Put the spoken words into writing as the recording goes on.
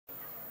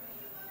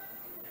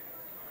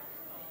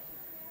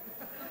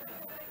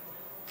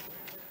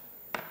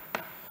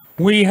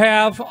We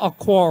have a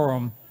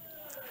quorum.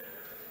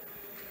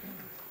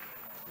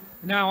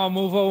 Now I'll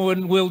move over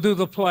and we'll do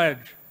the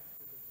pledge.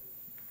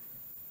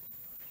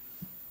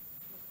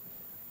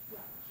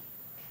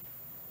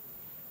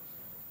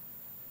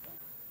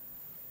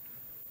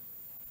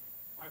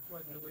 I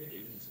pledge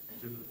allegiance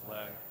to the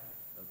flag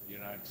of the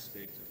United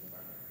States of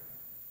America,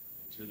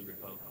 and to the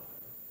republic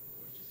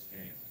for which it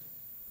stands,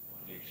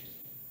 one nation,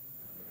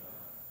 under God,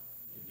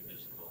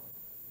 indivisible,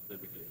 with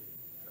liberty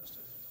and justice.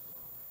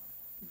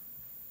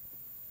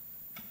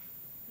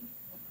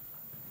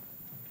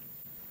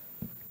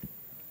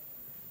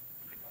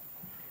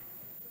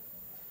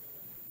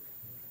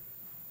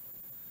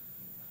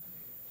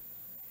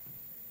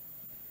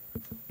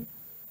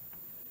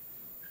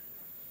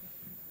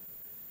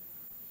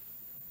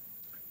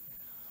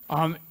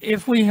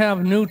 If we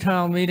have new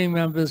town meeting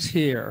members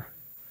here,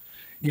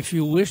 if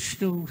you wish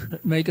to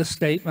make a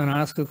statement,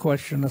 ask a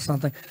question or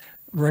something,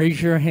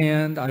 raise your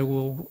hand. I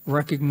will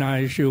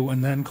recognize you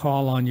and then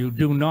call on you.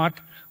 Do not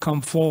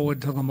come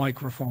forward to the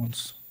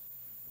microphones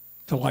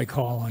till I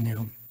call on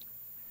you.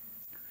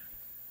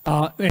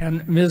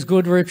 And Ms.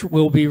 Goodrich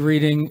will be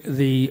reading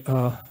the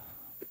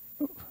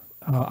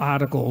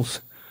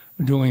articles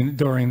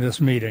during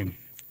this meeting.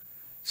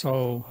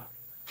 So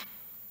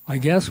I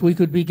guess we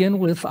could begin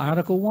with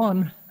Article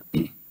 1.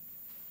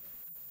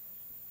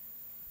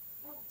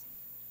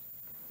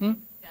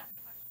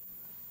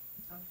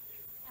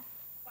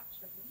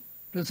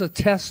 There's a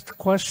test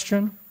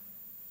question.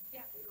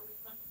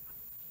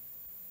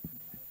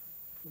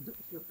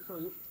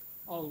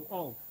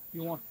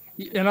 You want,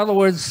 in other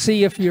words,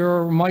 see if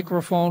your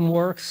microphone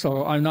works,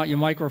 or not your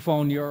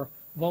microphone, your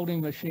voting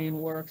machine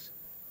works.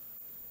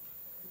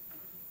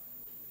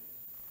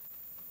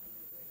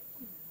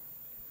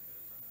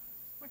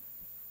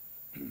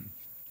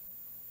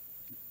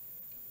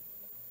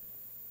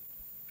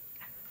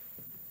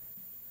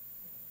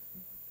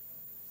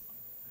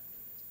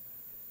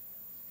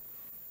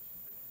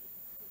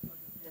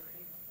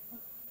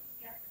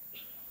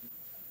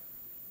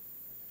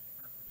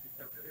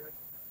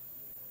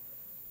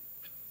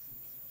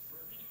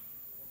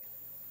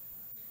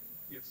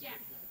 Yeah,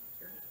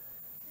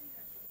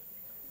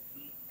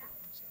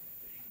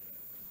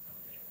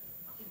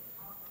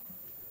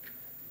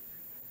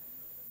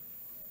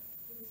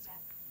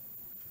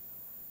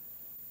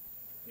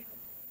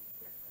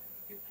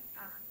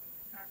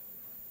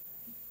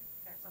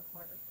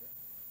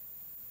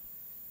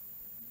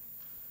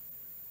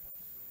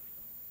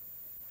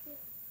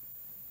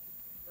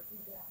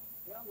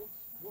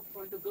 looks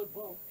like a good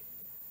vote.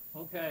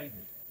 Okay,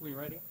 we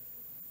ready?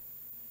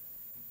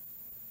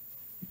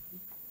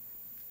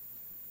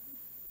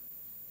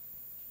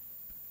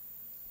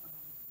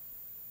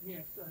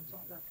 Yes, that's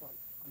right.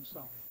 I'm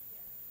sorry.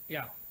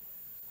 Yeah.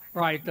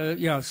 Right,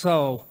 yeah,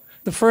 so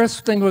the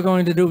first thing we're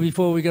going to do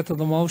before we get to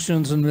the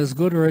motions and Ms.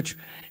 Goodrich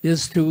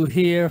is to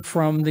hear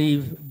from the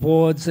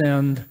boards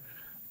and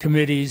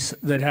committees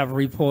that have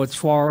reports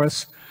for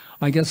us.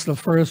 I guess the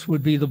first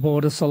would be the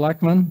Board of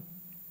Selectmen.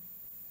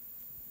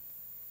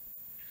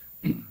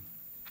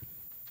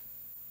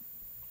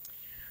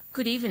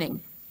 Good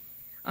evening.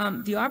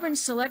 The Auburn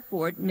Select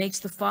Board makes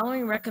the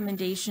following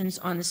recommendations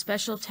on the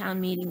special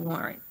town meeting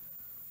warrant.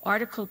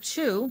 Article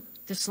 2,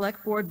 the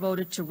Select Board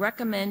voted to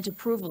recommend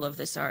approval of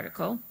this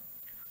article.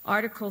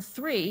 Article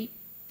 3,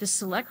 the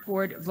Select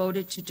Board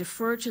voted to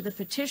defer to the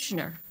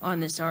petitioner on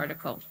this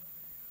article.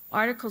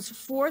 Articles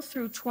 4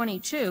 through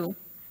 22,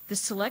 the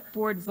Select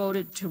Board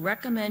voted to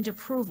recommend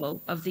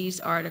approval of these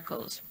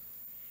articles.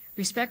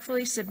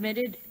 Respectfully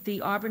submitted,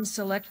 the Auburn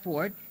Select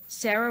Board,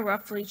 Sarah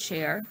Ruffley,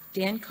 Chair,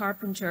 Dan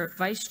Carpenter,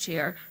 Vice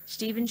Chair,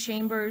 Stephen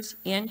Chambers,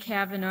 Ann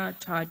Kavanaugh,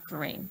 Todd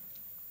Corain.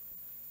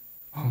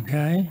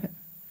 Okay,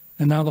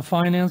 and now the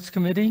Finance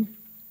Committee.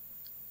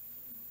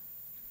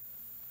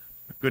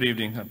 Good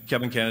evening. I'm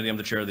Kevin Kennedy. I'm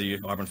the chair of the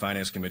Auburn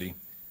Finance Committee.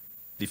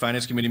 The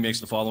Finance Committee makes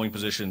the following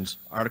positions.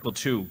 Article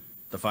 2,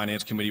 the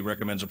Finance Committee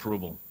recommends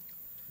approval.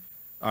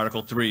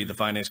 Article 3, the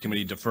Finance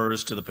Committee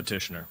defers to the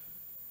petitioner.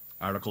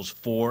 Articles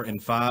 4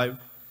 and 5,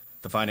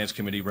 the Finance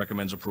Committee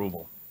recommends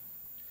approval.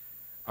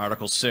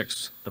 Article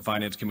 6, the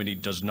Finance Committee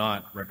does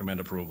not recommend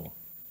approval.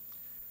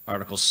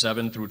 Articles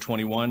 7 through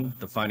 21,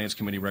 the Finance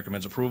Committee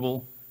recommends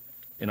approval.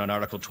 And on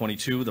Article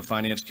 22, the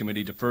Finance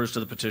Committee defers to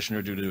the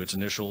petitioner due to its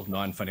initial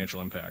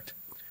non-financial impact.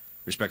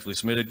 Respectfully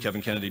submitted,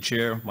 Kevin Kennedy,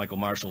 Chair, Michael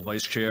Marshall,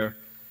 Vice Chair,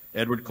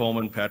 Edward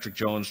Coleman, Patrick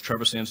Jones,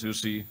 Trevor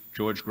Sansucci,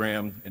 George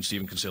Graham, and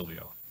Stephen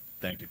Consilvio.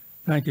 Thank you.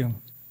 Thank you.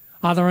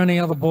 Are there any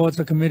other boards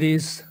or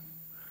committees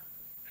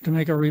to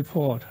make a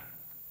report?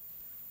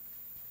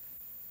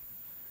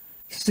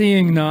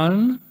 Seeing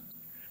none,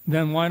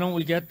 then why don't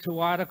we get to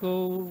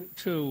Article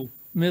 2?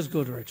 Ms.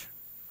 Goodrich.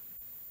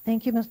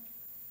 Thank you,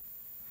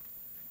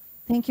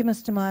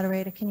 Mr.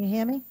 Moderator. Can you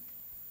hear me?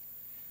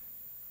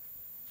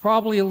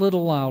 Probably a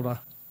little louder.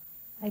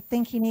 I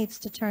think he needs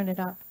to turn it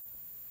up.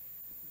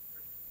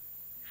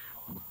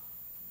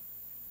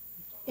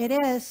 It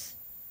is.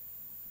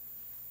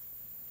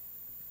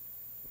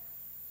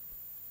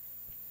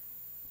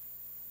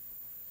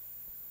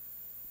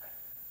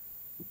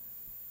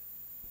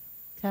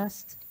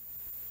 Test.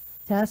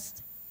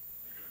 Test.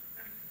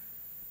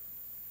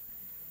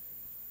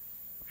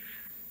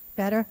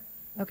 Better?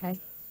 Okay.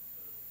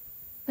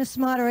 Mr.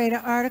 Moderator,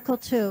 Article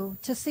 2,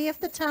 to see if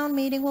the town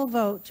meeting will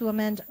vote to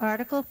amend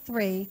Article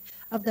 3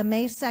 of the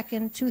May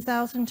 2nd,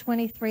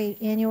 2023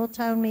 annual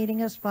town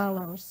meeting as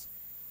follows.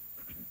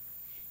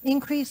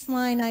 Increase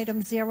line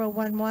item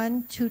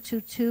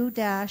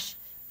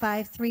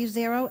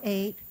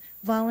 011-222-5308,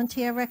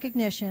 volunteer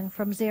recognition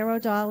from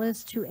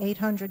 $0 to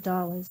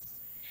 $800.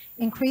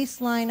 Increase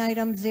line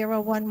item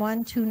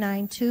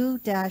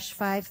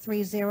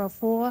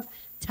 011-292-5304,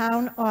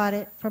 town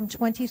audit from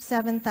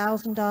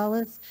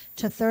 $27,000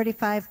 to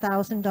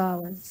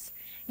 $35,000.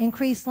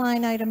 Increase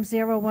line item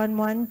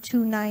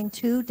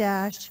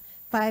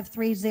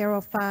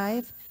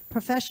 011-292-5305,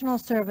 professional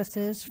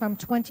services from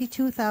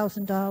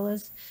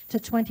 $22,000 to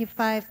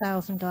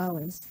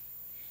 $25,000.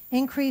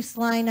 Increase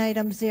line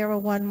item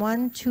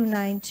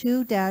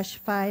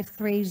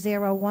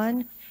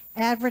 011-292-5301,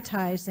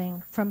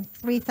 advertising from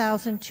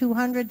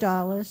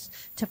 $3,200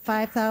 to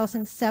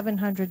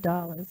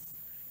 $5,700.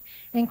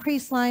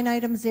 Increase line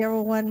item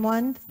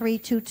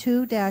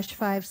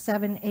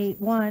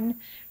 011-322-5781,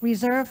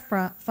 reserve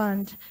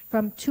fund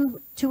from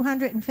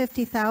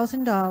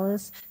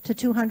 $250,000 to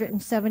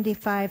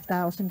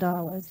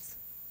 $275,000.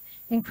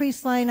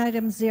 Increase line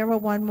item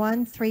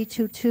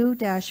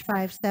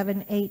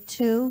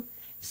 011-322-5782,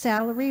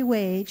 salary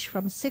wage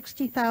from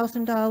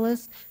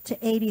 $60,000 to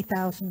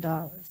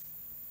 $80,000.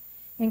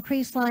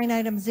 Increase line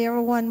item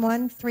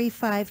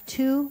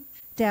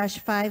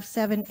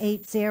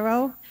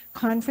 011-352-5780,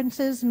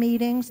 conferences,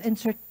 meetings, and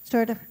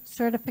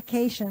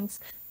certifications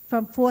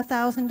from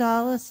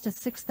 $4,000 to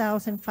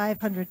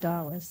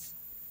 $6,500.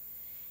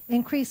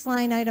 Increase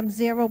line item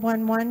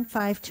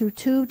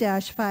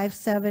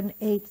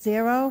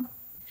 011-522-5780,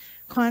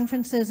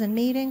 conferences and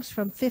meetings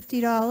from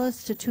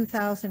 $50 to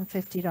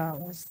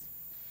 $2,050.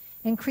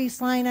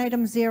 Increase line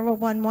item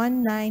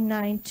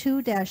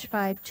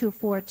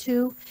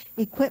 011-992-5242,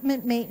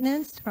 equipment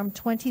maintenance from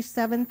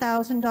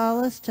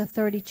 $27,000 to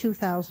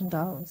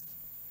 $32,000.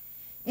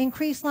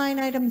 Increase line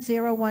item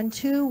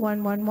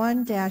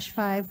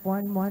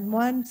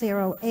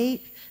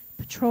 012-111-511108,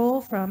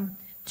 patrol from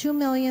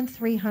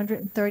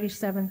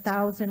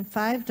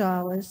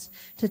 $2,337,005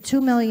 to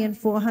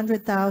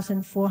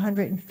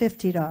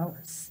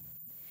 $2,400,450.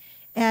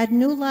 Add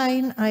new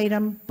line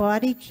item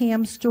body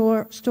cam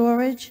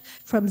storage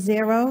from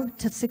 $0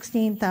 to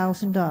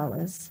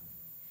 $16,000.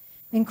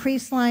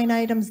 Increase line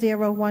item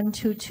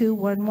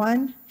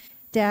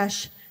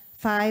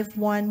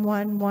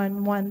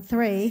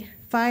 01221-511113,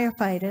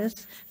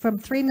 firefighters from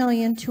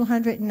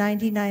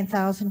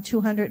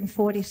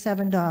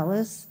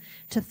 $3,299,247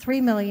 to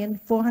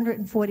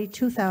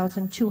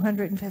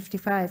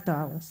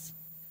 $3,442,255.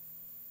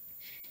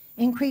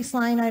 Increase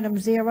line item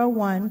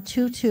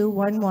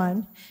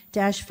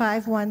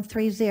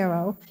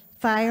 012211-5130,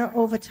 fire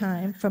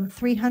overtime from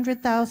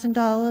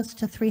 $300,000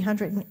 to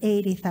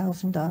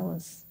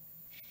 $380,000.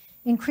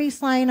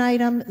 Increase line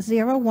item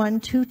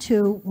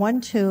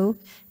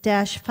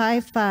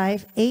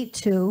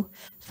 012212-5582,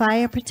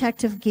 fire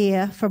protective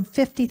gear from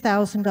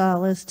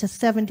 $50,000 to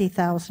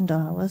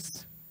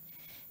 $70,000.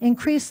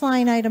 Increase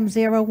line item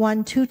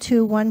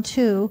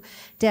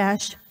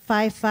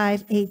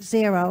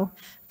 012212-5580,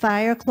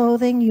 fire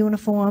clothing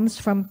uniforms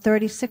from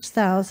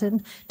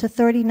 $36,000 to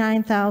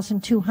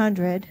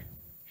 $39,200.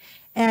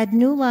 Add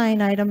new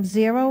line item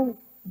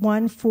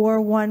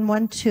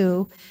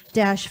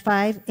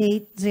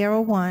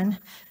 014112-5801,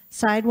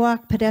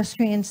 sidewalk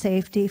pedestrian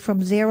safety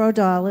from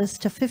 $0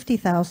 to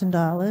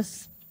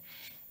 $50,000.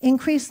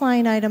 Increase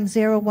line item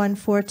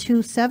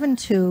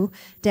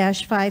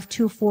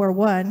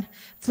 014272-5241,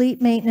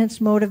 fleet maintenance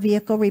motor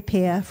vehicle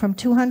repair from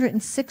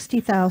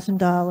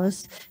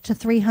 $260,000 to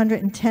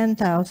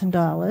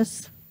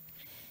 $310,000.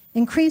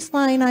 Increase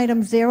line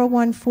item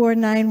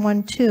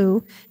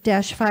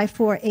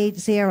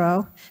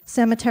 014912-5480,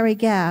 cemetery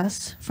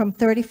gas from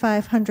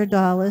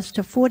 $3,500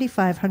 to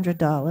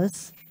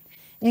 $4,500.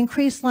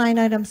 Increase line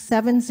item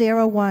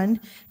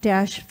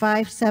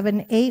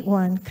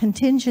 701-5781,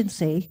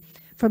 contingency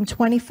from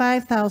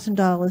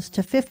 $25,000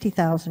 to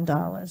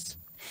 $50,000.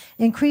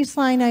 Increase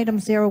line item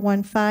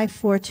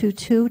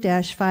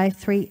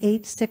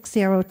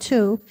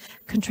 015422-538602,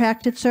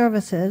 contracted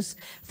services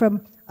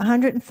from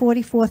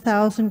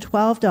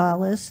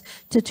 $144,012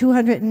 to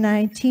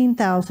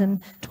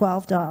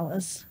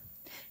 $219,012.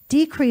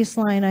 Decrease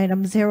line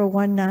item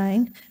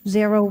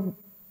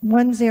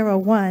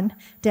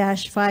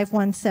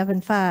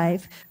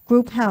 019001-5175,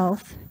 group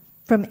health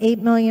from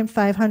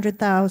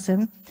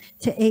 $8,500,000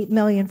 to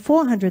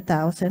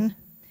 $8,400,000.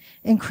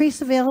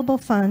 Increase available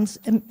funds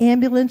in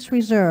ambulance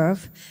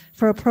reserve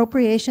for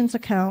appropriations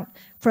account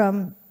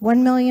from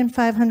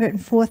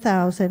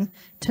 $1,504,000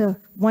 to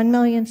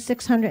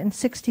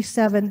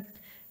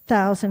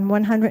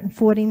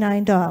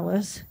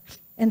 $1,667,149,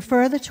 and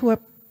further to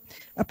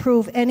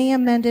approve any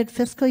amended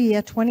fiscal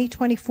year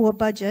 2024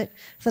 budget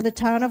for the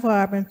town of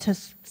Auburn to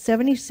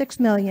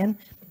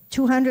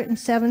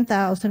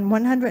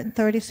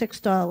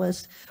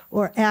 $207,136,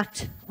 or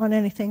act on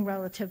anything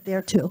relative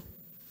thereto.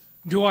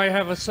 Do I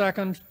have a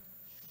second?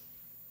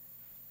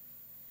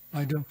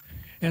 I do.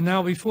 And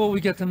now, before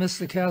we get to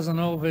Mr.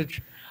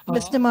 Kazanovich,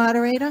 Mr.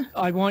 Moderator?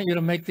 I want you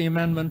to make the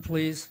amendment,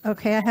 please.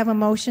 Okay, I have a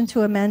motion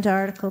to amend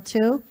Article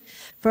 2.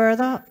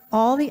 Further,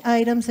 all the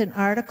items in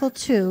Article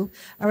 2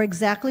 are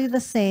exactly the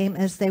same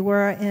as they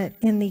were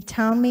in the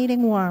town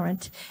meeting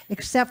warrant,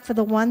 except for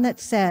the one that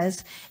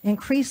says,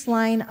 increase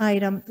line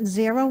item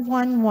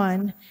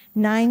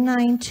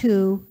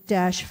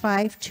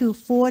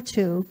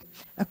 011992-5242,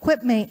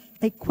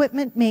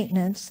 equipment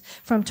maintenance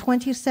from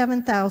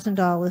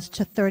 $27,000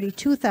 to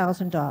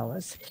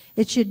 $32,000.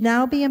 It should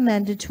now be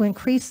amended to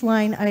increase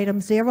line item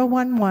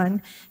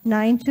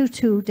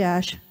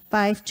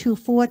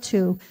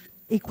 011922-5242,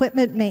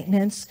 equipment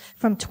maintenance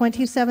from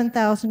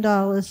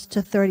 $27,000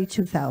 to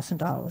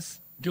 $32,000.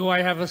 Do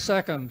I have a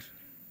second?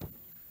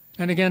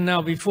 And again,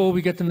 now, before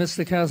we get to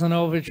Mr.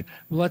 Kazanovich,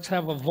 let's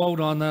have a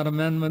vote on that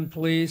amendment,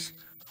 please.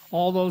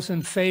 All those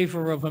in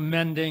favor of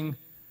amending,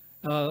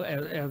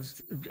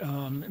 as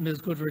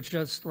Ms. Goodrich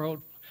just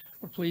wrote,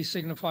 please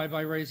signify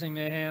by raising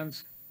their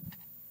hands.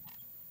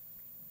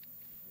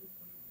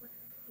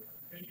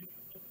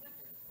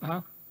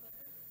 Huh?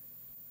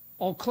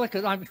 Oh, click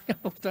it.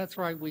 That's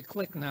right, we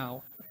click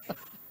now.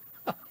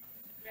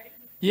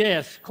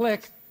 Yes,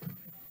 click.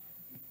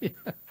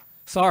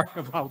 Sorry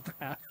about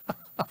that.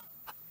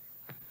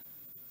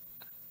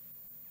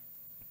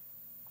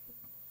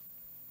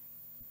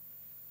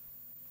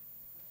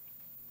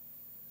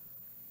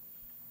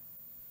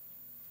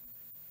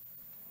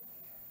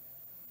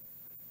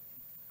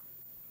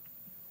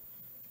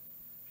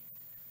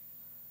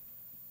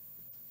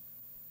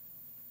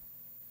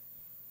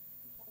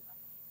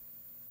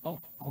 Oh,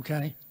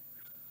 okay.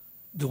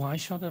 Do I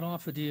shut it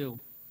off or do you?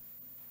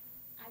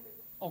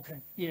 Okay,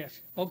 yes,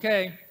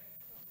 okay.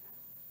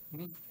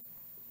 Hmm?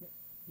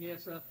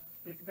 Yes,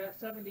 it's about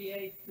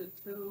 78 to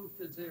 2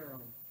 to 0.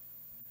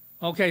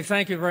 Okay,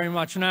 thank you very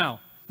much.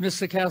 Now,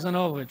 Mr.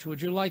 Kazanovich, would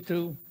you like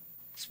to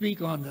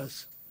speak on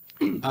this?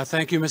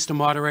 Thank you, Mr.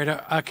 Moderator.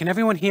 Can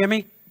everyone hear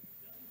me?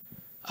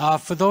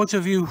 For those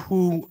of you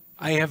who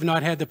I have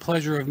not had the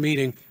pleasure of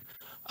meeting,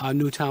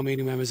 new town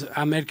meeting members,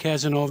 I'm Ed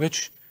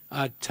Kazanovich,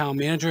 town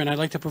manager, and I'd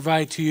like to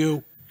provide to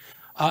you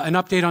an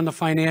update on the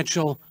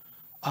financial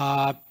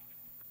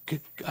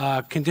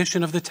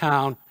condition of the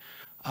town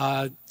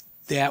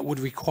that would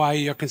require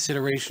your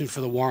consideration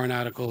for the warrant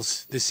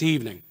articles this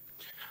evening.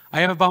 I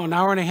have about an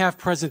hour and a half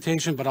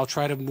presentation, but I'll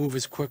try to move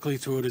as quickly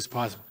through it as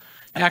possible.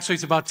 Actually,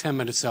 it's about 10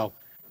 minutes, so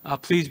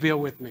please bear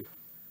with me.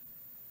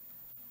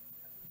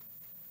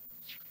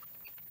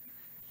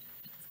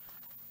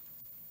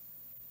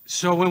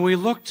 So when we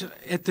looked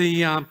at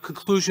the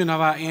conclusion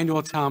of our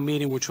annual town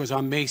meeting, which was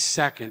on May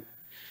 2nd,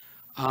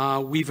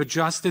 we've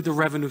adjusted the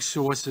revenue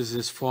sources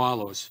as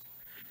follows.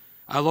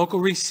 Our local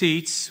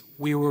receipts,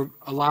 we were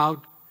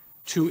allowed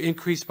to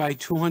increase by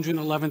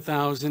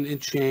 $211,000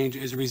 and change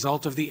as a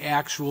result of the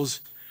actuals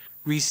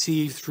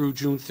received through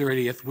June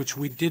 30th, which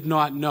we did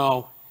not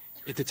know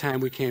at the time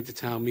we came to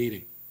town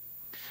meeting.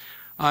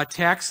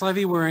 Tax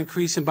levy, we're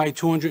increasing by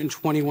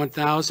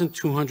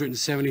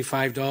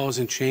 $221,275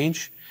 and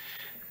change.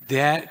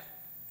 That,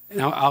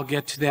 and I'll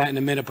get to that in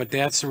a minute, but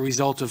that's a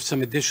result of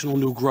some additional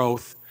new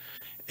growth.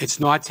 It's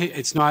not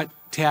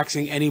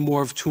taxing any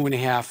more of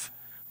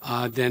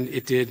 2.5 than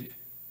it did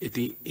at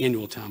the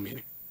annual town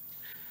meeting.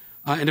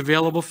 And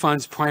available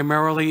funds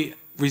primarily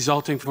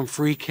resulting from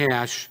free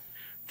cash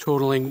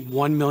totaling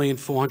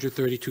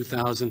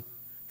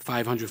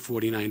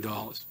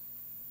 $1,432,549.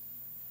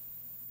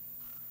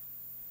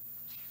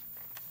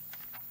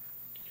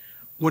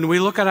 When we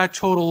look at our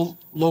total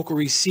local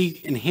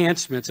receipt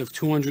enhancements of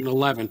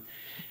 211,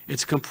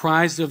 it's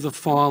comprised of the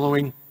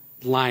following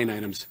line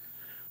items.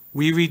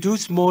 We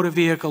reduced motor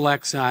vehicle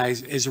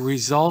excise as a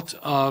result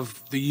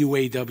of the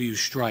UAW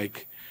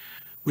strike.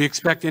 We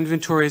expect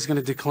inventory is going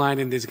to decline,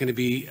 and there's going to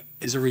be,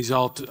 as a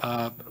result,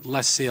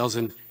 less sales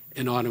in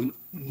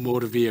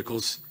automotive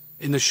vehicles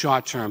in the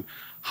short term.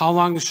 How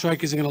long the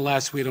strike is going to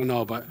last, we don't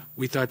know, but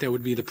we thought that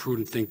would be the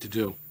prudent thing to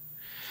do.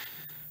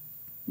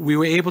 We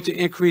were able to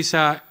increase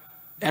our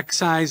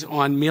excise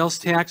on meals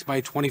tax by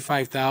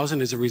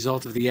 $25,000 as a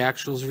result of the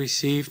actuals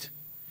received.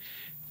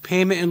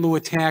 Payment in lieu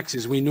of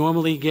taxes, we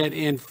normally get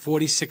in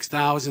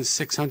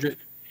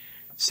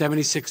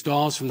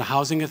 $46,676 from the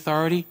Housing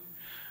Authority,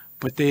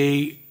 but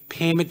the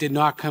payment did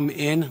not come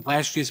in.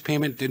 Last year's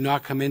payment did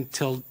not come in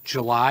till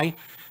July.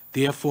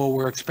 Therefore,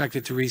 we're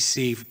expected to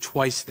receive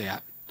twice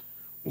that,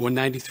 or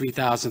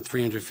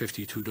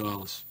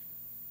 $93,352.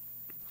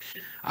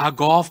 Our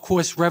golf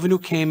course revenue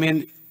came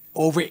in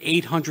over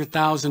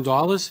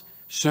 $800,000.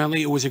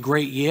 Certainly, it was a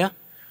great year.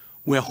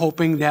 We're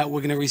hoping that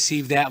we're going to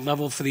receive that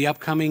level for the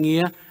upcoming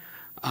year.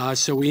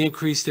 So we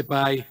increased it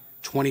by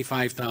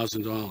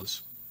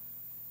 $25,000.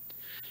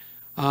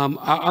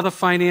 Our other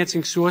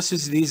financing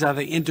sources, these are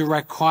the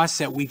indirect costs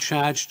that we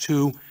charge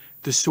to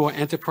the SOAR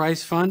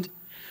Enterprise Fund.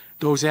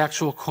 Those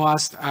actual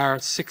costs are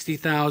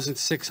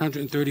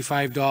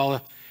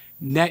 $60,635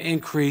 net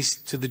increase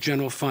to the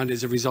general fund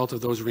as a result of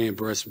those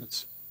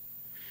reimbursements.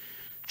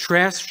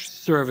 Trash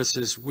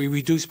services, we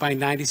reduced by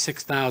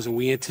 $96,000.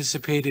 We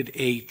anticipated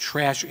a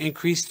trash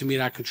increase to meet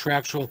our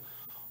contractual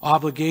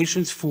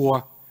obligations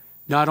for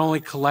not only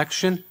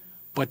collection,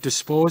 but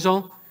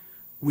disposal.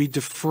 We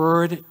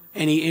deferred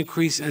any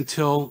increase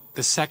until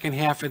the second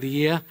half of the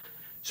year,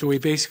 so we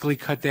basically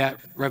cut that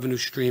revenue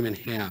stream in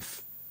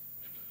half.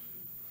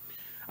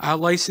 Our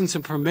license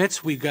and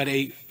permits, we got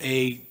a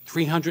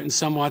 $300 and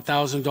some odd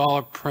thousand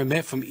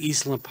permit from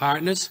Eastland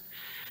Partners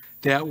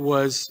that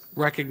was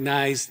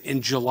recognized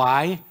in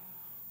July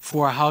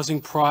for a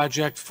housing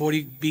project,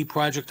 40B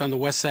project on the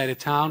west side of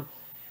town,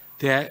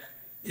 that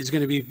is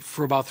going to be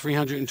for about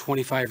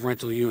 325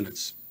 rental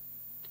units.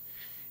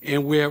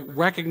 And we're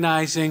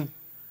recognizing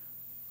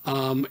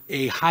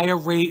a higher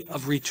rate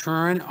of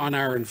return on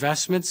our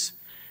investments,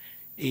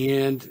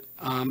 and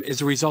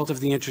as a result of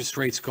the interest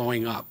rates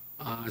going up.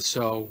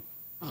 So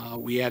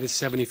we added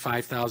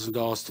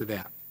 $75,000 to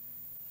that,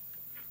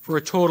 for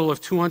a total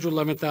of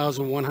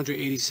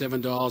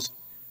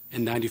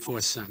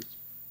 $211,187.94.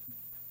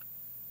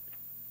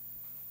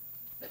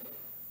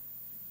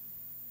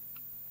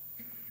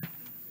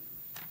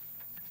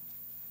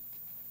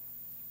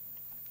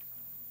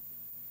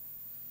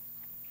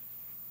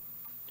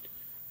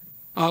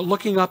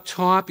 Looking up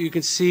top, you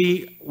can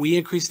see we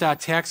increased our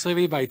tax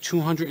levy by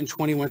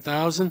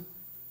 $221,000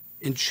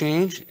 and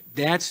change.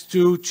 That's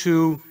due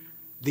to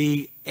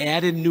the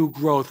added new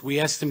growth. We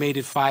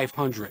estimated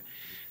 500.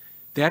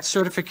 That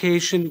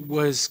certification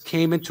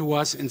came into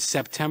us in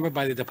September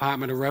by the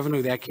Department of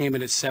Revenue. That came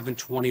in at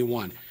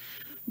 721.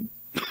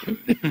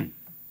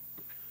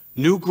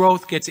 New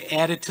growth gets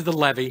added to the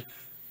levy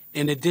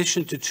in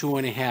addition to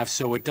 2.5,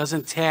 so it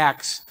doesn't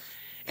tax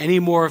any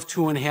more of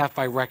 2.5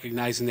 by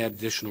recognizing that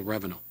additional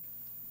revenue.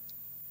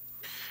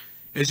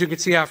 As you can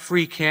see, our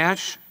free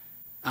cash,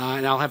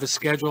 and I'll have a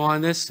schedule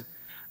on this,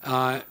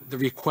 the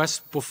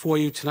request before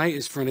you tonight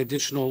is for an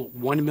additional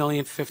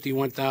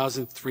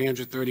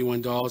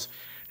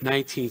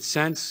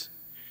 $1,051,331.19.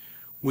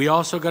 We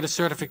also got a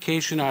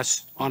certification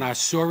on our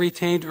SOAR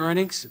retained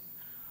earnings.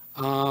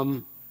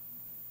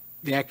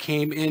 That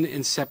came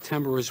in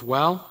September as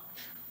well.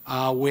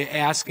 We're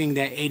asking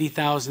that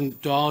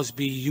 $80,000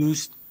 be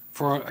used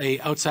for a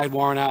outside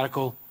warrant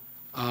article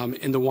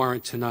in the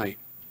warrant tonight.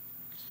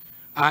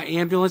 Our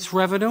ambulance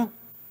revenue,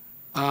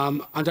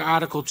 under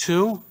Article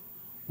 2,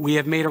 we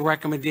have made a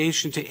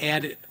recommendation to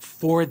add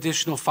 4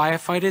 additional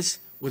firefighters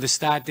with a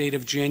start date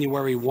of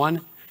January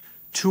 1.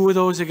 2 of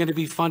those are going to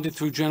be funded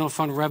through general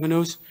fund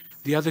revenues.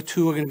 The other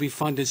 2 are going to be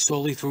funded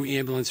solely through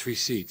ambulance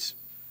receipts.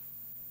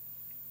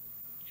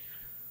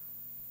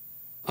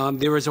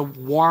 There is a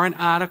warrant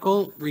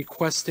article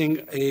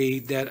requesting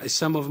that a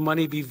sum of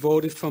money be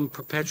voted from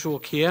perpetual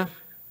care.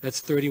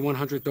 That's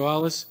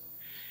 $3,100.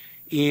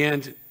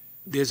 And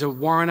there's a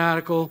warrant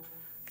article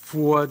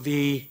for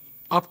the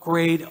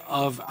upgrade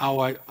of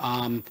our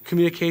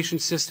communication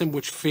system,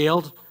 which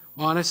failed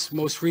on us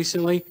most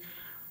recently.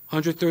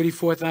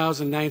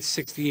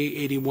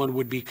 $134,968.81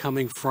 would be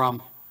coming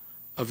from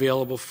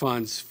available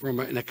funds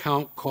from an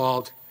account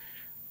called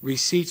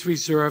Receipts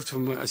Reserved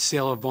from a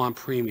Sale of Bond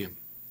Premium.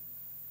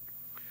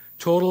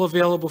 Total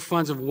available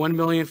funds of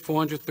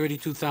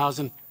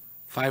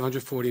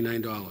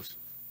 $1,432,549.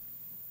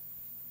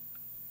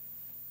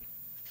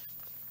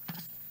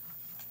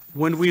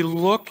 When we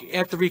look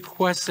at the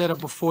requests that are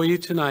before you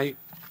tonight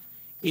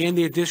and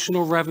the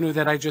additional revenue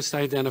that I just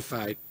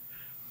identified,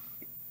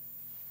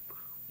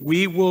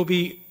 we will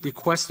be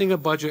requesting a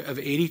budget of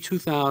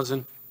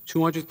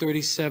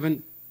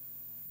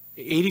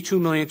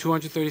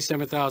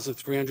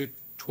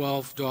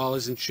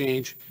 $82,237,312 and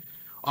change,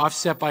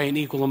 offset by an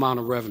equal amount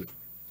of revenue.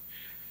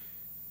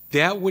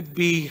 That would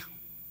be,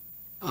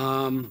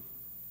 that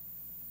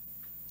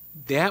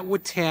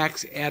would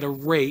tax at a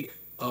rate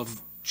of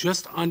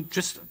just a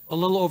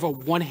little over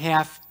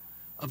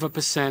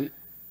 0.5%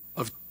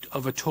 of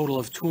a total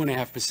of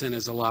 2.5%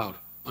 is allowed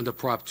under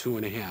Prop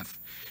 2.5.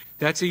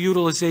 That's a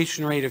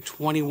utilization rate of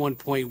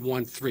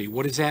 21.13.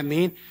 What does that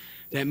mean?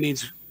 That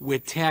means we're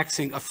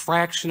taxing a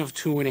fraction of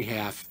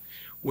 2.5.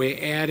 We're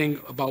adding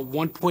about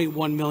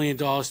 $1.1 million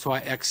to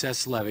our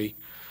excess levy.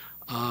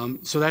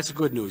 So that's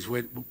good news.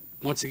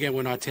 Once again,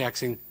 we're not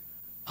taxing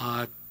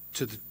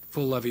to the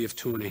full levy of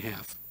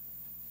 2.5.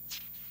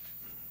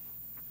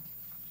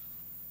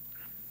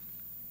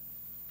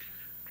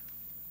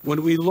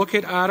 When we look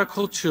at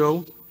Article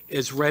 2,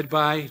 as read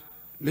by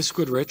Ms.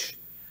 Goodrich,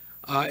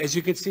 as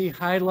you can see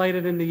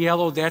highlighted in the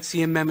yellow, that's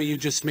the amendment you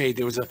just made.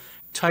 There was a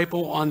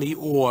typo on the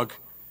org.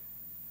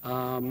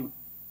 And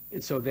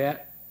so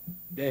that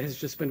has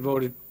just been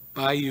voted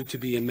by you to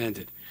be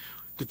amended.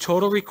 The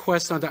total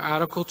request under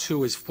Article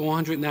 2 is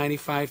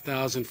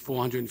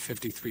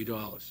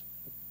 $495,453.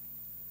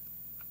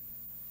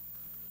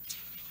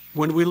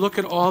 When we look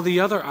at all the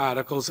other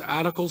articles,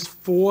 Articles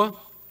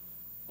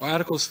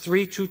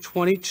 3 to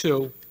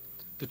 22,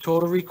 the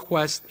total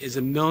request is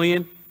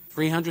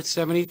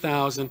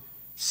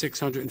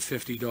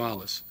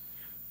 $1,370,650.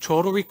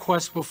 Total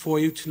request before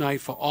you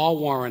tonight for all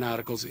warrant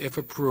articles, if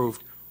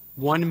approved,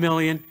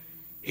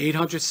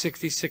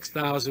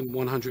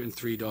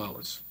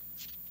 $1,866,103.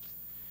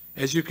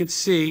 As you can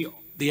see,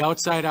 the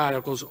outside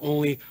articles,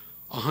 only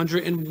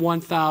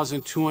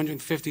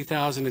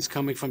 $101,250 is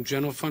coming from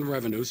general fund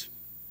revenues,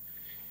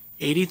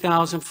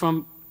 $80,000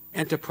 from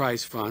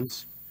enterprise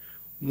funds,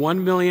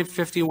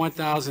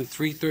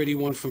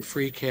 $1,051,331 from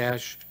free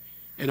cash,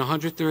 and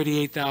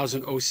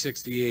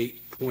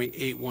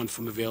 $138,068.81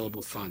 from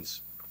available funds.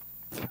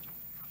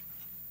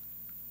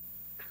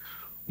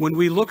 When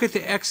we look at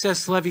the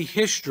excess levy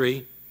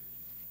history,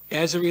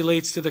 as it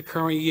relates to the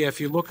current year, if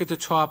you look at the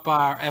top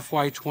bar,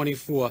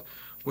 FY24,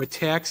 we're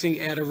taxing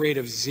at a rate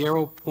of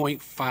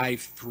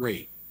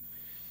 0.53.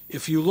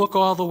 If you look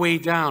all the way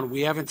down,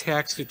 we haven't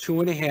taxed at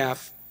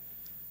 2.5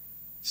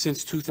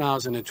 since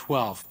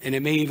 2012, and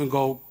it may even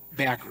go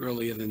back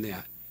earlier than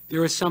that.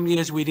 There are some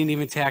years we didn't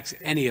even tax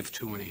any of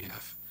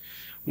 2.5.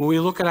 When we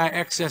look at our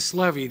excess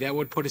levy, that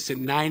would put us at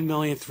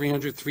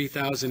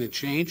 $9,303,000 and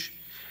change.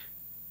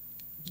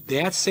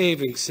 That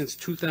savings since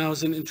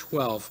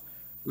 2012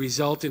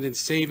 resulted in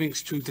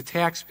savings to the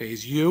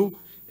taxpayers, you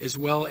as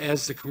well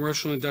as the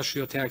commercial and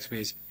industrial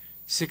taxpayers,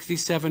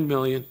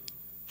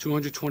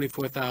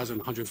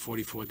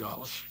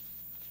 $67,224,144.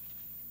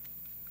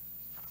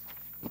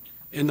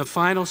 In the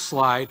final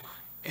slide,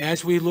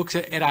 as we look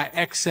at our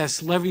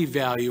excess levy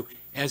value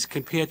as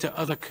compared to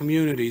other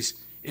communities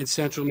in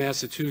central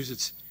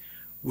Massachusetts,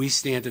 we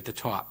stand at the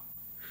top.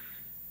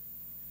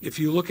 If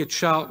you look at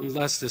Charlton,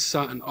 Leicester,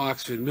 Sutton,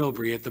 Oxford,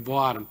 Millbury at the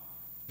bottom,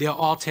 they're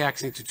all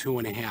taxing to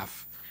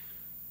 2.5.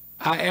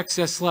 Our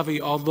excess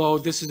levy, although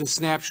this is a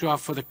snapshot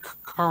for the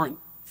current,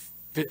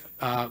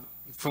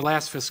 for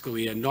last fiscal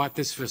year, not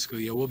this fiscal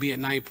year, will be at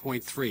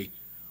 9.3.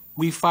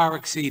 We far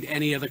exceed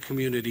any other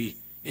community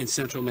in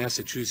central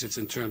Massachusetts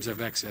in terms of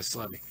excess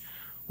levy.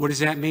 What does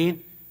that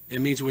mean?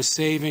 It means we're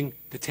saving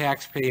the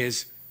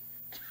taxpayers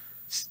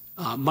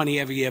money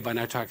every year by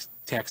not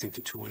taxing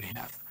to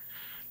 2.5.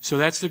 So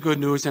that's the good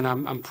news, and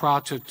I'm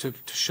proud to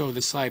show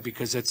this slide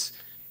because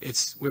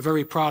we're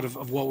very proud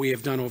of what we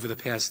have done over the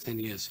past 10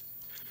 years.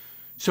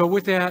 So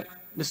with that,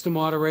 Mr.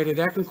 Moderator,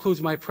 that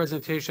concludes my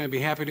presentation. I'd be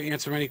happy to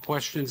answer any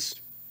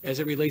questions as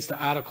it relates to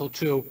Article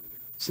 2,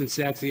 since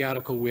that's the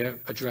article we're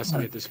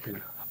addressing at this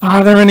point.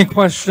 Are there any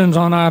questions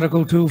on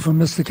Article 2 from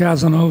Mr.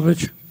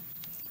 Kazanovich?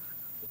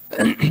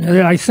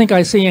 I think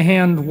I see a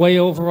hand way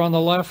over on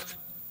the left.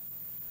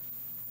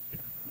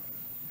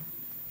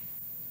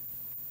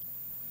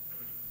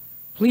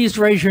 Please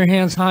raise your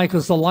hands high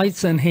because the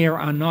lights in here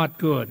are not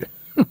good.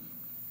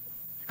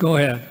 Go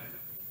ahead.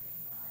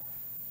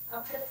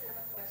 I'll just have a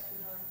question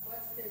on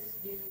what's this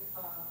new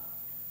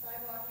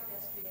sidewalk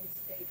pedestrian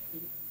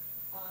safety?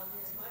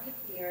 There's money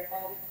here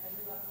added a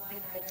new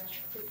line item,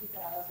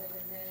 50,000,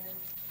 and then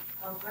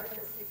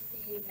Article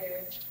 16,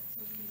 there's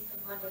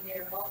some money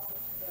there also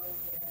to go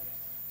there.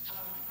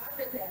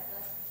 Under that,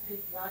 Leicester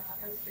Street,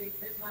 Rochdale Street,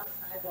 there's not a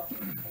sidewalk in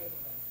the table.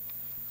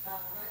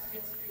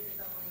 Rochdale Street is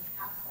only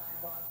half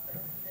sidewalks, but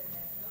then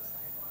there's no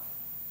sidewalks.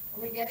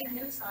 Are we getting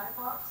new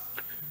sidewalks?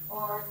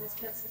 Or is this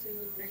just to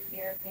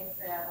repair things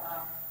that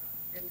are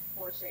in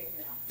poor shape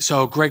now?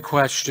 So great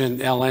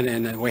question, Ellen,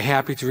 and we're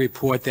happy to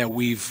report that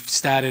we've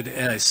started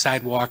a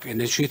sidewalk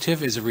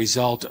initiative as a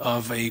result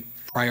of a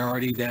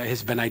priority that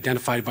has been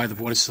identified by the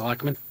Board of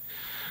Selectmen.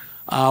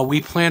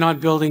 We plan on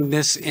building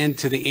this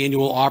into the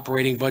annual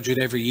operating budget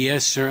every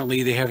year.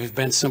 Certainly, there have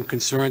been some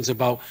concerns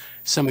about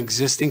some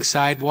existing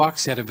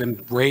sidewalks that have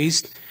been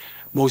raised,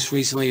 most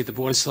recently at the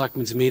Board of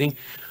Selectmen's meeting.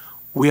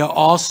 We are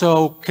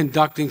also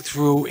conducting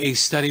through a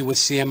study with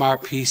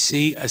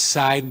CMRPC, a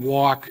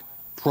sidewalk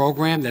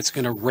program that's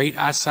going to rate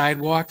our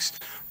sidewalks,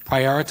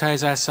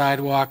 prioritize our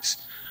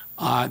sidewalks,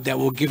 that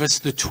will give us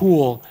the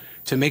tool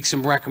to make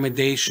some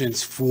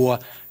recommendations for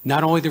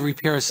not only the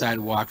repair of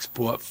sidewalks,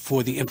 but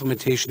for the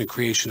implementation and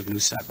creation of new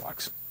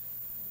sidewalks.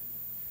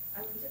 I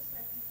would just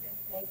like to say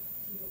thank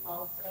you to you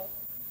also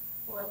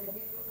for the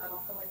new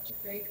electric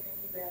rate that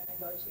you have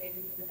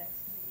negotiated for the next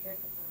 2 years.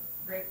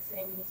 It's a great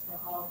savings for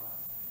all of us.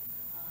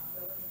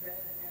 We're looking better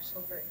than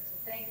National Grid, so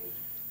thank you.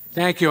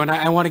 Thank you, and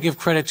I want to give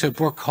credit to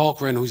Brooke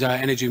Holgren, who's our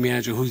energy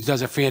manager, who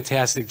does a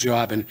fantastic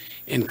job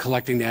in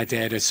collecting that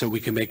data so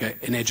we can make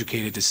an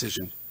educated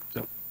decision.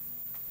 So.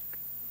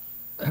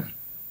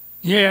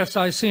 Yes,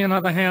 I see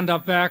another hand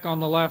up back on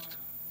the left.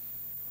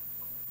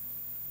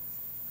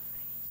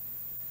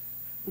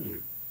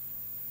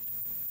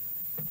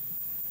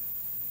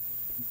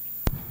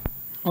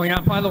 Oh,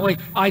 yeah, by the way,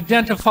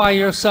 identify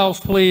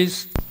yourself,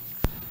 please.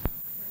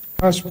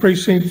 House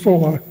Precinct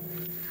 4.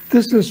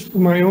 This is for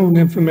my own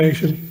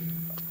information,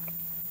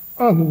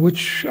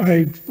 which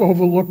I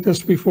overlooked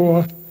this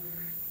before,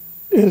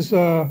 is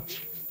line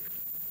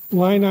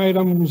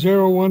item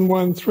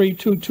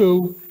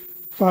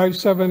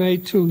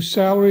 011-322-5782,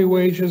 salary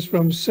wages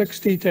from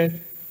 60 to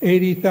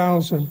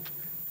 80,000.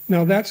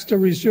 Now, that's the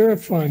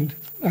reserve fund.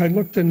 I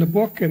looked in the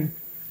book, and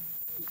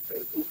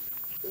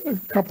a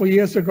couple of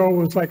years ago, it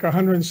was like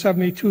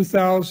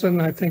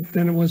 172,000. I think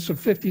then it was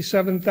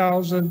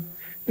 57,000.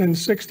 and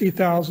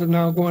 60,000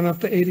 now going up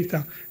to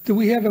 80,000. Do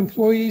we have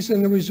employees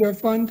in the reserve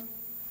fund?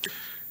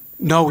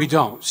 No, we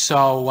don't.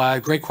 So,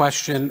 great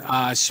question.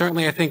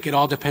 Certainly, I think it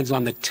all depends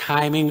on the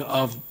timing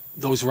of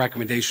those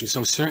recommendations.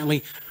 So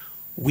certainly,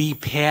 we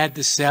pad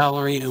the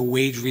salary and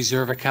wage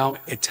reserve account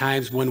at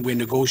times when we're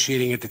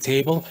negotiating at the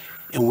table,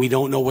 and we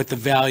don't know what the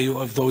value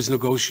of those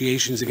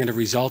negotiations are going to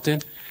result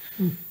in.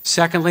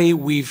 Secondly,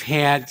 we've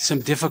had some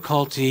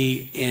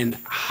difficulty in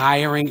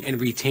hiring and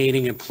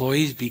retaining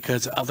employees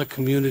because other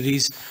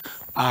communities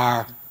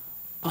are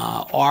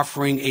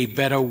offering a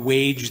better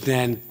wage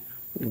than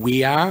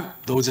we are.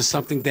 Those are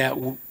something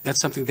that's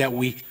something that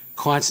we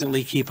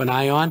constantly keep an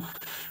eye on.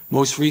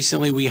 Most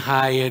recently, we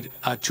hired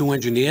 2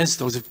 engineers.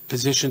 Those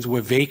positions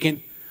were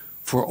vacant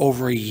for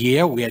over a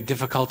year. We had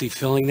difficulty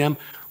filling them.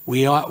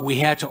 We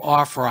had to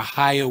offer a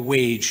higher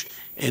wage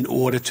in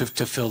order to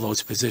fill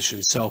those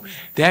positions. So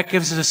that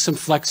gives us some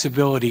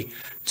flexibility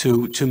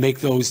to make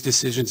those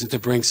decisions and to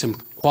bring some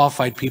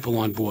qualified people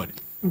on board.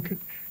 Okay,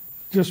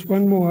 just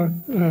one more.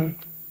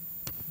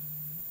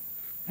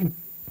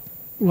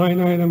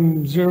 Line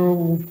item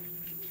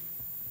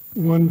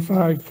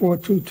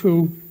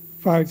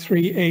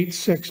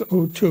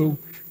 0154225388602,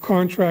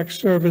 contract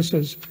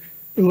services.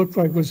 It looked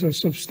like it was a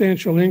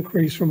substantial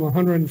increase from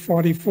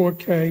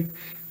 144K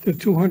to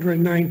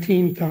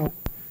 219,000.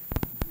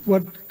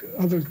 What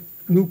other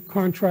new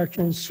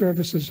contractual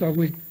services are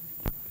we?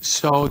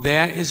 So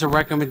that is a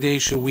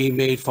recommendation we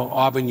made for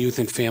Auburn Youth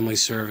and Family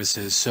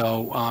Services.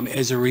 So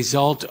as a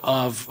result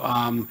of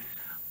a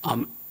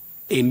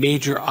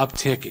major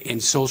uptick in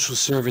social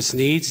service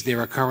needs, there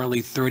are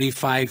currently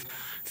 35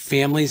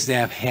 families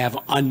that have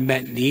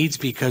unmet needs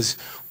because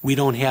we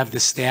don't have the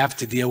staff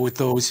to deal with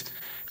those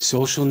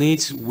social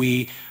needs.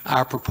 We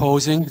are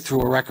proposing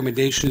through a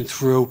recommendation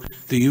through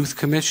the Youth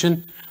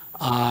Commission,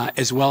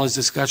 as well as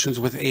discussions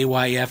with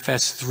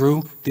AYFS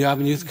through the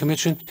Auburn Youth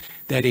Commission,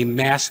 that a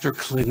master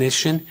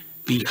clinician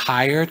be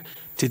hired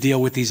to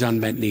deal with these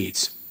unmet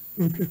needs.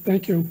 Okay,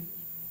 thank you.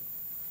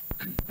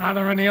 Are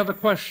there any other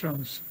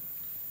questions?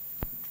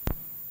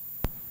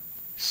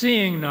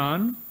 Seeing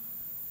none,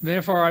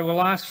 therefore I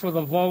will ask for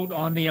the vote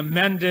on the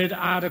amended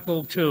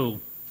Article 2.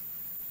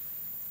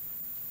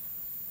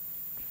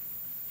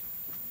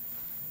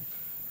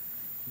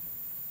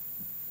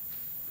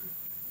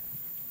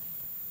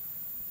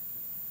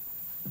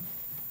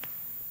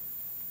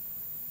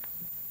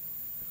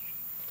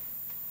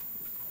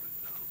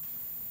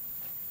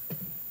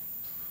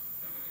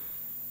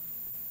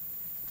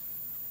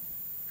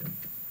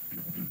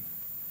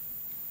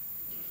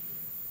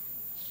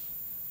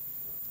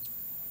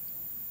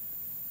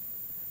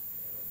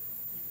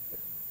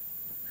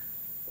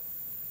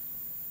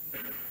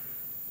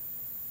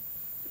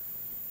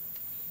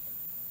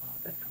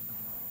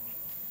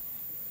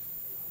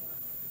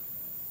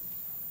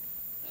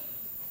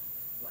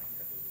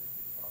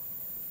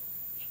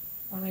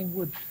 I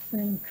would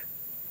think,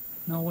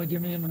 no, wait,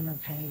 give me a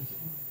minute, please.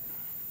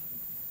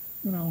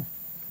 You know,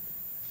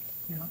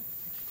 yeah.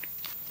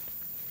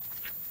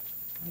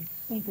 I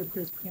think at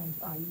this point,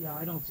 I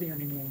don't see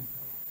any more.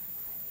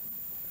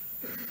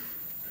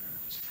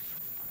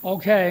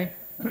 Okay,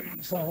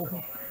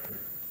 so,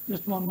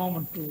 just one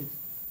moment, please.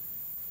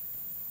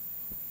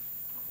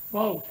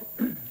 Vote,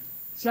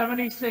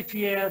 76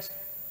 yes,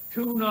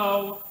 2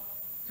 no,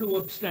 2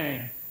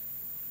 abstain.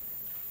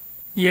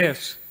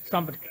 Yes,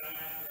 somebody.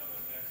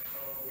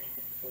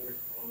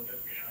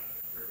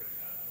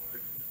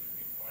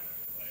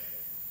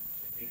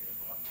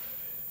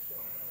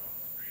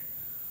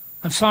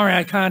 I'm sorry,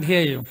 I can't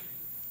hear you.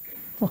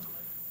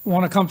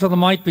 Want to come to the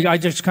mic? I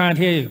just can't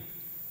hear you.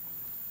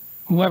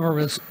 Whoever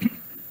is.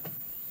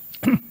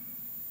 On the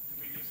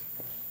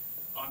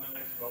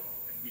next vote,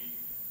 can we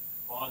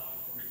pause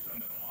before we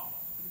send it off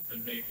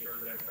and make sure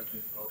that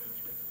everybody's voted?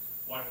 Because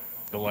it's quite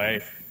a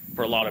delay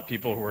for a lot of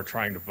people who are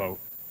trying to vote.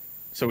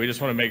 So we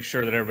just want to make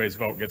sure that everybody's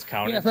vote gets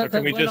counted. So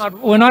can we just?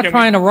 We're not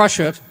trying to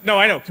rush it. No,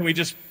 I know. Can we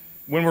just,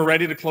 when we're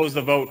ready to close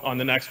the vote on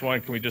the next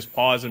one, can we just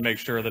pause and make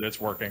sure that it's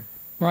working?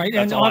 Right,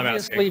 That's and all I'm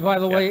obviously, asking. by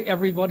the Yeah. way,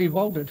 everybody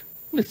voted.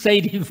 It's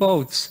 80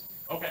 votes.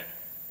 Okay.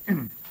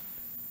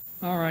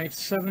 All right,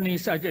 70,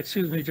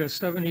 excuse me, just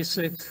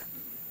 76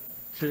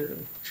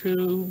 to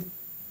 2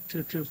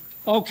 to 2.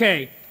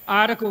 Okay,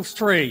 Articles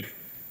 3.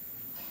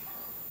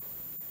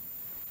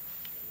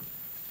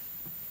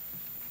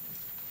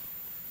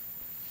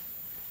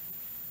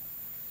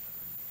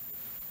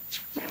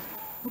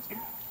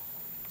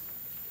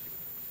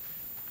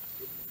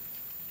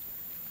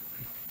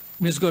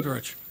 Ms.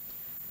 Goodrich.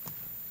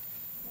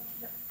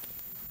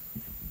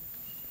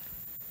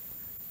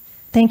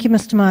 Thank you,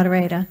 Mr.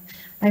 Moderator.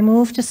 I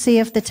move to see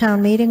if the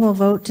town meeting will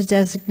vote to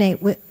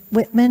designate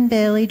Whitman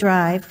Bailey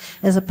Drive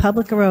as a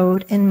public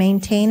road and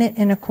maintain it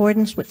in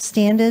accordance with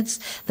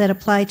standards that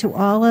apply to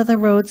all other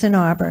roads in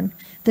Auburn.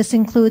 This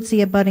includes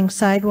the abutting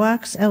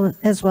sidewalks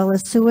as well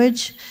as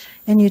sewage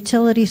and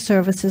utility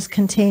services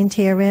contained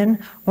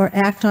herein, or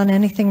act on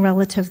anything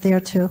relative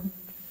thereto.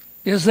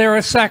 Is there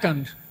a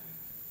second?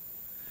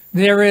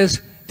 There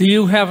is. Do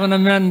you have an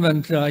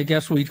amendment, I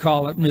guess we'd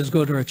call it, Ms.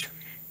 Goodrich?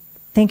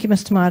 Thank you,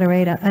 Mr.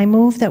 Moderator. I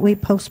move that we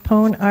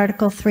postpone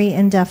Article 3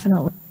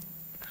 indefinitely.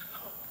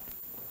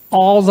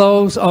 All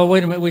those, oh,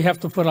 wait a minute, we have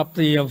to put up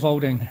the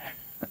voting.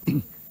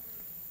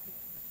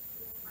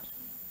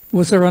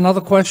 Was there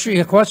another question,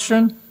 a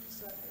question?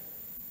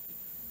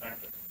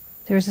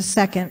 There's a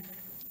second.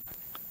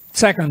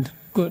 Second,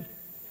 good.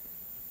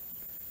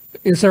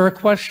 Is there a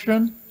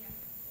question?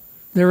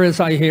 There is,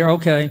 I hear,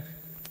 okay.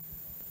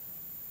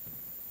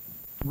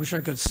 Wish I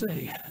could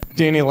see.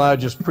 Danny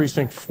Lodges,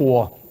 Precinct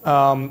 4.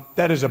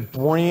 That is a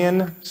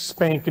brand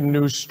spanking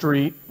new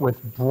street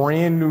with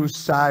brand new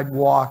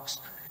sidewalks.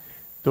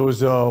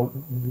 Those are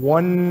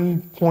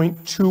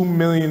 $1.2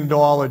 million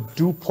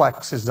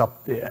duplexes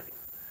up there.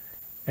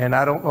 And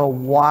I don't know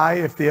why,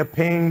 if they're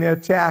paying their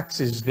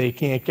taxes, they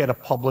can't get a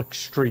public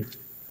street.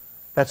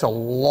 That's a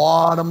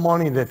lot of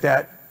money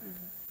that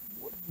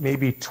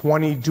maybe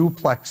 20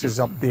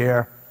 duplexes up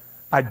there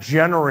are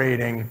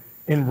generating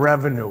in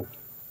revenue.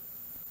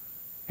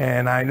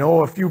 And I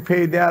know if you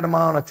paid that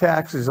amount of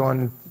taxes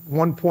on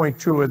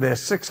 1.2 of their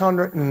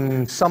 $600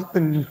 and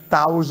something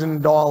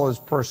thousand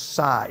per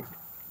side,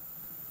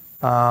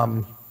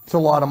 it's a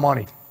lot of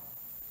money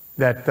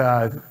that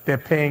they're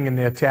paying in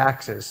their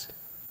taxes.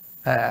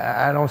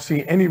 I don't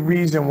see any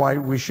reason why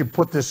we should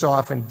put this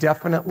off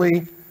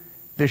indefinitely.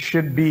 This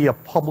should be a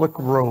public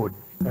road.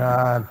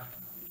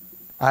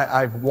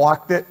 I've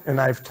walked it and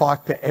I've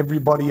talked to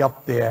everybody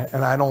up there,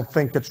 and I don't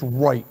think it's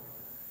right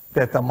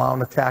that the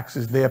amount of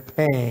taxes they're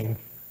paying,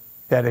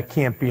 that it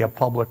can't be a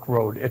public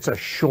road. It's a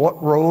short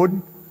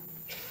road,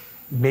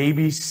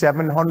 maybe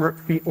 700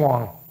 feet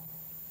long.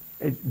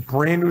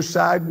 Brand new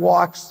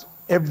sidewalks,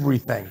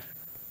 everything.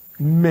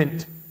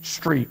 Mint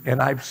street. And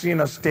I've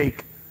seen us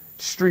take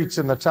streets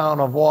in the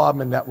town of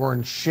Auburn that were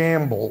in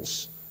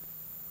shambles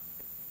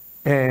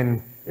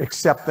and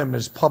accept them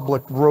as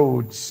public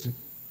roads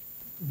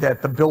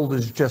that the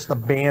builders just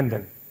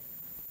abandoned.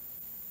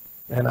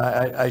 And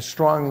I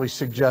strongly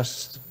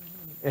suggest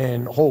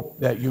and hope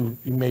that you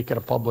make it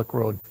a public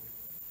road.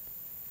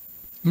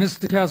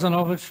 Mr.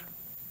 Kazanovich?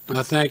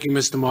 Thank you,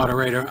 Mr.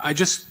 Moderator. I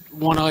just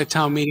want to let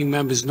town meeting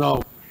members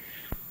know,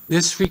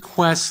 this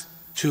request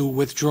to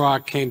withdraw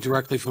came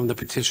directly from the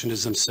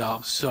petitioners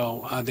themselves.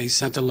 So they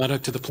sent a letter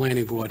to the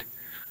planning board,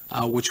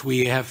 which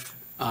we have,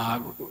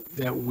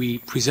 that we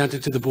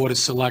presented to the Board of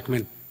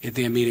Selectmen at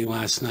their meeting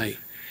last night.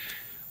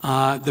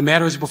 The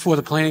matter is before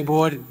the planning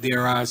board.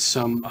 There are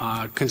some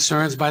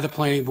concerns by the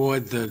planning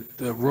board.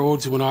 The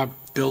roads were not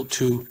built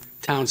to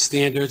town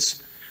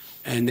standards,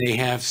 and they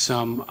have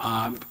some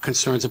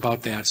concerns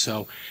about that.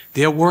 So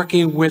they're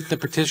working with the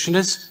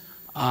petitioners.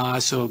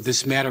 So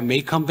this matter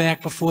may come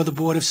back before the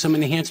board if some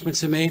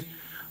enhancements are made.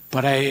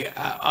 But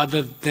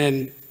other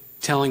than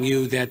telling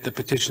you that the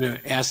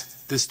petitioner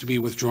asked this to be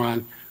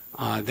withdrawn,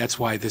 that's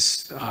why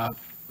this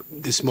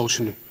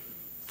motion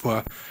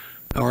for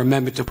or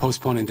amendment to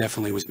postpone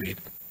indefinitely was made.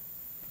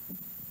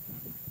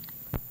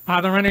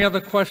 Are there any other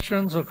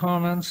questions or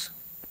comments?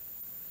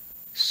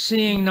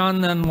 Seeing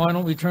none, then why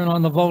don't we turn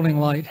on the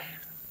voting light?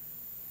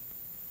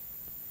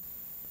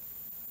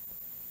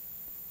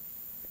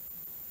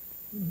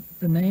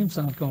 The name's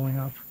not going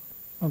up.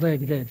 Oh, they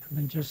did.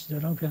 They just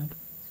did. Okay.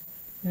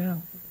 Yeah,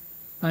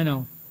 I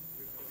know.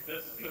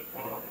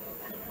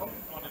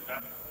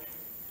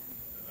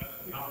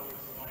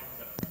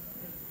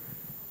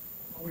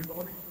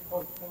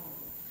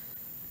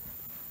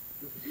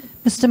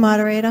 Mr.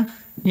 Moderator,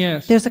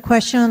 Yes. there's a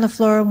question on the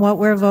floor on what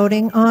we're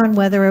voting on,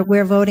 whether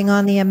we're voting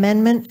on the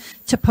amendment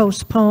to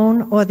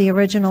postpone or the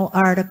original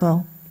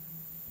article.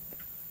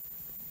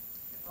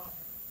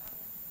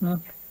 Huh?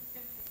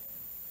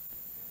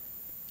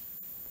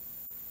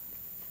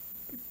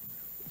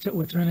 So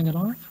we're turning it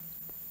off?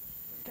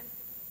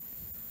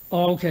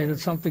 Oh, okay,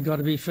 there's something got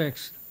to be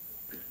fixed.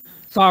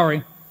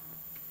 Sorry.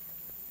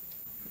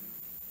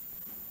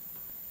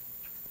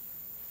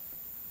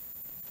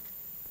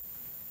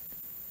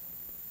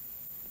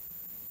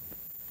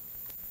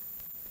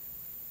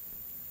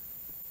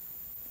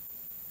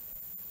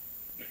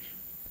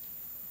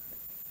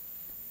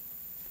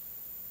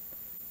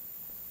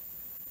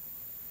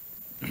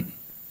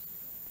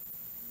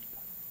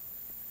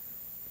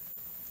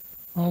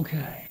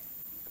 Okay.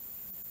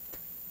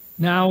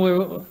 Now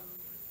we're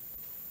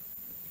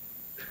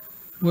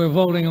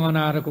voting on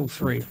Article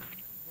 3.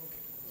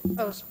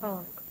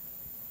 Postpone.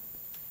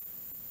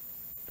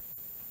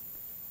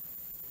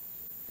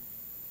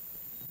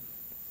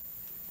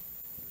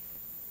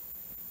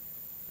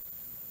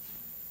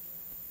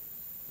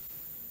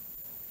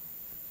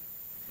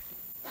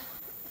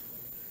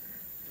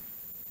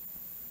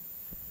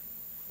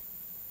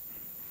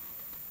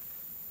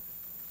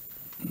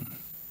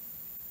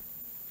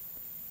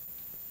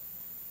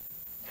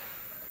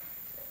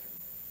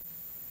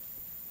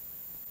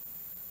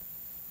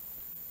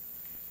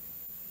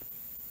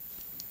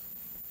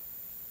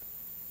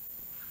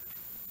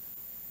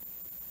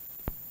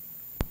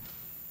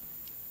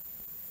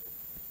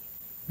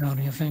 Now,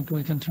 do you think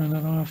we can turn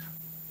it off?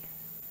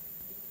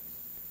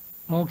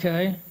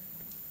 Okay.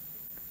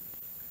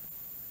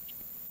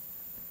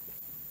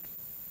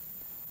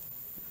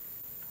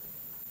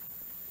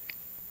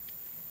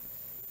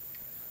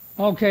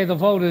 Okay, the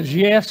vote is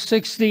yes,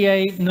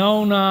 68,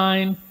 no,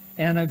 9,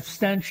 and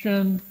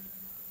abstention,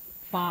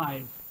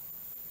 5.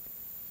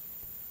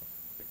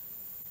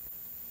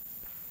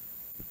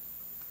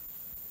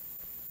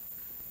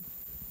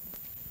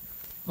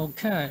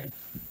 Okay.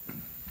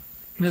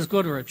 Ms.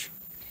 Goodrich.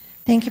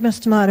 Thank you,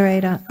 Mr.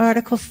 Moderator.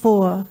 Article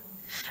 4,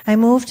 I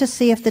move to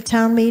see if the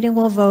town meeting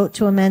will vote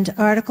to amend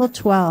Article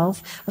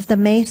 12 of the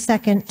May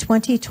 2nd,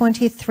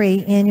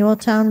 2023 annual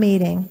town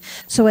meeting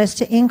so as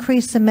to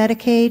increase the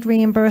Medicaid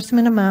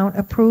reimbursement amount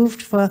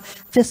approved for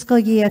fiscal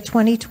year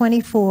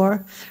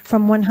 2024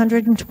 from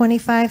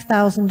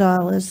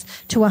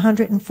 $125,000 to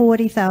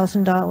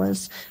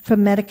 $140,000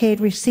 from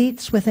Medicaid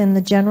receipts within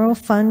the general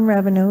fund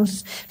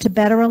revenues to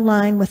better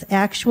align with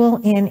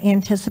actual and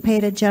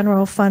anticipated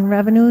general fund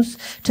revenues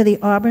to the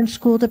Auburn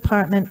School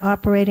Department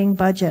operating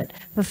budget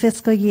for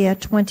fiscal year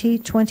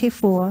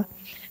 2024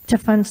 to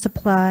fund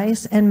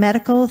supplies and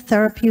medical,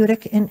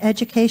 therapeutic, and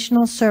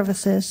educational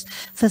services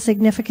for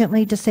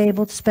significantly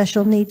disabled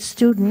special needs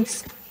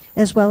students,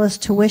 as well as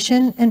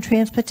tuition and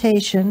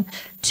transportation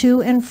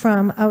to and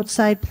from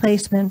outside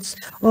placements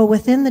or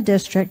within the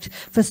district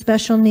for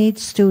special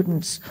needs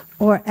students,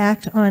 or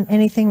act on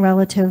anything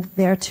relative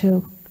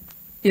thereto.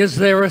 Is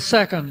there a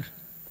second?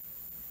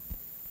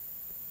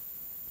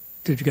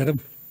 Did you get him?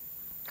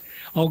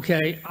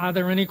 Okay, are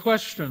there any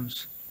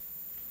questions?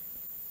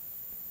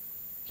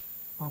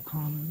 Or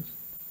comments?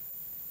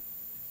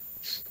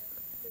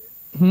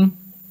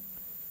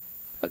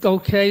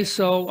 Okay,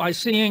 so I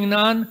seeing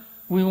none,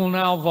 we will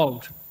now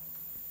vote.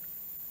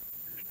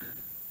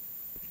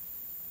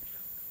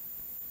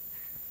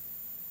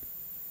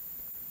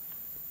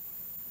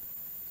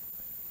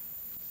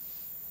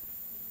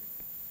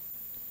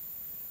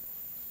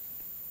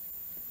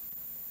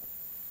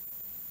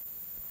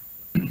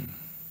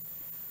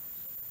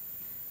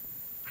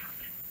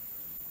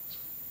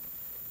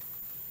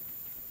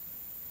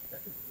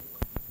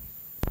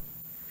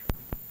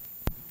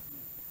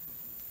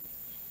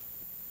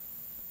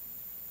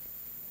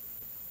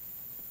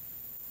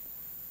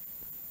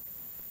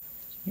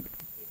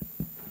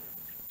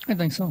 I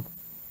think so.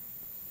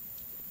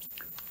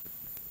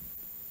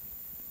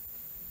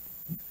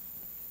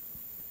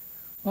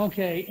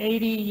 Okay,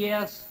 80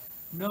 yes,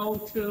 no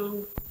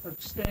 2,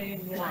 abstain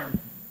 1.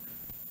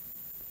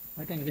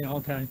 I think they're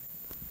okay.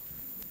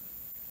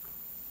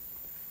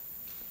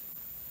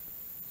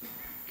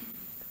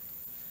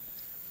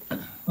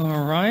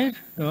 All right,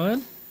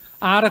 good.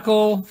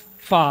 Article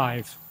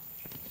 5.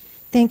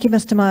 Thank you,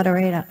 Mr.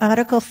 Moderator.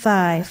 Article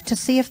 5, to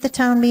see if the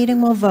town meeting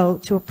will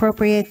vote to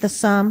appropriate the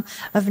sum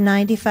of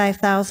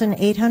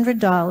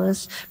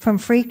 $95,800 from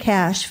free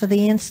cash for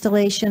the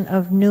installation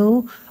of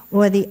new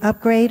or the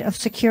upgrade of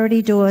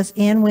security doors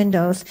and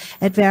windows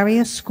at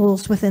various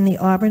schools within the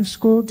Auburn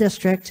School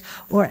District,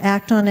 or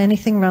act on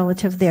anything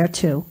relative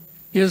thereto.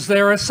 Is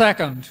there a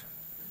second?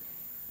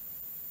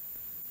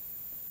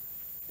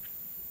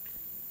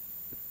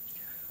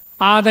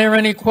 Are there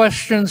any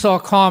questions or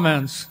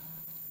comments?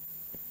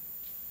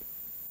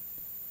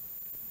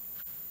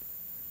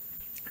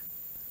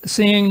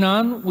 Seeing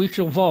none, we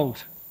shall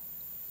vote.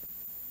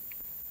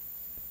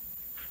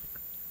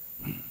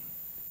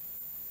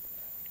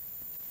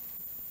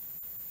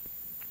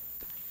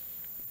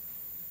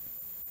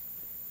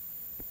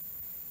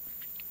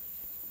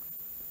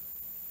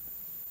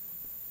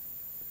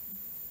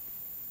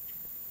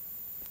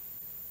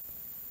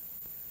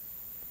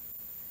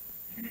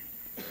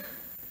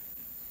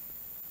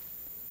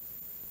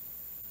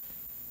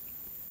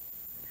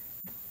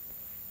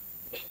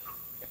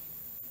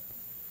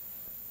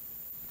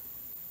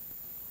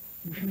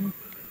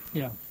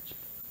 Yeah.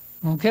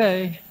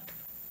 Okay.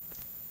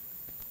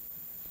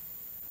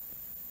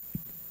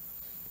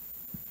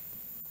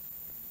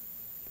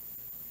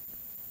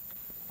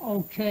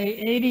 Okay,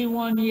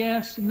 81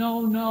 yes,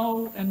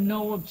 no, and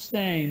no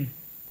abstain.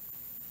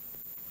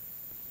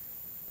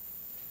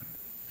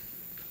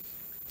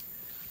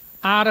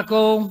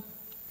 Article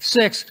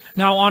 6.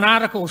 Now, on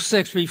Article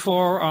 6,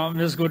 before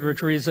Ms.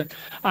 Goodrich reads it,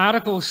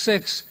 Article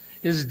 6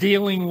 is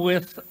dealing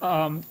with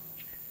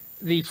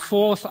the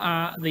fourth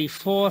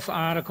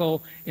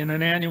article in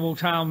an annual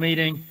town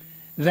meeting.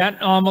 That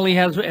normally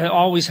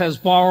always has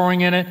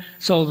borrowing in it,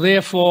 so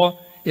therefore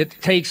it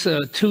takes a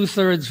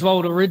 2/3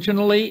 vote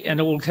originally,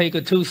 and it will take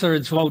a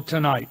 2/3 vote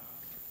tonight.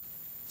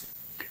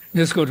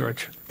 Ms.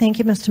 Goodrich. Thank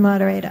you, Mr.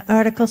 Moderator.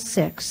 Article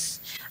 6,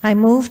 I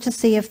move to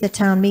see if the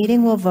town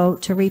meeting will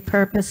vote to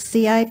repurpose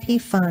CIP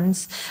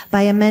funds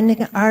by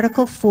amending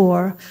Article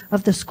 4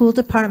 of the School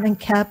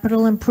Department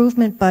Capital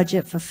Improvement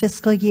Budget for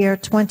fiscal year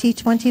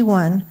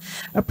 2021,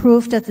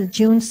 approved at the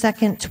June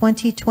 2nd,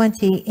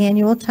 2020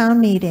 annual town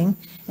meeting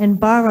and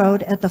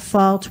borrowed at the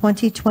fall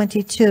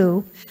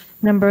 2022,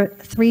 number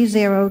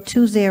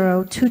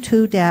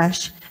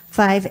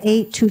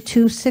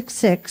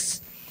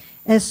 302022-582266,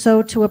 as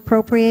so to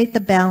appropriate the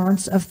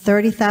balance of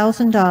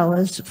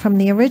 $30,000 from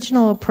the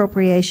original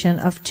appropriation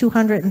of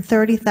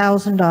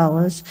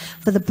 $230,000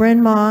 for the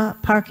Bryn Mawr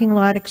parking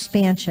lot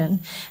expansion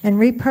and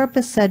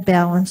repurpose said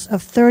balance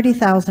of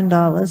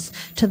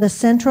 $30,000 to the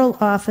central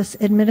office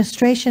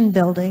administration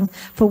building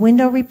for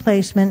window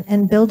replacement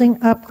and building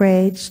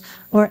upgrades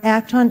or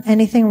act on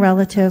anything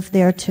relative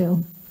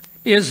thereto.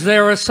 Is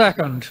there a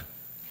second?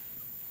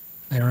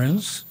 There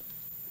is.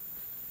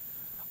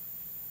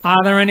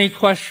 Are there any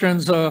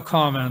questions or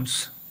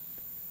comments?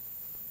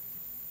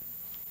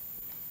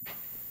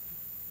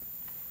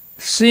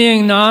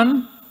 Seeing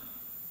none,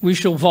 we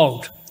shall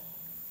vote.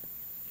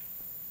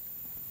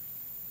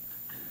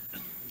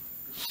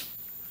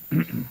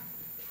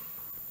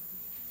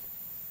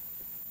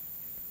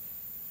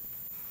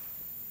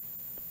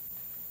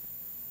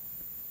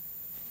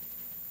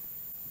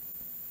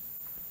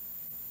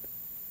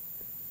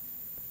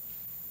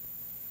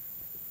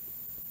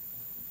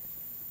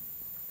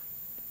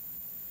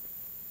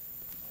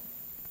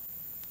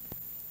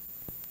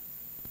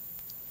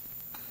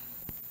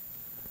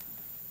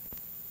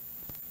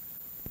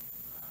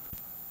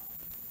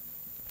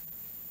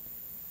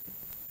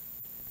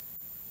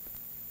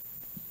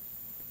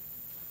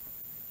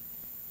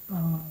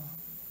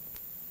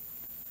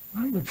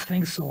 I would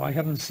think so. I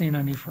haven't seen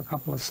any for a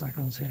couple of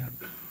seconds here.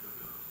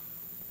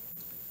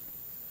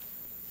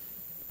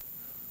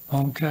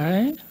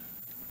 Okay.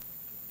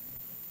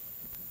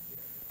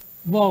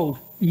 Vote,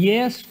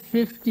 yes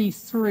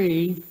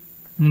 53,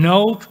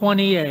 no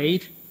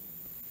 28,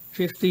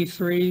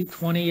 53,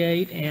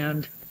 28,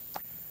 and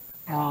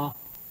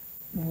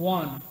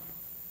 1.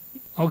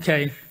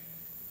 Okay.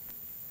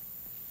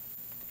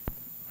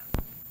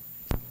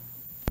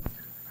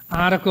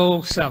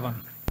 Article 7,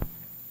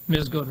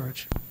 Ms.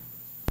 Goodrich.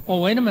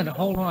 Oh, wait a minute,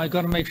 hold on, I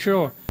got to make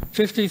sure.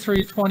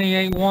 53,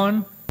 28,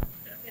 1,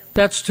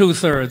 that's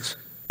 2/3.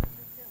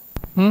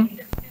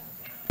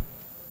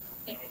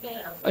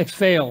 It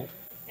failed.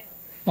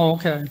 Oh,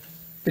 okay.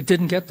 It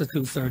didn't get the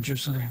 2/3, you're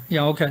saying.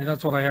 Yeah, okay,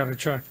 that's what I had to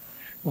check.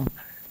 Well,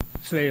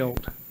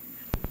 failed.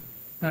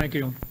 Thank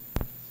you.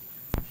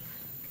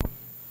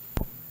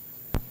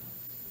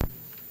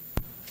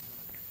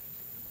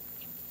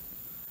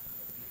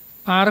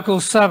 Article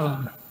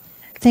 7.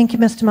 Thank you,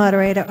 Mr.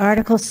 Moderator.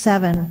 Article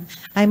 7,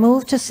 I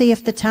move to see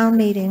if the town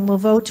meeting will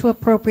vote to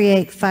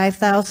appropriate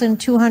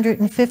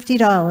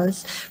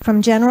 $5,250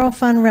 from general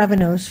fund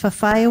revenues for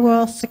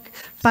firewall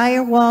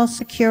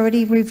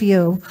security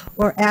review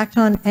or act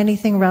on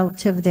anything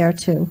relative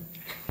thereto.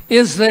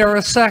 Is there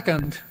a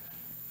second?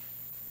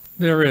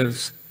 There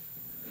is.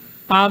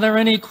 Are there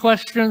any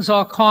questions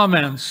or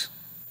comments?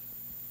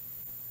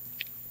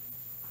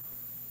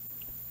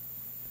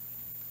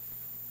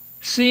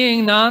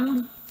 Seeing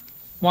none,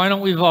 why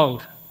don't we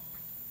vote?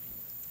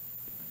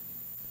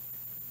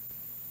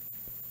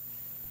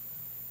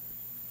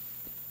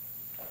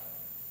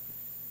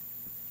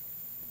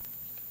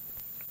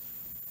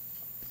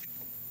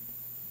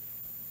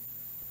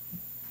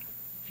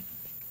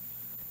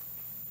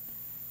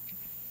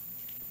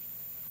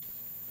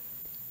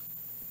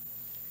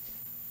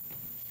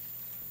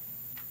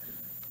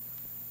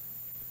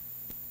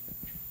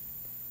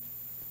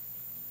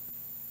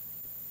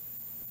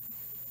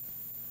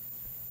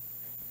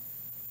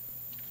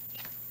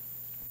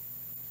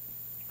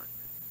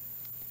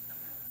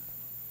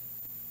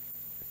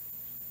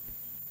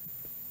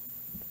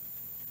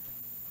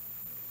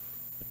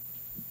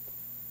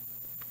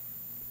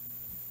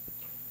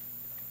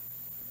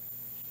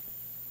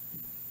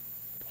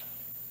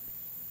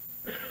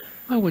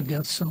 I would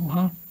guess so,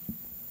 huh?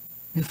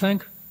 You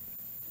think?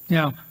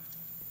 Yeah.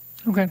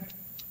 Okay.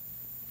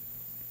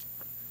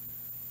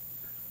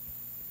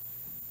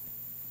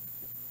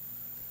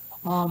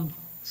 Um,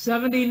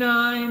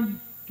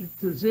 79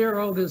 to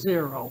 0 to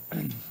 0.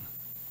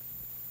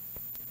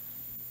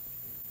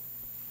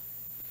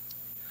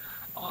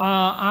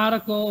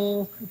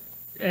 Article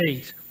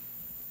 8.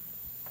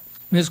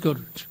 Ms.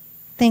 Goodrich.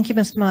 Thank you,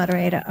 Mr.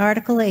 Moderator.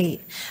 Article 8,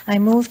 I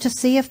move to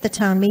see if the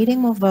town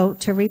meeting will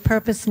vote to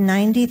repurpose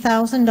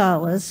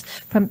 $90,000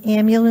 from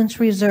ambulance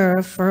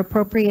reserve for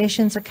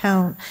appropriations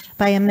account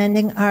by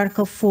amending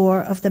Article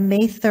 4 of the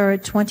May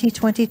 3rd,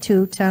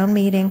 2022 town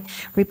meeting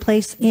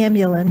replace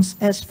ambulance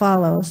as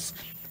follows.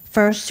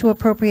 First, to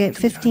appropriate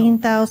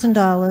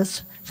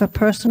 $15,000 for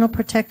personal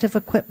protective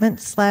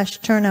equipment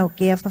 / turnout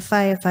gear for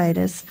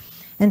firefighters.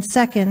 And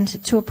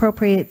second, to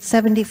appropriate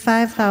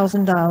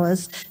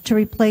 $75,000 to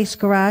replace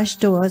garage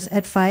doors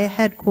at fire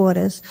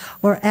headquarters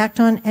or act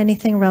on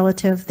anything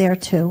relative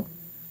thereto.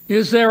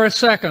 Is there a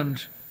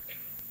second?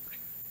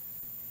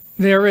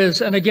 There is,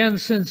 and again,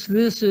 since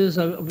this is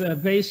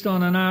based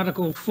on an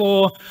Article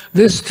 4,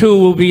 this too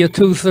will be a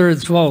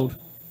 2/3 vote.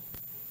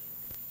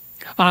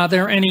 Are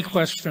there any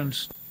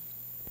questions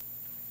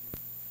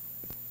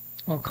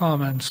or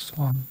comments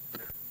on?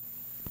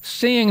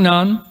 Seeing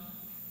none,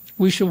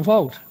 we shall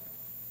vote.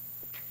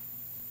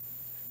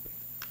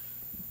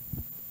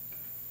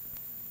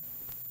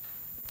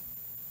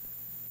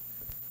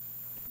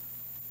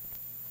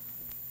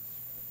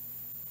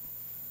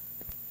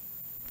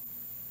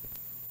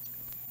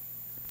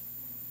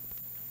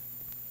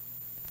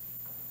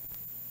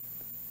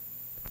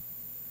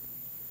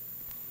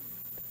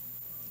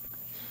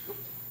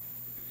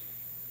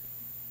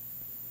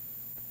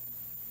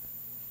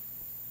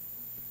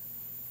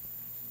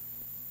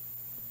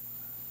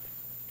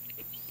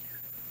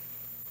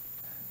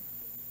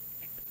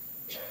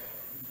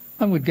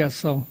 I would guess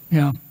so,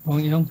 yeah. Well,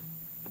 you know.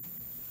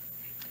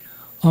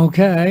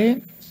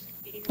 Okay.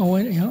 Oh,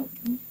 wait, yeah.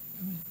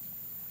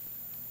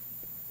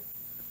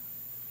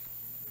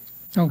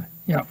 Okay,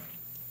 yeah.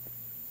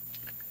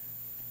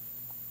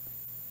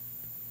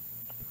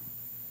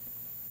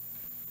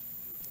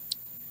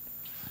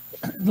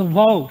 The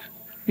vote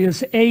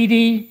is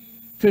 80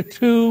 to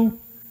 2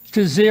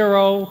 to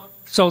 0,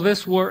 so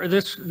this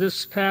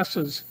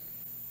passes.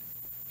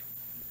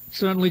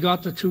 Certainly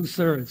got the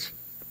 2/3.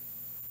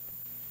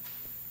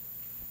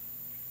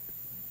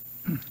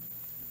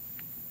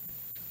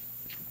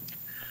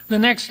 The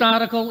next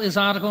article is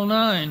Article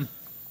 9.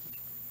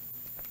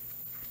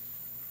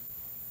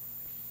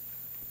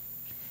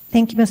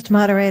 Thank you, Mr.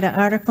 Moderator.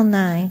 Article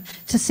 9,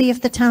 to see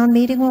if the town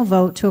meeting will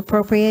vote to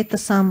appropriate the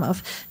sum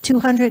of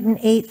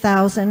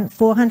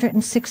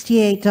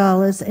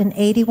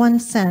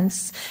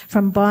 $208,468.81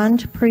 from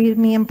bond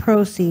premium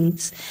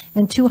proceeds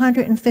and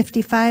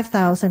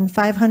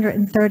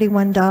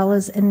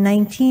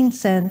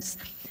 $255,531.19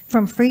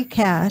 from free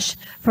cash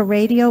for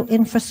radio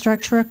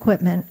infrastructure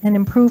equipment and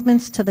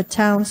improvements to the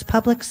town's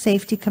public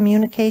safety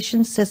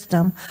communication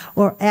system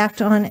or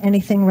act on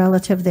anything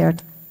relative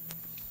thereto.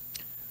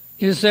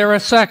 Is there a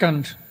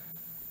second?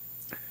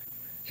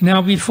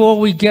 Now, before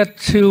we get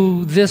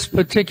to this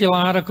particular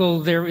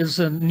article, there is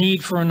a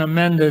need for an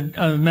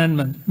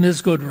amendment.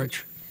 Ms.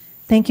 Goodrich.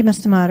 Thank you,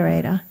 Mr.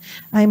 Moderator.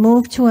 I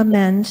move to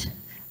amend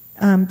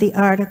the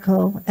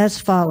article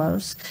as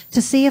follows.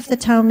 To see if the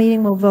town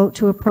meeting will vote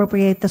to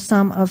appropriate the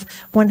sum of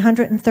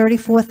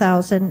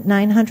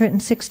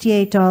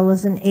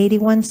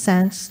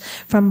 $134,968.81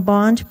 from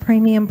bond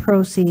premium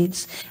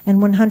proceeds and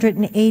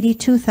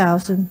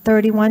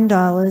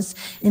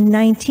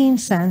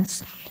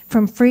 $182,031.19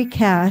 from free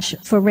cash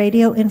for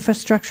radio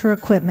infrastructure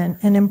equipment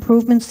and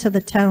improvements to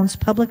the town's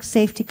public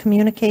safety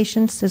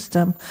communication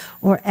system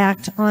or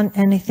act on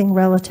anything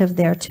relative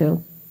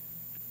thereto.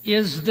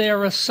 Is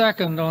there a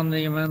second on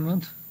the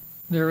amendment?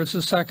 There is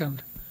a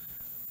second.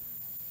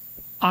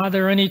 Are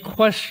there any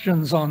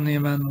questions on the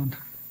amendment?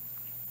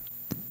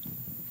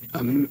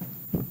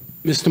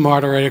 Mr.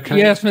 Moderator, can I?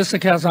 Yes, Mr.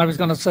 Kaz, I was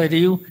going to say, do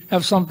you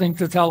have something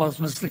to tell us,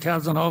 Mr.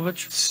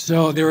 Kazanovich?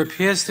 So there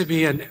appears to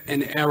be an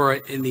error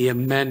in the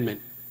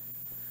amendment.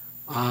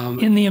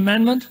 In the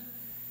amendment?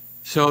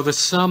 So the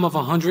sum of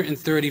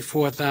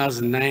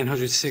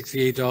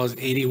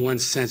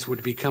 $134,968.81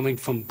 would be coming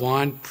from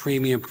bond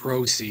premium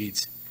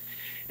proceeds,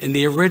 and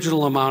the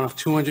original amount of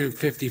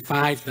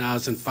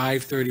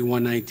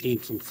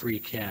 $255,531.19 from free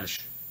cash.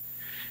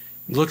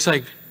 It looks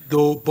like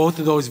though both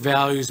of those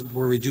values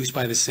were reduced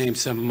by the same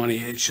sum of money,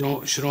 it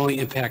should only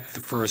impact the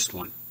first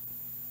one.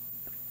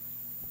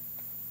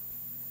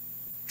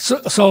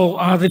 So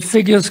are the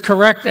figures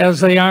correct as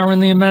they are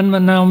in the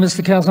amendment now,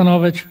 Mr.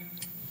 Kazanovich?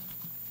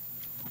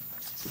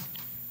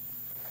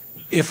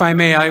 If I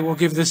may, I will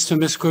give this to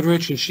Ms.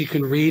 Goodrich, and she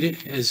can read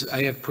it as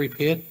I have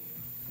prepared.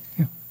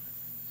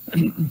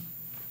 Mr.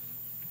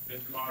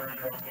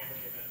 Moderator, I'll make the amendment.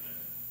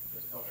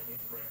 Just tell me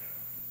what's right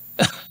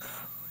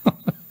now.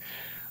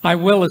 I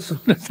will as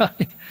soon as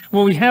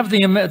well, we have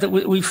the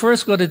amendment, we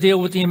first got to deal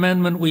with the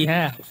amendment we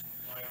have.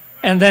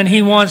 And then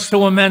he wants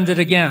to amend it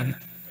again.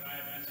 Can I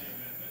amend the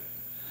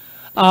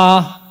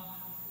amendment?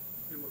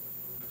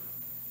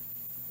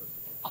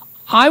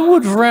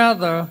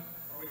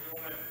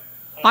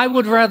 I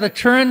would rather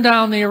turn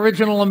down the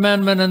original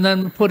amendment and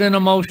then put in a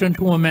motion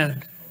to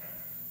amend.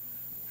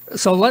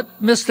 So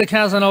let Mr.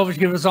 Kazanovich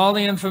give us all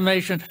the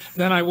information,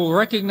 then I will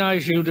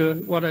recognize you to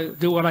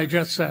do what I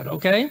just said,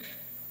 okay?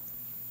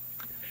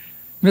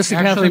 Mr.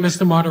 Actually, Kazanovich,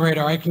 Mr.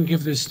 Moderator, I can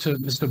give this to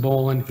Mr.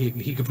 Boland.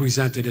 He could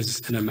present it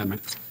as an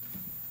amendment.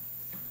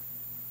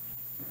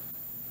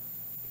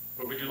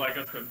 But would you like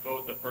us to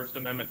vote the First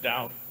Amendment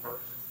down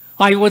first?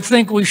 I would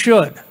think we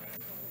should.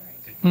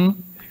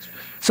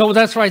 So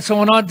that's right.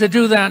 So in order to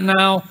do that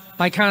now,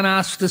 I can't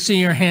ask to see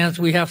your hands.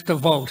 We have to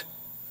vote.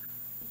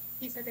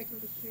 He said they can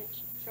be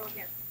show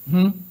hands.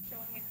 Hmm?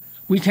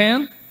 We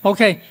can?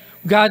 Okay.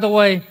 By the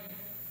way,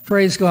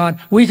 praise God.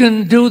 We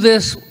can do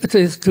this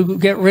to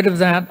get rid of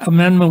that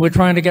amendment we're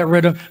trying to get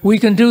rid of. We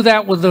can do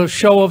that with a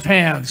show of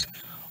hands.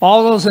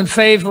 All those in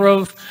favor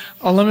of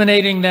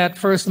eliminating that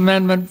First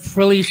Amendment,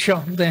 freely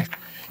show there.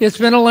 It's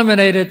been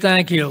eliminated.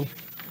 Thank you.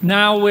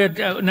 Now we're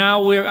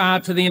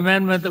to the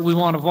amendment that we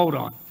want to vote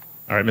on.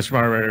 All right, Mr.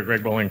 Moderator,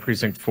 Greg Bowling,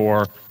 Precinct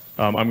 4.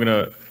 I'm going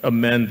to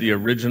amend the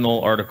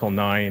original Article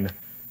 9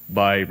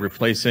 by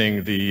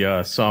replacing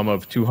the sum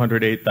of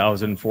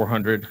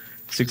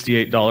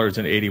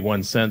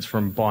 $208,468.81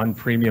 from bond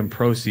premium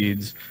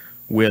proceeds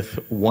with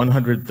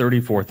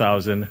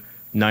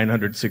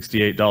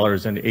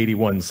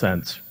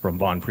 $134,968.81 from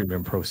bond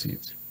premium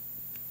proceeds.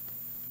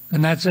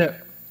 And that's it.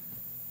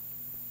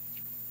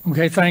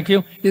 Okay, thank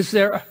you. Is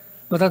there,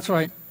 well, that's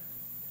right.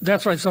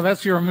 That's right. So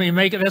that's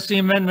that's the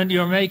amendment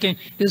you're making.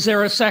 Is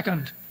there a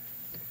second?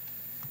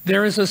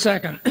 There is a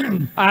second.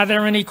 Are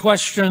there any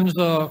questions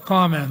or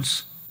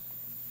comments?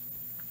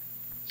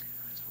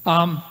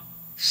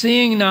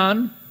 Seeing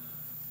none,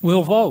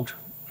 we'll vote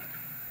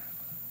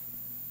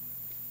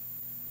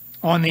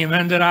on the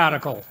amended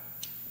article.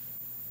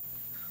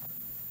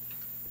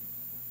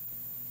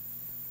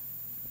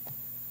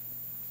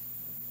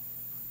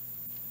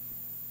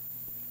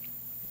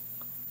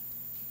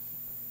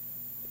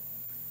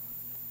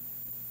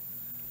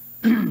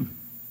 They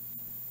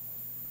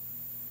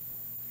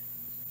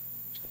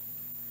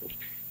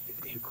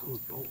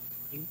include both,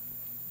 right?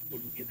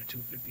 Wouldn't get a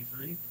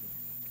 255?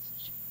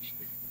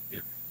 Yeah.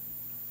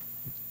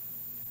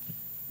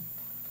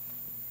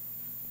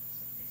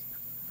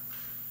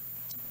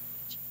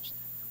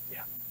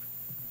 Yeah.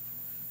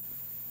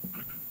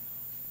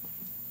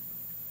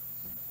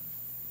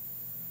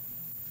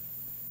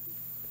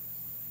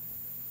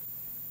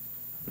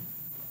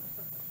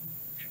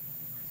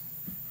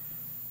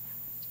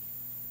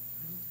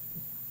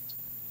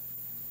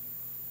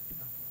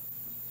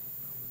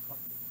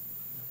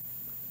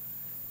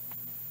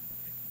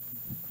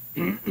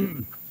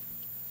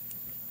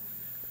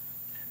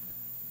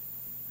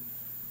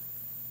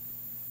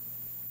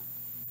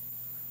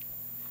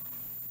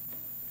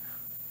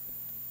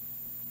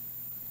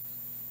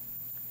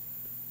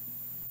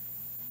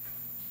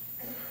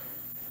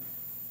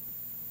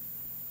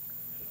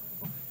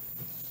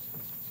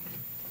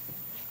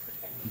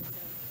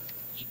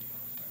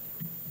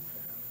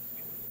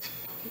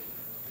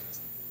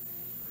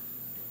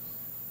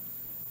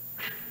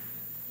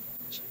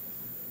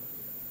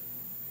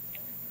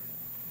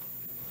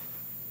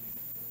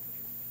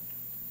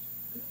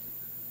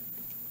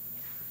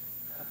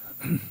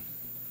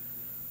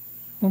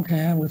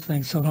 Okay, I would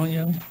think so, don't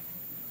you?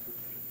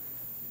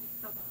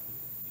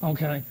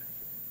 Okay.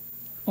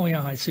 Oh,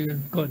 yeah, I see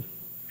it. Good.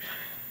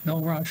 No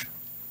rush.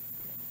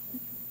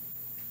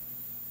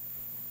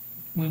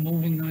 We're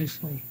moving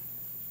nicely.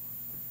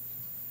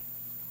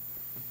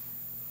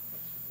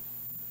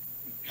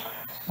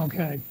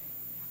 Okay.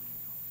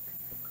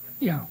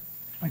 Yeah,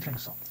 I think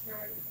so.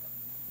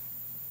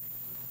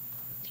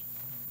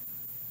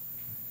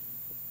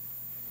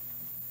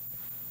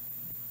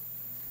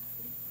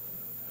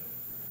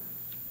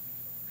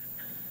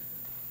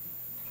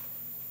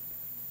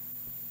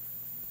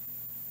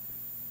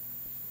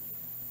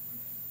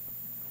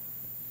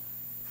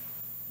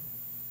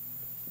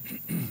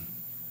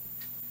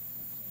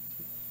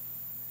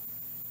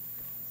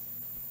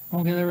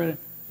 Okay, they're ready.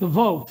 The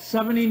vote,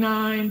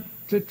 79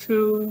 to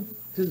 2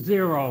 to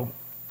 0.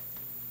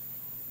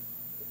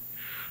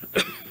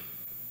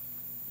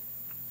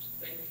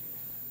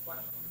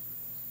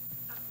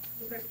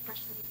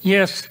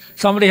 Yes,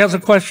 somebody has a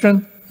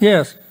question?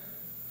 Yes.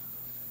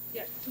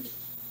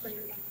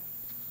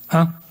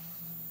 Huh?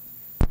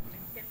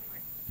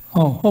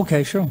 Oh,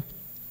 okay, sure.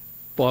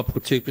 Bob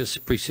Kotipis,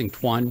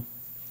 Precinct 1.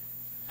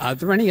 Are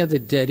there any other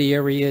dead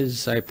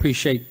areas? I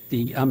appreciate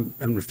I'm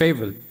in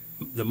favor of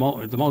the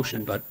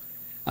motion, but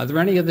are there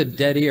any other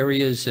dead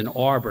areas in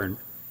Auburn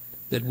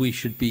that we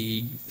should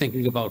be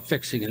thinking about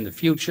fixing in the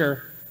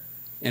future?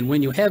 And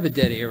when you have a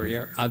dead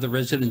area, are the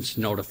residents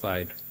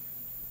notified?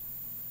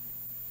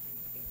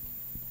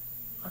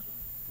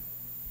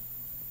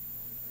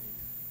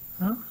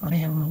 Huh? I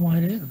have no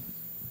idea.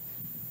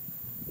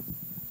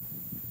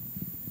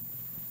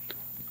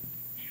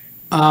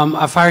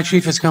 Our fire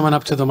chief is coming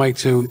up to the mic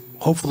to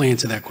hopefully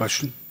answer that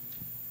question.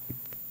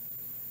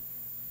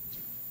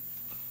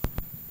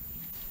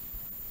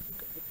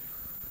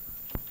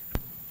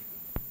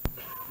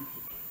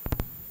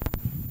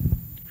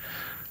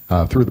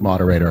 Through the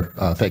moderator,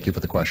 thank you for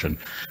the question.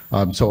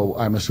 So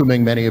I'm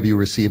assuming many of you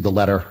received the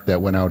letter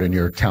that went out in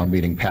your town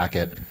meeting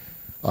packet.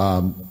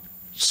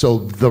 So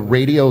the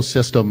radio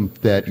system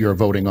that you're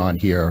voting on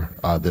here,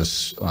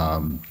 this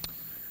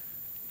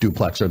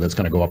duplexer that's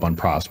going to go up on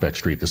Prospect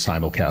Street, the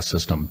simulcast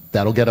system,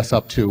 that'll get us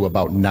up to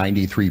about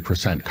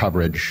 93%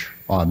 coverage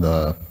on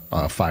the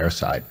fire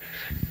side.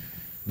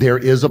 There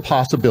is a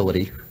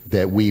possibility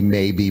that we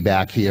may be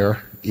back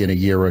here in a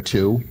year or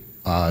two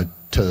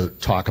to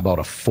talk about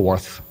a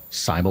fourth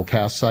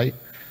simulcast site,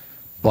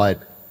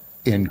 but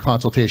in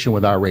consultation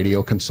with our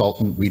radio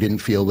consultant, we didn't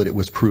feel that it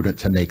was prudent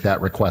to make that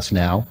request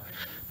now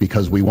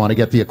because we want to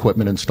get the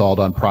equipment installed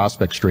on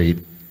Prospect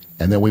Street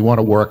and then we want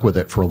to work with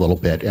it for a little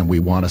bit and we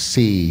want to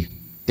see,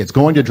 it's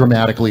going to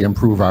dramatically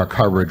improve our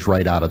coverage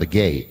right out of the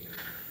gate,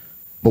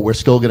 but we're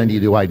still going to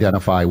need to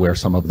identify where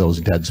some of those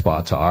dead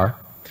spots are.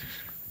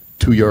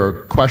 To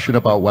your question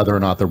about whether or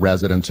not the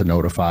residents are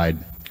notified,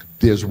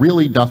 there's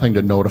really nothing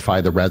to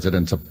notify the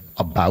residents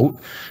about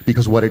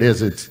because what it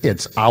is,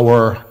 it's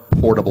our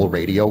portable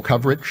radio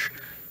coverage.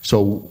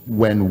 So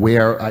when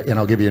we're, and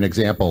I'll give you an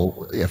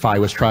example, if I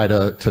was try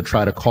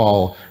to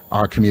call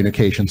our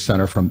communications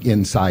center from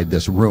inside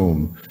this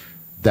room,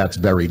 that's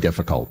very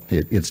difficult.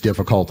 It's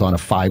difficult on a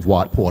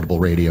 5-watt portable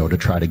radio to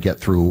try to get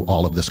through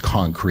all of this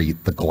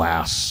concrete, the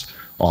glass,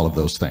 all of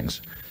those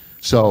things.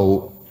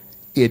 So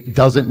it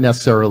doesn't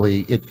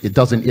necessarily, it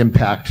doesn't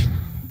impact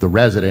the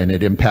resident,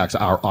 it impacts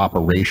our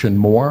operation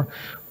more,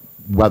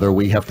 whether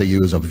we have to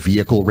use a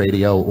vehicle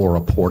radio or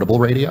a portable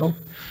radio.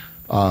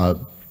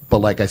 But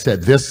like I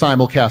said, this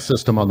simulcast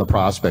system on the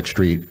Prospect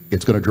Street,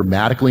 it's going to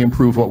dramatically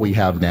improve what we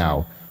have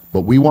now,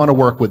 but we want to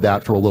work with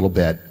that for a little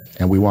bit,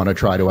 and we want to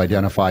try to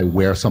identify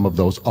where some of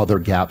those other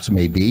gaps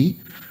may be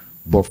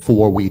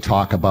before we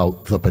talk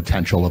about the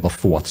potential of a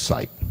fourth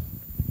site.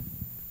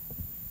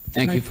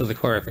 Thank you for the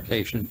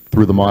clarification.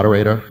 Through the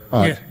moderator,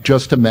 Yeah.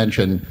 just to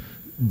mention,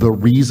 The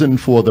reason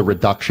for the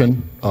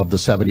reduction of the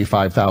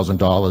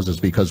 $75,000 is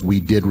because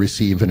we did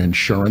receive an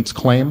insurance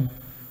claim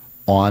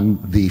on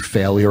the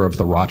failure of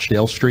the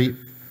Rochdale Street.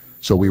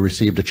 So we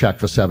received a check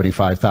for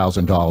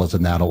 $75,000,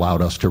 and that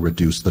allowed us to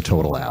reduce the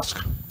total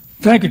ask.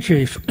 Thank you,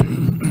 Chief.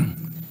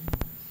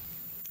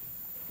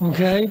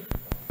 Okay.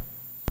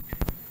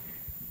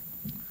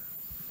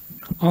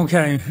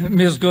 Okay,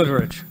 Ms.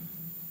 Goodrich.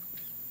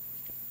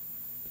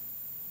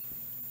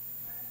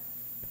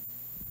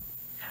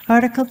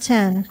 Article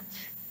 10,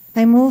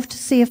 I move to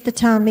see if the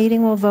town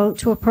meeting will vote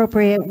to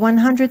appropriate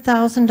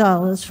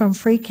 $100,000 from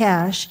free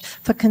cash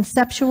for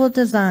conceptual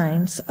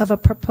designs of a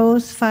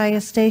proposed fire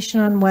station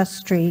on West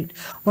Street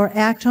or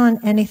act on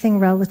anything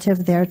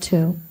relative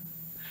thereto.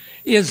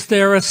 Is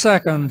there a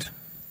second?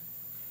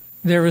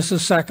 There is a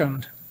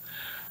second.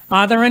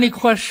 Are there any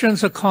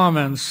questions or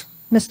comments?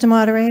 Mr.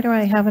 Moderator,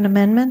 I have an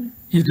amendment.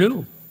 You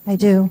do? I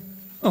do.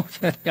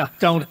 Okay, I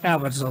don't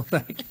have it, so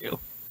thank you.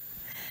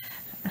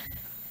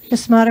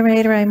 Mr.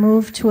 Moderator, I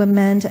move to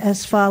amend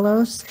as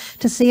follows,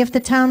 to see if the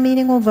town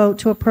meeting will vote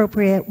to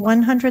appropriate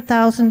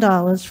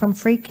 $100,000 from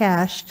free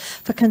cash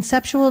for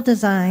conceptual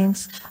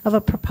designs of a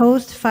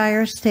proposed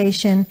fire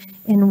station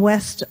in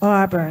West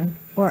Auburn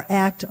or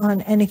act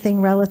on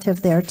anything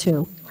relative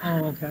thereto.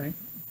 Oh, okay.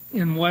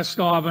 In West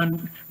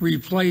Auburn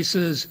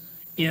replaces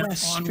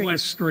on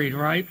West Street,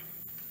 right?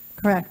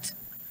 Correct.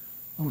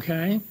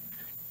 Okay.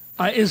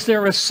 Is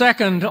there a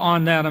second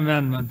on that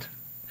amendment?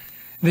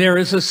 There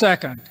is a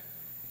second.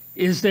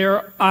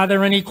 Are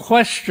there any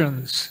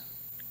questions?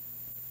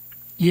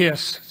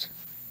 Yes.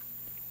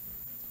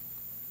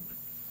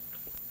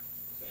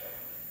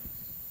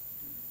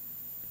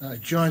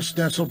 John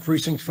Stencil,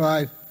 Precinct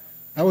 5.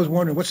 I was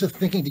wondering, what's the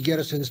thinking to get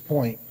us to this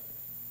point?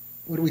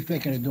 What are we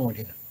thinking of doing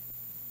here?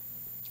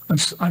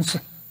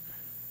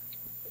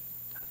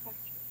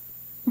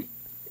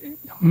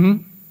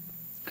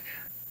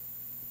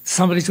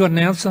 Somebody's got an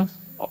answer?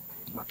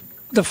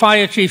 The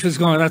fire chief is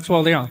going, that's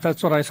what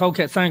I,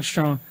 okay, thanks,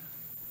 John.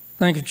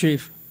 Thank you,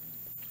 Chief.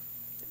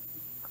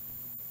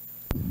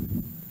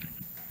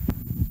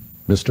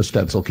 Mr.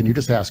 Stencil, can you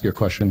just ask your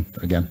question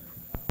again?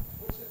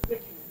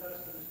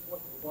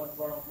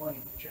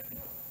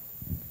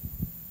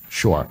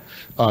 Sure.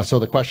 So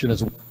the question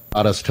is, what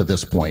got us to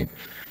this point?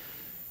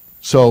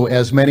 So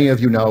as many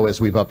of you know,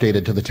 as we've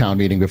updated to the town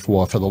meeting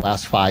before, for the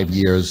last 5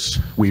 years,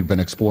 we've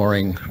been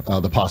exploring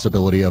the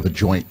possibility of a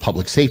joint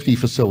public safety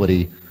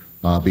facility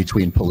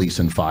between police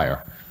and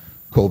fire.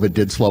 COVID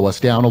did slow us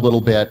down a little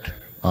bit,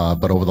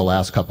 but over the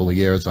last couple of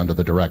years, under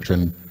the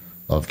direction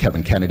of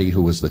Kevin Kennedy,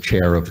 who was the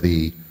chair of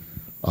the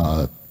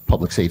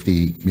Public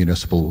Safety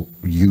Municipal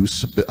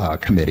Use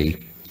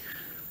Committee,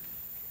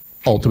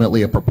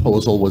 ultimately a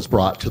proposal was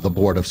brought to the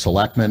Board of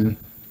Selectmen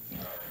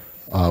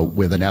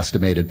with an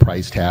estimated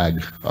price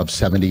tag of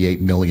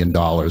 $78 million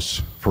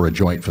for a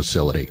joint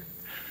facility.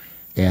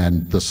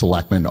 And the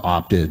selectmen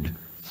opted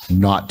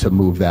not to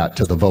move that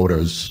to the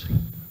voters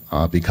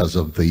because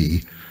of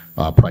the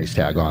price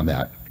tag on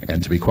that.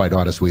 And to be quite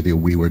honest with you,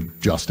 we were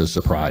just as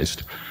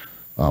surprised.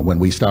 When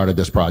we started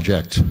this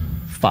project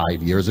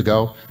 5 years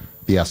ago,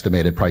 the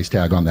estimated price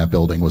tag on that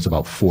building was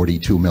about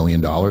 $42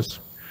 million.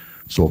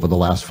 So over the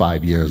last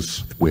 5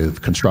 years,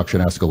 with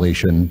construction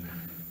escalation,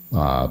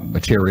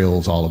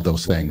 materials, all of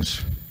those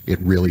things, it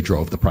really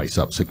drove the price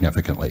up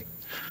significantly.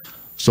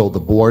 So the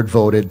board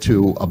voted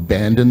to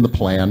abandon the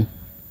plan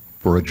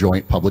for a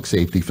joint public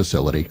safety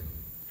facility.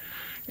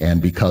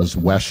 And because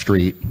West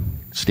Street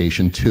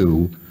Station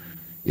 2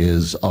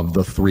 is of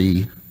the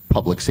 3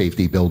 public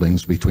safety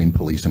buildings between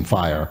police and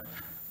fire,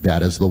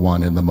 that is the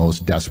one in the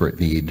most desperate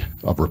need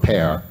of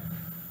repair.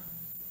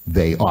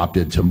 They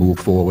opted to move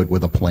forward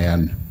with a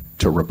plan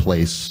to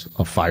replace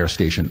a fire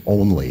station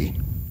only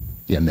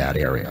in that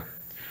area.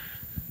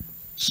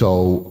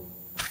 So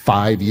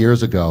 5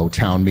 years ago,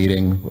 town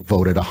meeting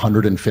voted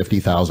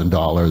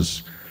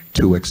 $150,000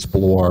 to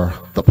explore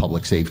the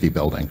public safety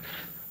building.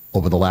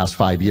 Over the last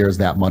 5 years,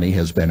 that money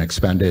has been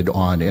expended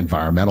on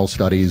environmental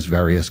studies,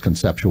 various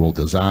conceptual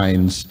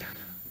designs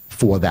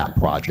for that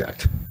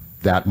project.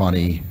 That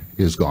money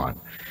is gone.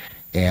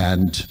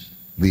 And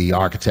the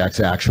architects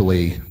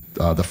actually,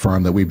 the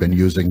firm that we've been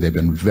using, they've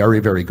been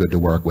very, very good to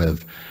work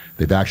with.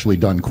 They've actually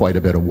done quite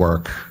a bit of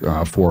work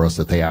for us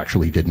that they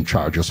actually didn't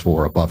charge us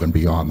for above and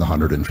beyond the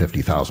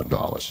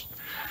 $150,000.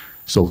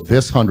 So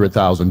this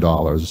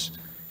 $100,000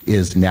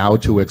 is now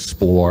to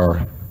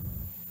explore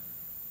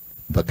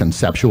the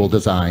conceptual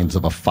designs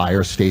of a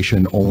fire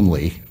station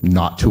only,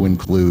 not to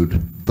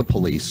include the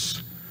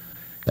police.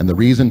 And the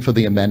reason for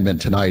the amendment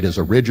tonight is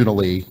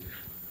originally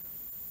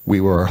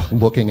we were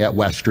looking at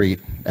West Street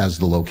as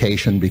the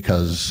location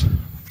because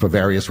for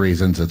various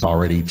reasons it's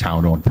already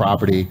town-owned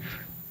property.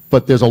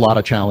 But there's a lot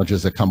of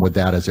challenges that come with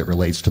that as it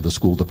relates to the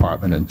school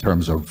department in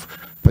terms of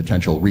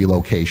potential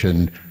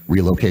relocation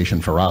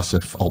for us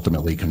if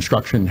ultimately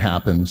construction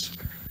happens.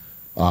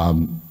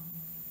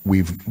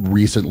 We've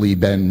recently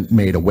been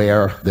made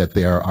aware that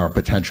there are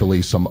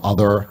potentially some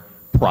other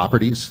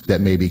properties that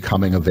may be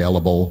coming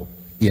available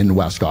in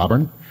West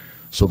Auburn.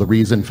 So the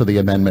reason for the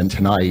amendment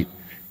tonight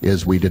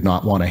is we did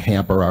not want to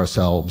hamper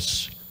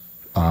ourselves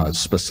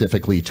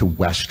specifically to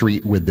West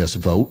Street with this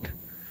vote.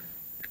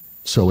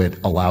 So it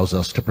allows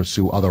us to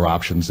pursue other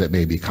options that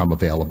may become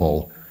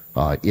available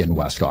in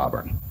West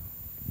Auburn.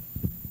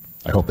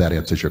 I hope that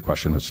answers your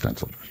question, Mr.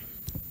 Stencil.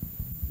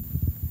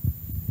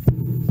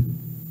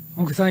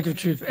 Okay, thank you,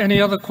 Chief.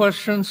 Any other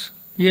questions?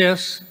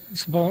 Yes,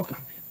 Ms. Ball.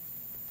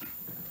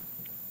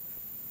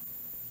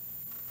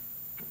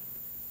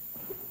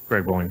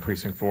 Greg Bowling,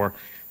 Precinct 4.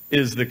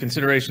 Is the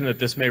consideration that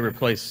this may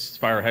replace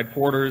fire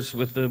headquarters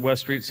with the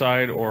West Street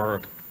side,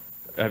 or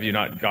have you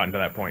not gotten to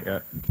that point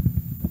yet?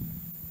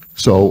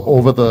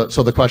 So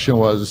the question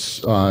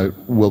was,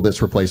 will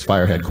this replace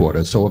fire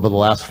headquarters? So over the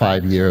last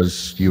 5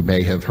 years, you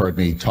may have heard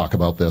me talk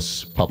about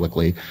this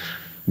publicly.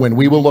 When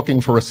we were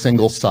looking for a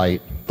single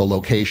site, the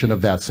location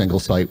of that single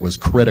site was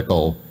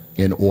critical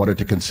in order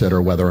to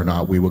consider whether or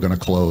not we were going to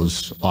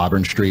close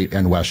Auburn Street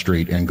and West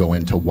Street and go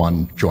into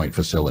one joint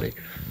facility.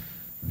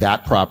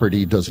 That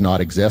property does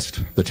not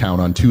exist. The town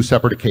on 2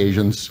 separate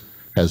occasions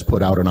has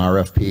put out an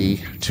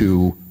RFP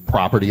to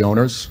property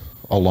owners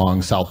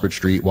along Southbridge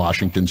Street,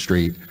 Washington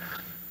Street,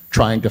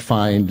 trying to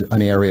find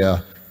an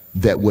area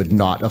that would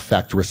not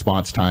affect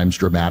response times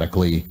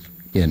dramatically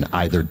in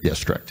either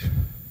district.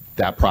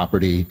 That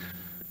property,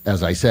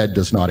 as I said,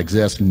 does not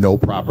exist. No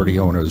property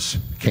owners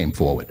came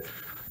forward.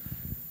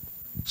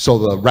 So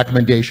the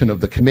recommendation of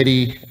the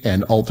committee,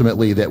 and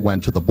ultimately that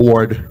went to the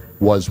board,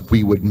 was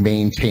we would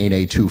maintain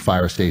a 2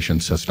 fire station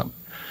system.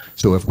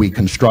 So if we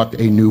construct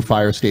a new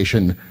fire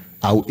station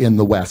out in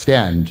the West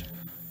End,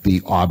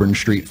 the Auburn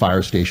Street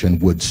Fire Station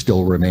would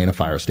still remain a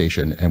fire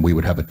station, and we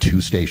would have a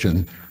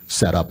 2-station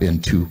set up in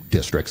 2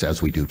 districts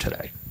as we do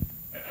today.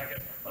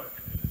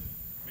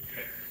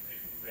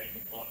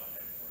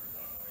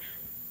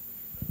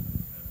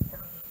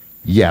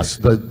 Yes,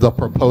 the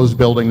proposed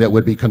building that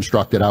would be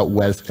constructed out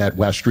west at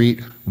West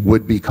Street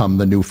would become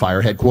the new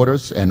fire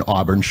headquarters, and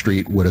Auburn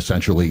Street would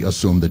essentially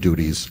assume the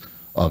duties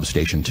of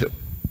Station 2.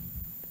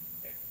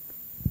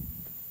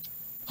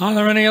 Are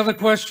there any other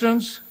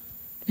questions?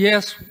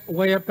 Yes,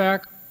 way up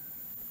back.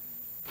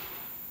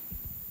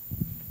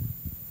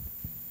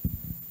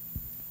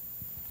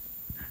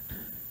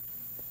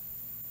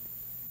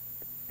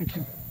 Thank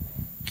you.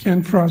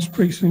 Ken Frost,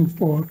 Precinct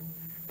 4.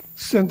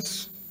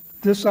 Since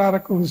this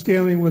article is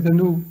dealing with a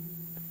new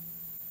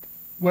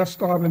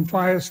West Auburn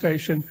Fire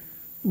Station,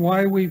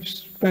 why are we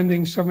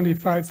spending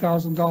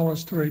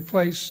 $75,000 to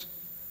replace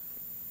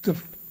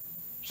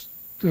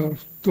the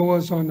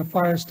doors on the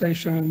fire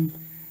station on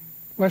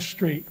West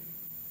Street?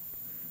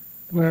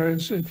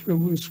 Whereas if it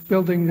was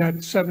building that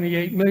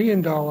 $78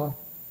 million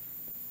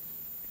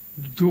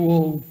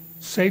dual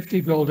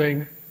safety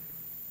building,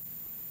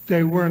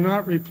 they were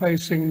not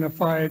replacing the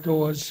fire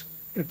doors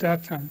at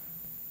that time.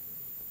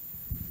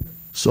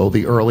 So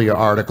the earlier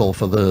article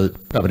for the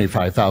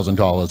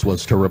 $75,000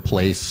 was to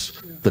replace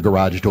the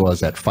garage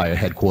doors at fire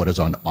headquarters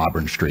on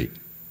Auburn Street.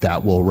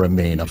 That will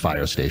remain a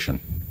fire station.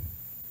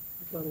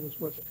 I thought it was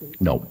West Street.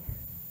 No,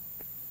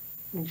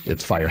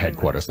 it's fire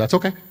headquarters. That's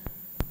okay.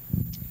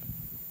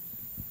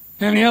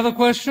 Any other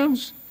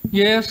questions?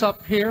 Yes,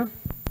 up here.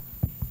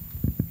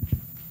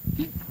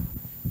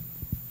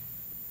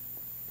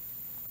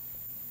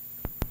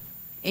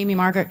 Amy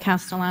Margaret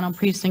Castellano,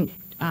 Precinct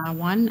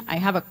 1. I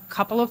have a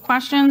couple of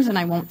questions, and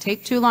I won't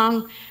take too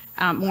long.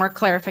 More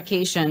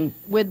clarification.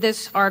 With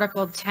this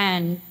Article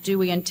 10, do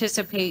we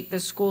anticipate the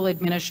school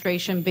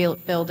administration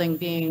building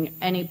being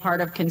any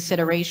part of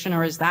consideration,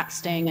 or is that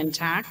staying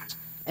intact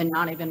and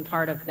not even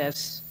part of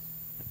this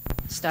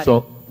study?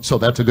 So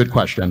that's a good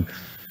question.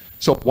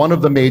 So one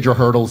of the major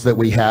hurdles that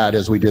we had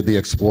as we did the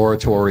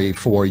exploratory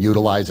for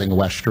utilizing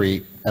West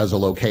Street as a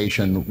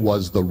location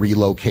was the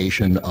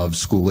relocation of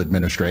school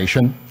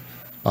administration,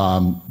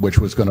 which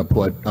was going to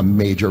put a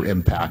major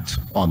impact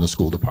on the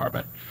school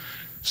department.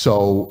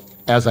 So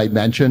as I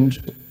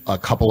mentioned, a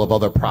couple of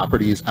other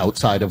properties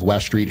outside of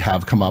West Street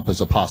have come up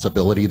as a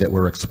possibility that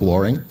we're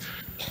exploring.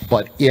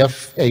 But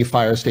if a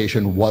fire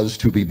station was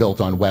to be built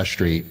on West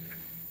Street,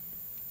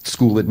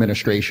 school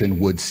administration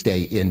would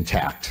stay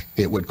intact.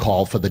 It would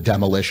call for the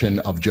demolition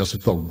of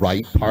just the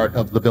right part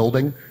of the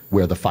building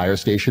where the fire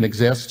station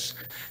exists,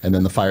 and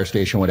then the fire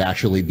station would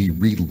actually be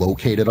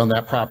relocated on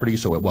that property,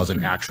 so it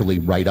wasn't actually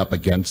right up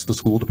against the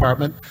school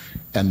department,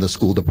 and the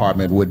school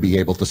department would be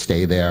able to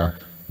stay there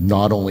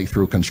not only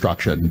through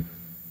construction,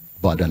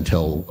 but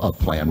until a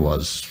plan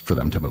was for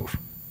them to move.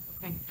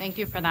 Okay, thank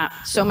you for that.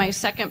 So my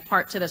second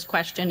part to this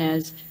question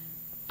is,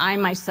 I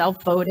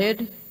myself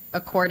voted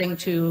according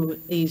to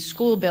the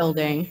school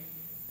building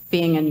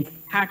being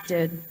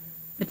impacted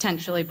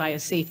potentially by a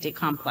safety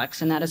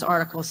complex, and that is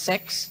Article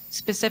 6,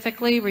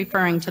 specifically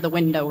referring to the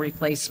window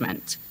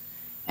replacement.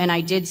 And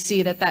I did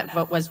see that that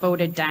vote was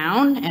voted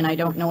down, and I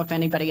don't know if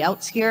anybody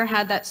else here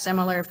had that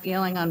similar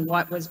feeling on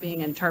what was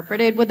being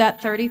interpreted with that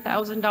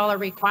 $30,000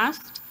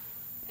 request.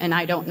 And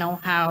I don't know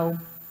how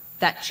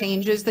that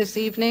changes this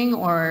evening,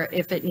 or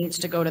if it needs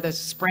to go to the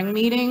spring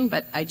meeting,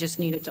 but I just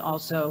needed to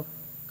also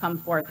come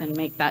forth and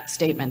make that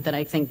statement that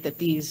I think that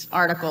these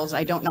articles,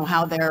 I don't know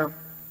how they're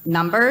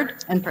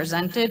numbered and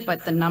presented,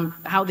 but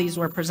how these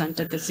were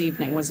presented this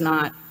evening was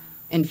not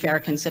in fair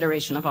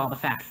consideration of all the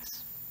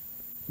facts.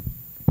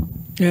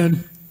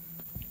 Ed?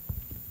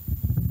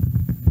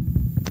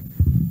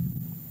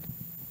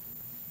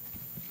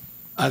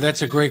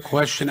 That's a great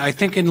question. I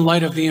think in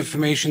light of the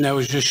information that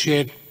was just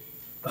shared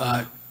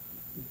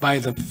by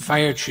the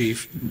fire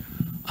chief,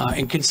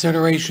 in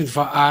consideration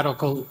for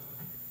Article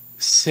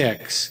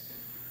 6,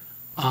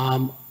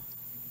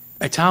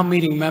 a town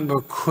meeting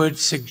member could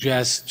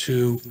suggest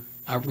to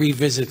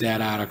revisit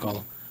that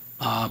article,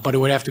 but it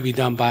would have to be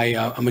done by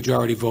a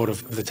majority vote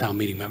of the town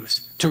meeting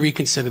members to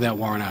reconsider that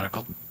warrant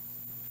article.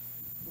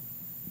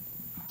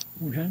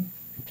 Okay.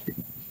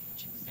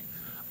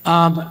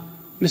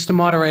 Mr.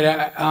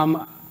 Moderator,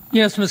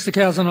 yes, Mr.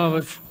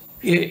 Kazanovich.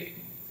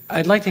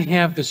 I'd like to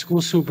have the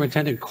school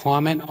superintendent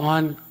comment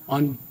on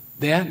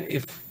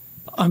that.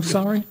 I'm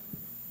sorry?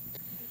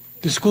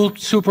 The school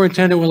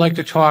superintendent would like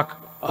to talk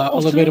a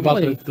little bit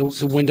about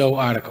the window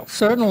article.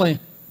 Certainly.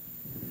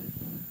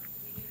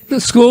 The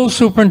school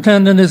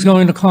superintendent is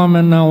going to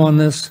comment now on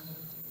this.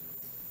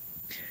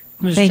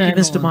 Ms. Thank you,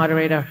 Mr. Chamberlain.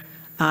 Moderator.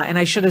 And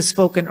I should have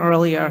spoken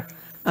earlier.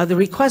 The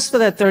request for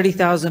that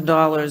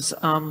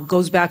 $30,000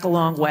 goes back a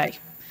long way.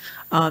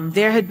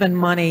 There had been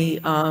money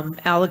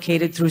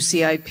allocated through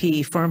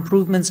CIP for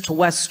improvements to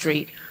West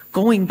Street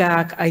going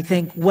back, I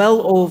think,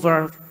 well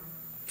over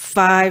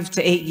 5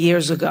 to 8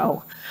 years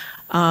ago.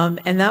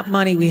 And that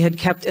money we had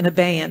kept in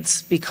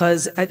abeyance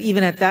because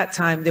even at that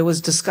time, there was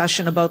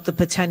discussion about the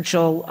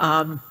potential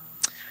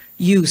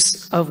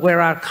use of where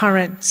our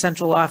current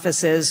central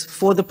office is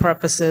for the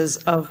purposes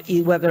of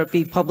whether it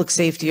be public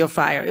safety or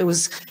fire. There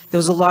was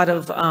a lot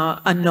of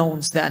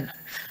unknowns then.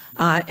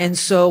 And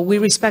so we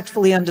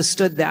respectfully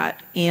understood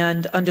that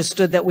and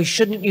understood that we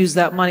shouldn't use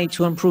that money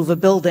to improve a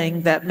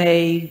building that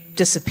may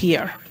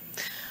disappear.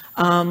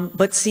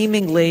 But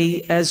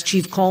seemingly, as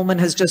Chief Coleman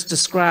has just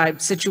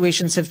described,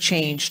 situations have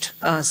changed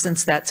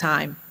since that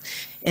time.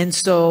 And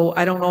so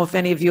I don't know if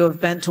any of you have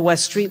been to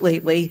West Street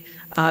lately.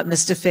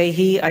 Mr.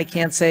 Fahey, I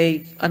can't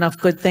say enough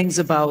good things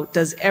about,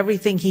 does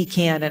everything he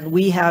can, and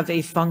we have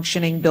a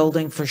functioning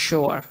building for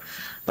sure.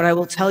 But I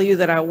will tell you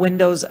that our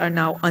windows are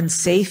now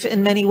unsafe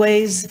in many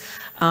ways.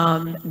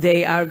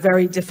 They are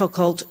very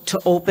difficult to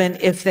open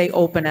if they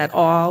open at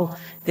all.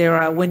 There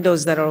are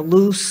windows that are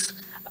loose.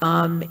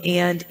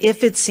 And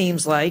if it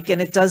seems like,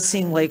 and it does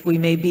seem like we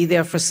may be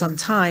there for some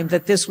time,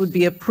 that this would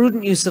be a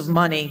prudent use of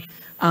money.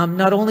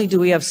 Not only do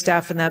we have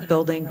staff in that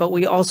building, but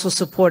we also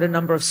support a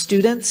number of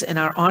students in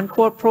our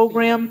Encore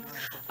program.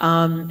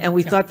 And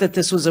we thought that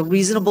this was a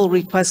reasonable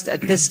request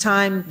at this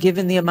time,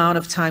 given the amount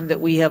of time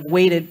that we have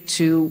waited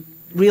to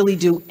really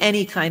do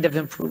any kind of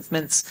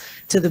improvements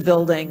to the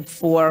building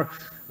for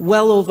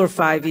well over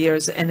 5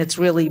 years, and it's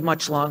really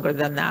much longer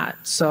than that.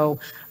 So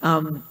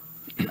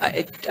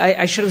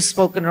I should have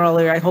spoken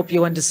earlier. I hope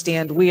you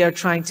understand. We are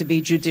trying to be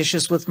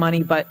judicious with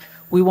money, but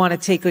we want to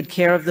take good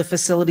care of the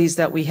facilities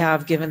that we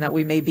have, given that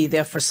we may be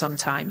there for some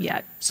time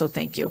yet. So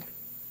thank you.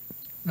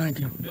 Thank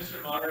you.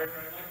 Mr. Moderator,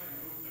 I'd like to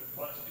move the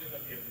question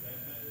of the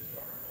amendment to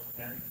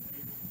Article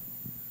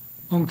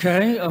 10.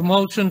 Okay, a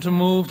motion to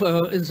move.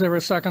 Is there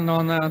a second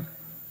on that?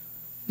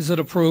 Is it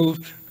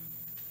approved?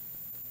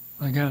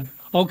 Again.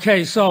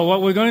 Okay, so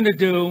what we're going to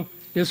do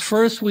is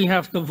first we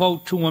have to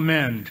vote to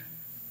amend.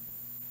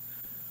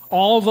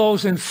 All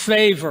those in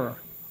favor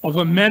of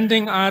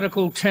amending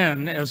Article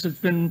 10 as it's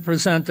been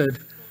presented.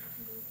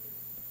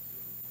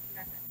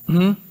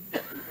 We're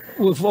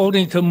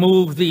voting to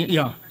move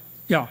the,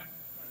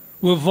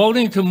 We're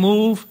voting to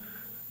move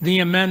the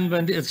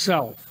amendment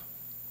itself.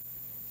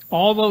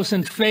 All those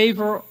in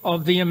favor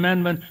of the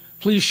amendment,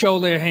 please show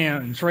their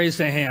hands, raise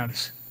their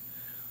hands.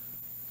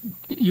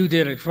 You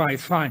did it, right,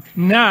 fine.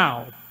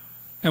 Now,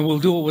 and we'll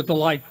do it with the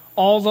light.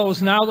 All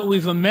those, now that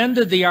we've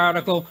amended the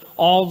article,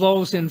 all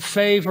those in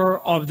favor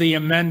of the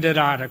amended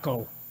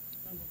article.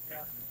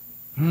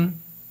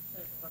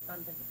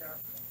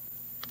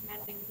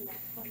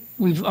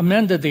 We've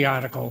amended the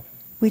article.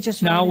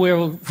 Now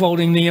we're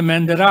voting the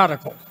amended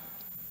article.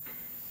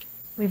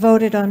 We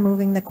voted on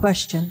moving the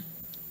question.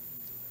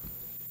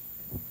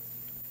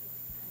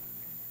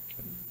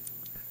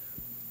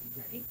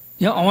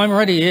 Yeah, oh, I'm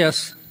ready,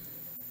 yes.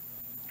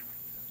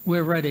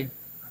 We're ready.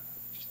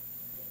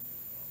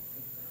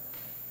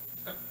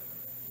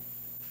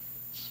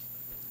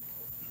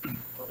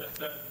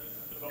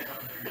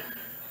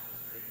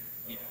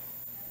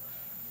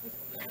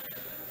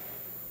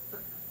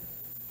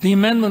 The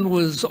amendment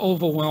was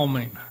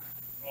overwhelming.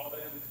 Well,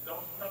 then don't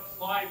put up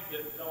slides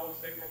that don't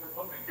say what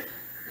we're voting.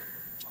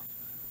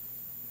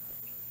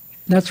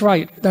 That's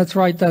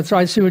right.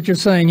 I see what you're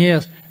saying,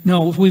 yes.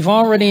 No, we've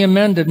already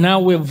amended,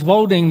 now we're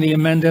voting the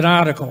amended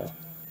article.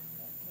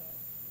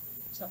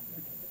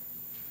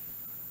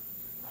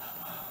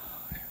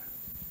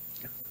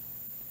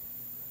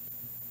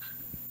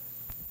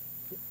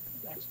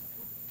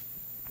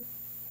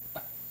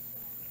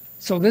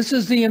 So this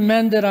is the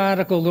amended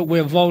article that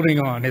we're voting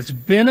on. It's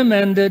been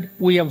amended.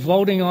 We are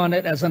voting on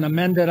it as an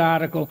amended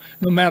article,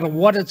 no matter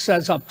what it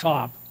says up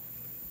top.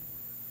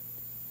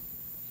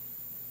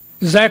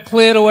 Is that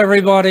clear to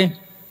everybody?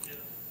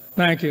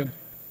 Thank you.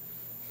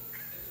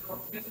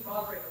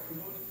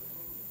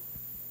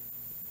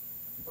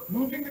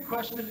 Moving the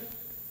question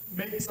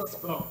makes us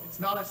vote. It's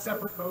not a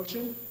separate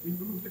motion. We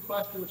moved the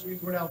question, which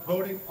means we're now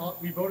voting on,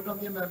 we voted on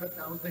the amendment,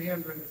 that was the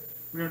hand raise.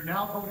 We are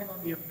now voting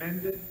on the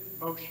amended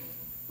motion,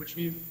 which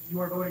means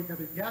you are voting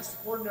either yes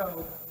or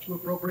no to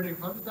appropriating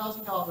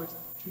 $100,000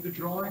 to the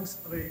drawings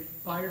of a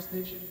fire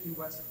station in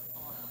West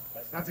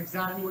Auburn. That's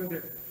exactly what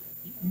it is.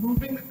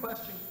 Moving the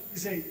question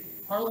is a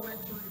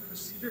parliamentary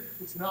procedure.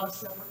 It's not a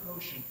separate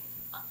motion.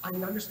 I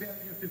understand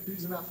that you're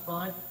confused and that's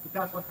fine, but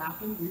that's what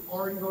happened. We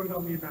already voted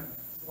on the amendment.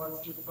 So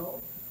let's just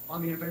vote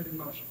on the amended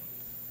motion.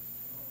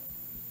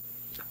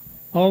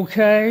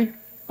 Okay,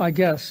 I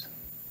guess.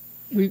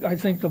 I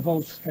think the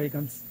vote's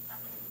taken.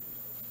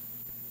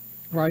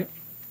 Right?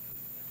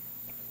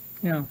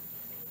 Yeah.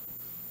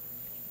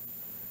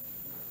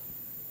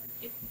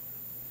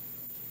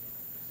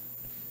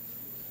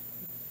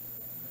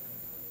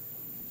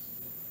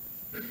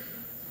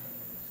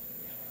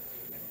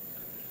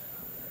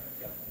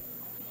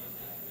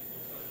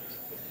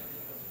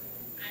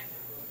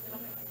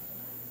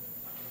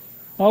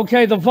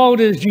 Okay, the vote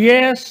is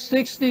yes,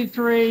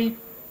 63,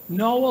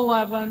 no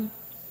 11,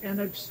 and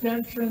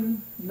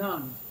abstention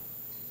none.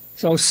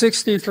 So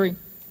 63,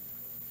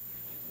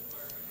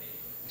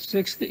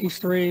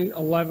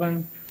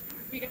 11.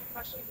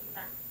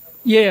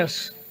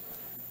 Yes.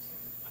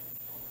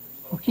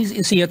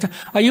 Is he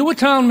are you a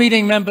town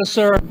meeting member,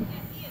 sir?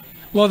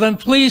 Well, then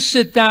please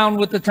sit down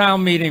with the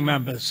town meeting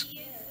members. He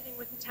is sitting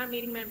with the town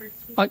meeting members.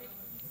 He's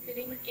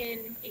sitting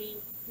in a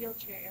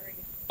wheelchair area.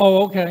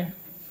 Oh, okay.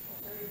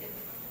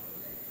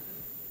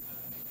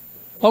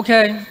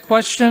 Okay,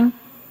 question?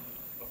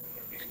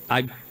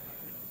 I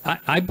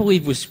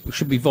believe we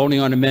should be voting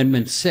on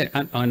Amendment 6,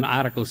 on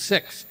Article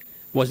 6.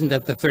 Wasn't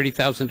that the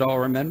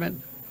 $30,000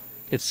 amendment?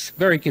 It's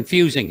very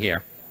confusing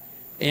here.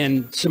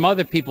 And some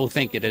other people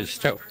think it is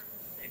too.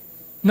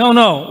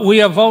 No,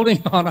 we are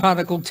voting on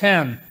Article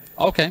 10.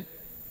 Okay.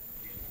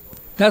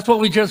 That's what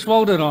we just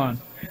voted on.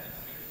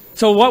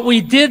 So what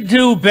we did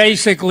do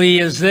basically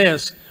is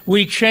this.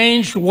 We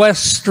changed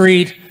West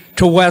Street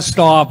to West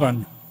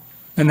Auburn.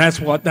 And that's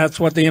what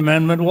the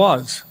amendment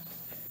was.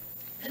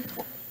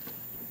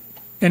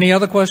 Any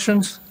other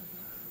questions?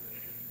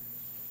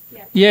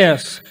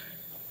 Yes.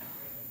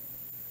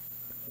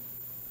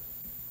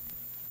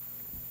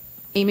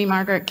 Amy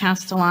Margaret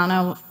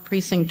Castellano,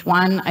 Precinct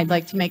 1. I'd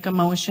like to make a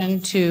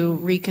motion to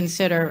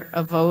reconsider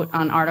a vote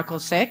on Article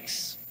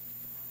 6.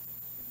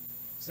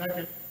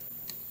 Second.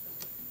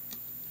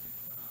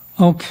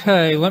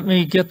 Okay, let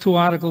me get to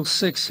Article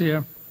 6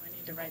 here. I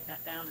need to write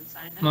that down and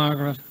sign it.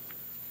 Margaret.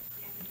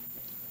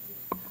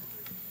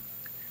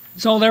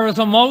 So there is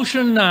a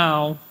motion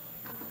now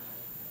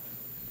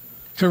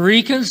to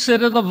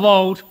reconsider the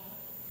vote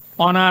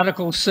on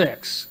Article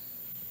 6.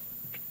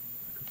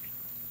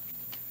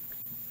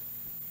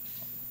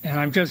 And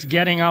I'm just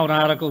getting out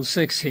Article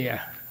 6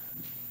 here.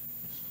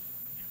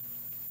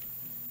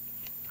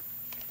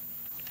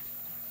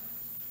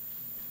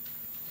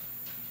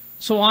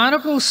 So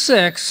Article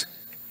 6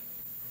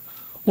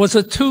 was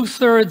a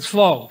 2/3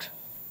 vote.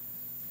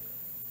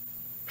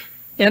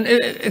 And,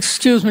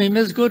 excuse me,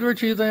 Ms.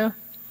 Goodrich, are you there?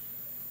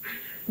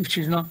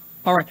 She's not.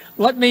 All right.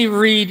 Let me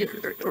read.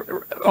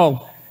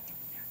 Oh,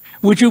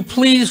 would you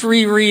please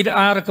reread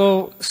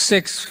Article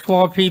 6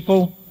 for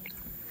people?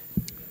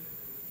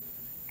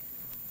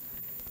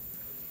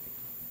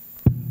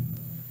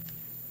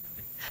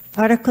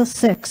 Article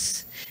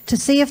 6, to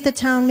see if the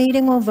town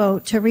meeting will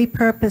vote to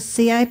repurpose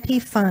CIP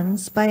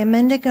funds by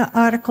amending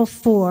Article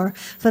 4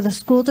 for the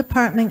school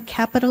department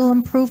capital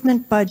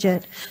improvement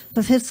budget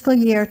for fiscal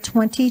year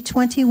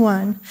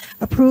 2021,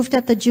 approved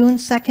at the June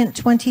 2nd,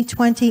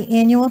 2020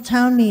 annual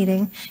town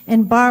meeting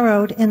and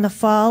borrowed in the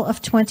fall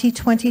of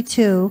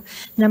 2022,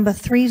 number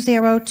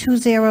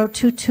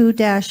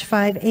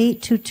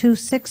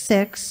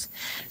 302022-582266,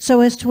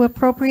 so as to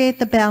appropriate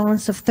the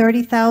balance of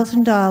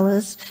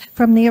 $30,000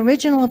 from the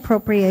original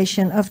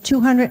appropriation of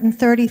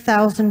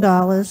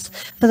 $230,000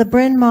 for the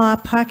Bryn Mawr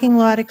parking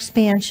lot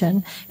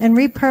expansion and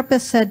repurpose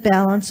said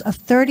balance of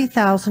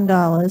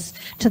 $30,000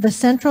 to the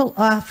central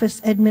office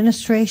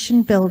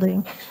administration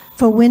building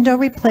for window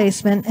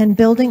replacement and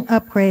building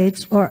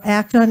upgrades or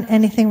act on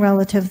anything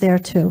relative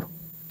thereto.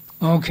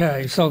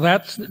 Okay, so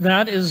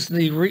that is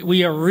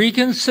we are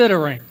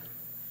reconsidering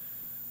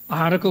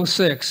Article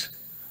 6,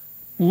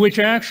 which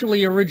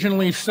actually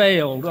originally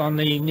failed on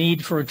the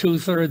need for a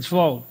 2/3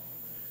 vote.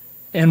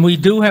 And we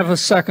do have a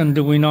second,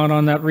 do we not,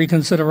 on that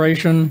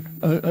reconsideration,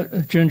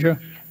 Ginger?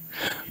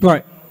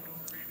 Right.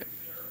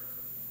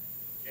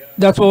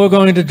 That's what we're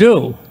going to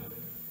do.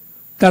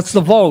 That's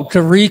the vote,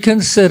 to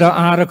reconsider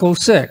Article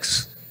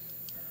 6.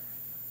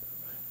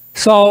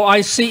 So I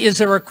see, is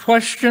there a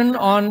question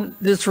on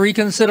this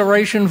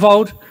reconsideration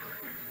vote?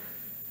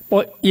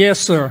 What? Yes,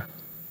 sir.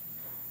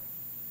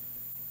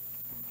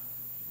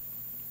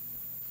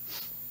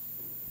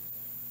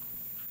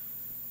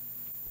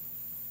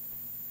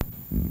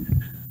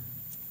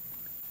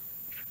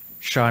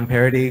 Sean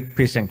Parody,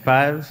 Precinct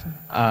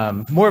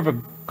 5. More of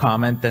a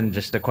comment than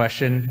just a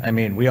question. I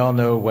mean, we all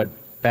know what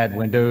bad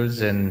windows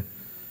and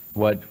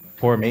what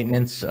poor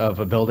maintenance of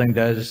a building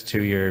does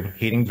to your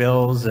heating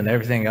bills and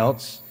everything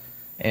else.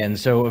 And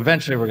so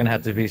eventually we're going to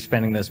have to be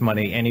spending this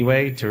money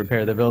anyway to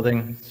repair the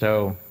building.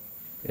 So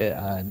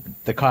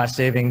the cost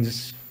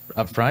savings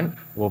up front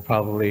will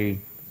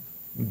probably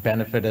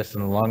benefit us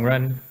in the long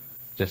run.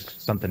 Just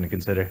something to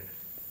consider.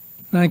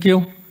 Thank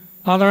you.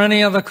 Are there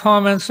any other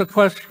comments or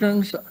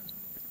questions?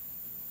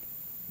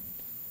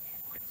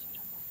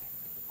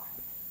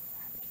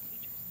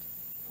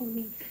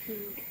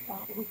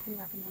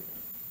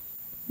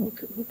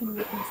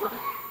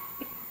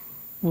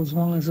 Well, as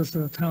long as it's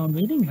a town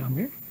meeting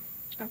number.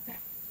 Okay.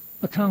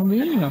 A town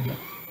meeting number.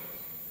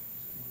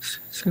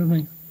 Excuse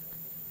me.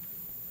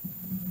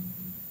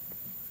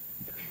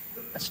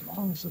 As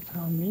long as the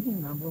town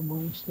meeting number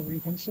moves to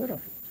reconsider.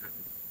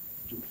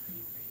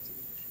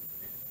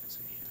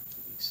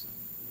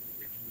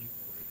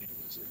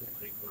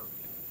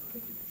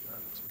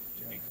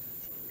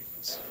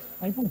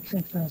 I don't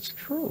think that's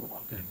true.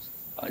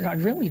 I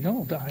really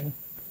don't.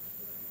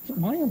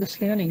 My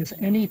understanding is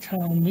any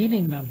town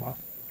meeting member.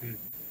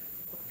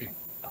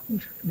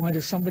 Why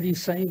does somebody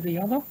say the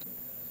other?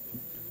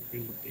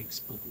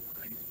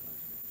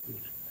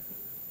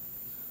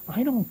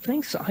 I don't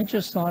think so. I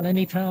just thought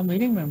any town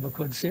meeting member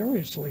could.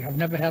 Seriously, I've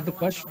never had the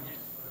question.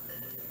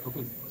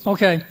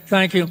 Okay,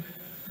 thank you.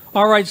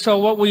 All right, so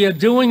what we are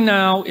doing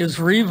now is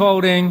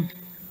revoting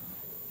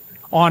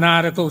on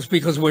articles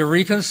because we're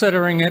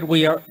reconsidering it.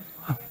 We are,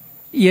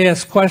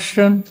 yes,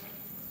 question?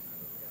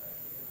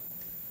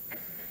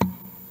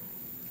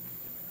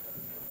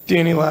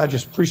 Danny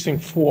Largis,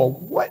 Precinct 4.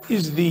 What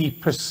is the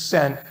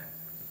percent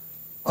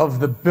of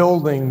the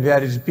building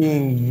that is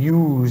being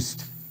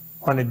used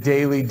on a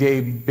daily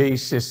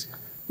basis,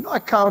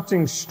 not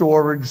counting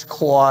storage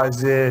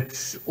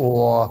closets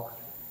or,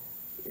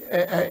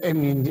 I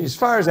mean, as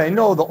far as I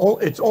know,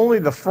 it's only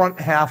the front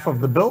half of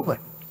the building.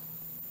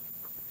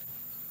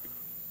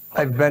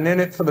 I've been in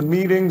it for the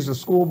meetings, the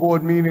school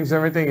board meetings,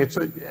 everything.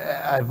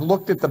 I've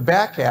looked at the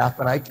back half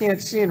and I can't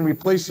see in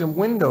replacing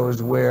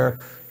windows where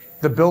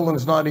the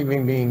building's not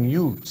even being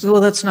used.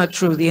 Well, that's not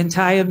true. The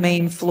entire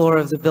main floor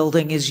of the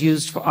building is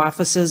used for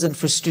offices and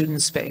for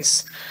student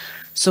space.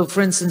 So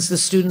for instance, the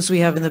students we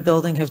have in the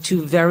building have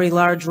two very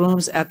large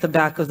rooms at the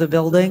back of the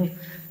building.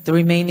 The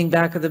remaining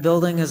back of the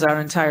building is our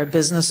entire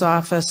business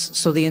office.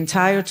 So the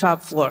entire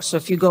top floor. So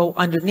if you go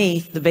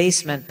underneath the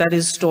basement, that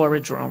is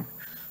storage room.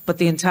 But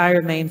the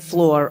entire main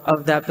floor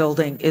of that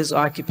building is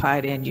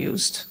occupied and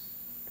used.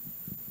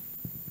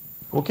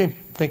 Okay,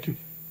 thank you.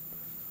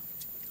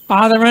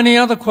 Are there any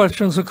other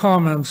questions or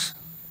comments?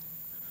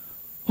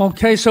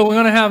 Okay, so we're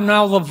going to have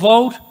now the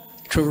vote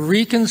to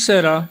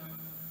reconsider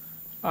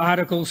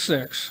Article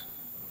 6,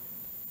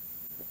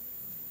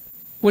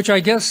 which I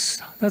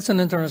guess that's an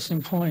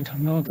interesting point.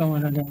 I'm not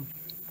going to do.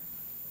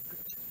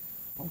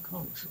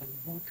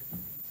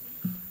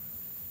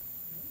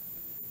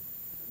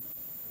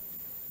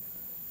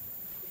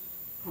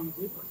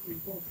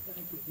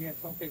 Yes,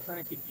 okay,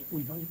 thank you.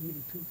 We don't need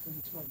a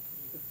two-thirds vote.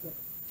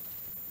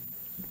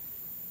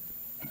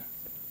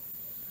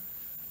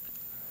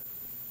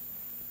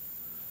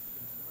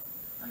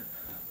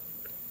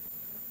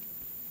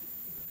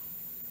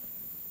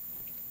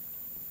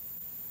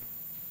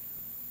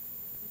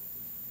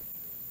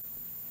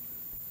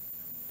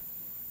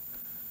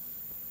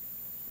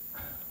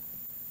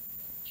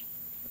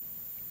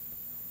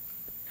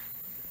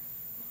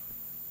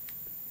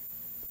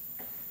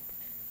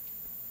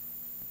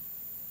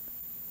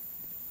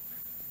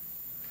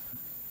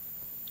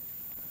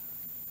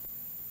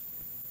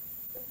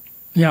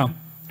 Yeah.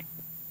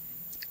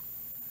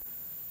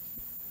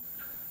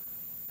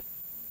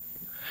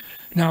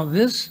 Now,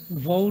 this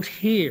vote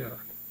here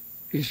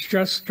is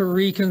just to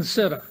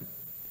reconsider.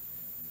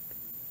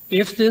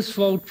 If this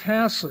vote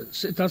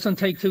passes, it doesn't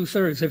take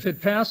two-thirds. If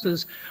it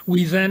passes,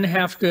 we then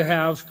have to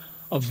have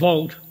a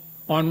vote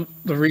on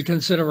the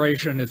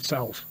reconsideration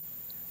itself.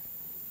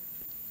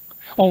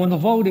 Oh, and the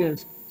vote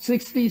is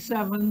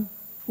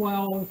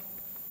 67-12-1.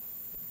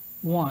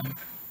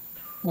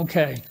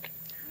 Okay.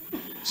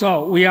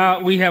 So we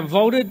have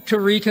voted to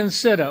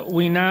reconsider.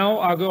 We now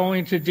are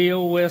going to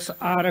deal with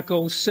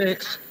Article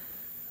 6.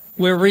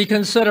 We're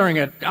reconsidering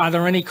it. Are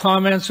there any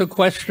comments or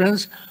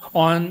questions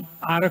on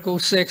Article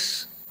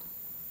 6?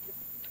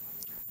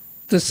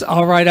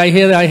 All right, I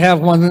hear that I have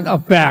one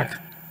up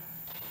back.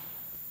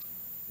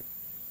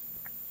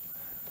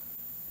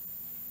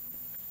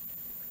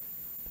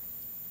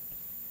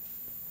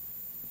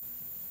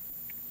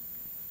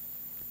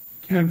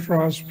 Ken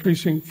Frost,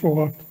 Precinct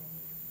 4.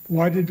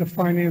 Why did the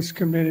Finance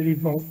Committee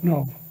vote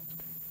no,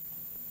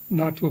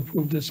 not to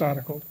approve this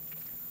article?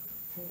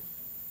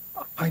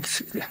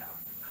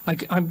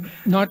 I'm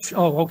not,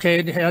 oh, okay,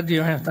 Ed,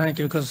 you have, thank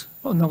you, because,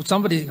 oh, no,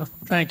 somebody,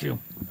 thank you.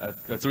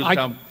 Through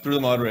the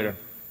moderator.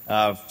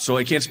 So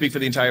I can't speak for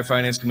the entire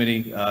Finance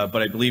Committee,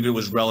 but I believe it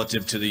was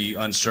relative to the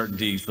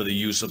uncertainty for the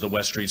use of the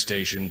West Street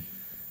Station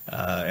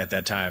at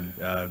that time.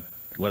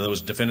 whether it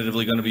was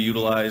definitively going to be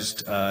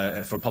utilized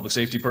for public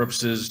safety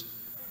purposes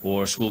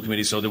or school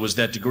committee. So there was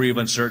that degree of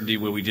uncertainty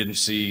where we didn't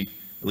see,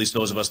 at least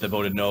those of us that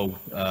voted no,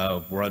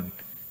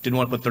 didn't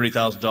want to put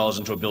 $30,000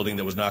 into a building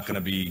that was not going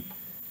to be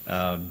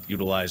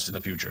utilized in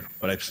the future.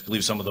 But I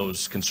believe some of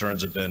those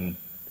concerns have been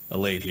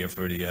allayed here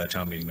for the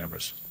town meeting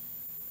members.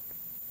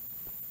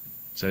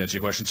 Does that answer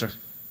your question, sir?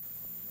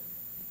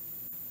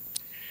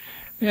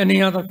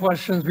 Any other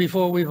questions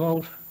before we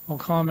vote or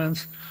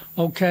comments?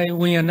 Okay,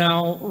 we are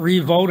now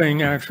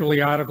re-voting actually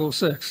Article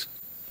 6.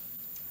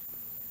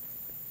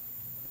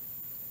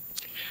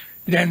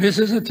 Then this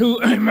is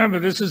remember,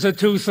 this is a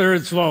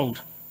 2/3 vote.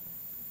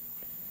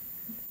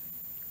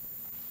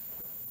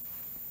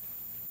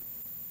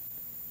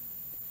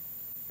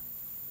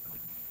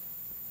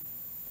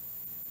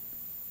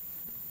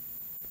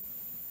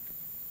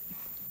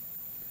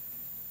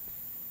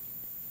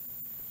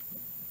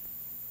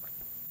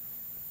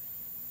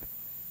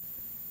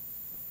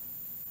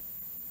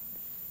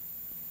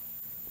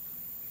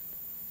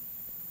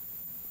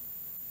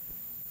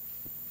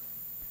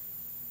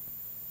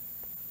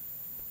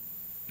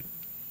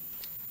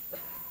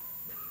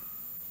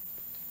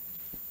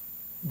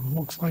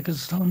 Looks like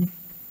it's done.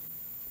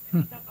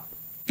 Oh,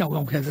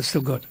 okay, that's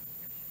still good.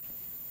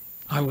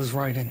 I was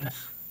writing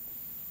this.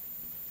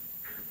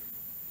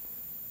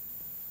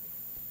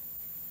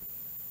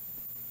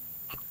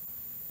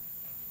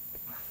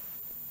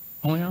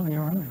 Oh, yeah,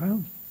 you're right.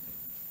 Well.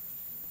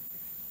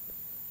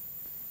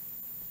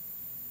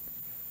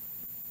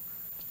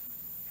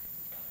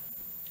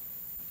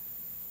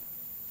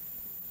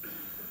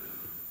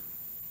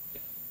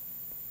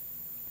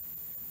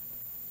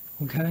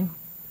 Okay.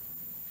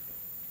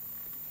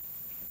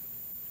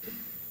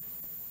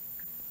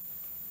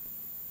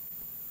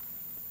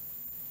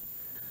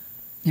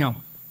 Yeah,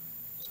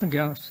 I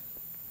guess.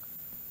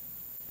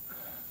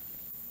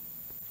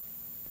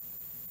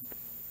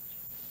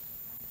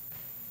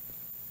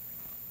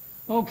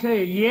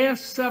 Okay, yes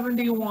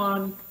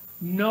 71,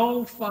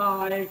 no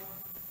 5,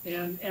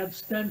 and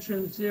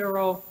abstention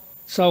 0.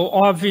 So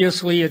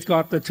obviously it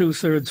got the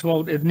 2/3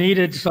 vote it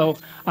needed, so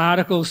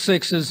Article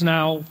 6 is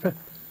now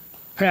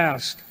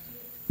passed.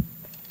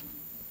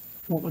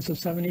 What was it,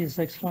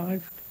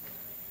 76-5?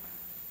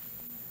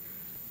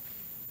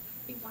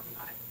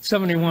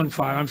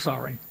 71-5, I'm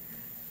sorry.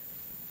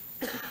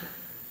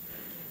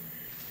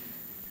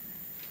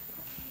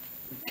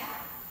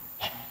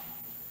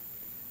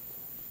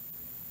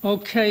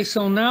 Okay,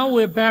 so now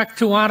we're back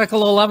to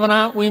Article 11,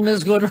 aren't we,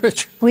 Ms.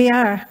 Goodrich? We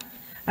are.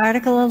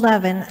 Article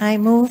 11, I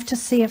move to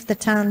see if the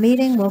town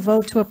meeting will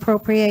vote to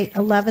appropriate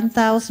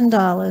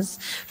 $11,000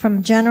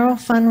 from general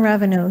fund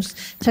revenues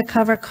to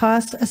cover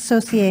costs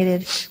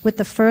associated with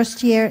the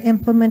first-year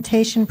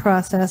implementation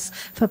process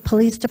for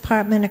police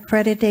department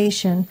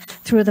accreditation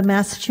through the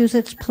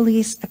Massachusetts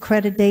Police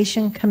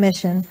Accreditation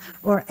Commission,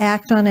 or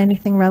act on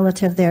anything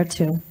relative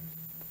thereto.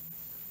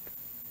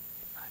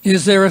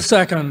 Is there a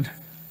second?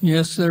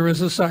 Yes, there is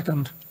a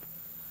second.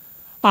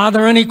 Are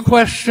there any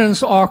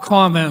questions or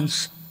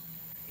comments?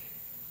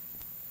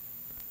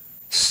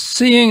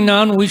 Seeing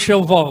none, we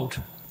shall vote.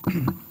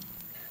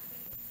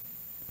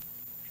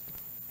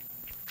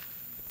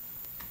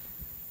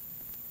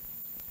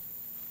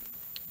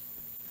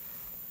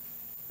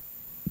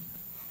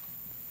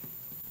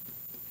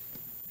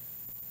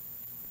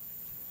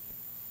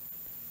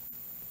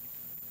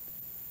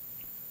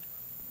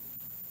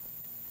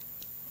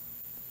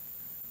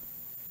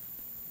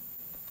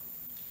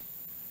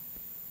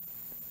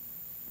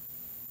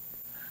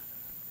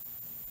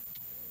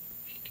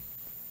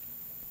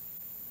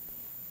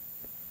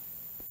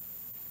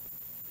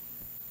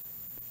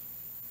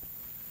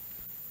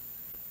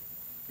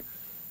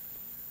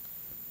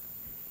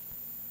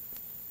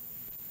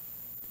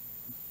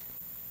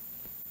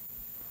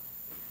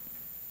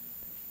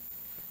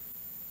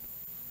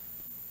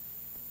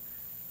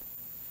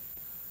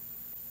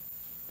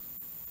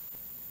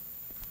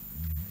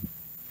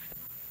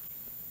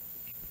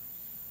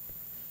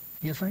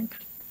 You think?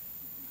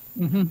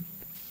 Mm-hmm.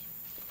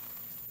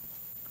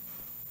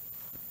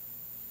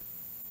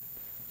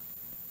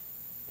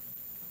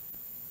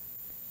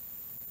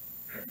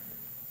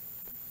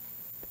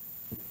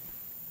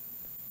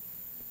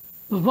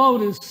 The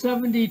vote is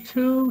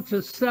 72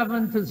 to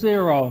 7 to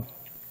 0.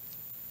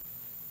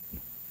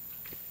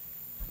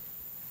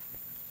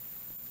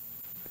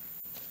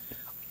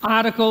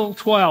 Article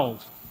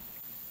 12.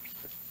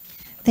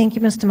 Thank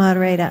you, Mr.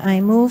 Moderator. I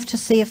move to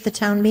see if the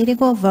town meeting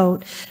will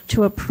vote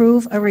to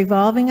approve a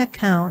revolving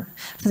account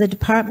for the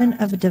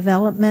Department of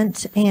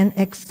Development and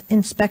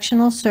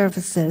Inspectional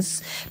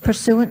Services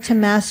pursuant to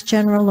Mass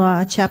General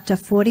Law, Chapter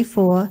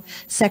 44,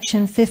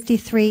 Section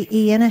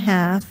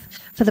 53E1/2,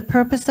 for the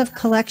purpose of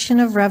collection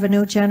of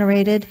revenue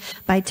generated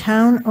by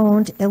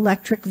town-owned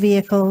electric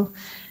vehicle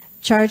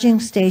charging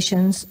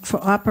stations for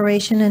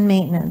operation and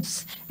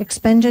maintenance.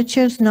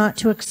 Expenditures not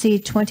to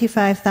exceed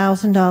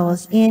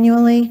 $25,000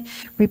 annually.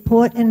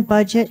 Report and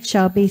budget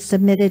shall be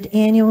submitted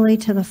annually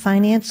to the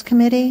Finance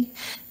Committee.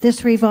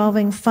 This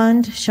revolving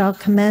fund shall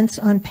commence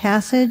on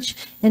passage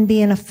and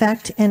be in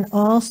effect in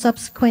all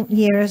subsequent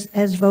years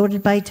as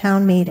voted by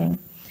town meeting.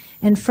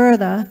 And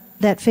further,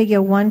 that figure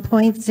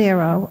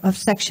 1.0 of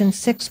section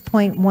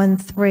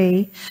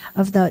 6.13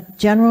 of the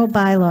general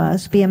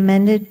bylaws be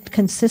amended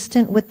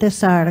consistent with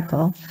this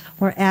article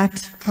or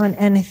act on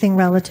anything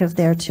relative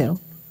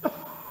thereto.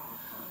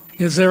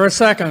 Is there a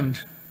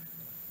second?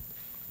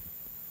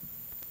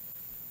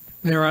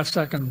 There are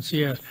seconds,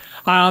 yes.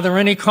 Are there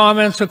any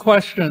comments or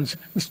questions?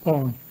 Mr.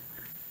 Bowen?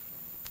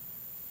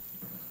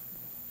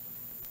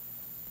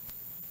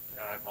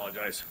 I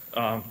apologize.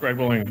 Greg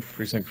Willing,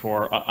 Precinct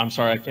 4. I'm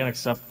sorry, I can't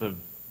accept the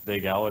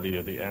legality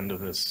of the end of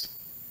this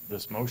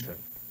motion.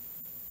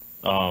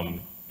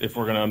 If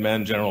we're going to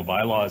amend general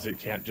bylaws, it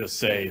can't just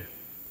say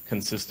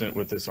consistent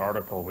with this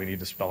article. We need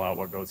to spell out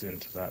what goes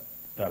into that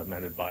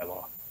amended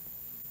bylaw.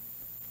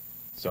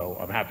 So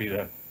I'm happy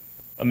to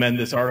amend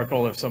this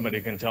article if somebody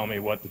can tell me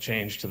what the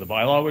change to the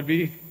bylaw would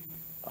be,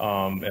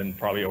 and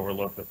probably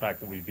overlook the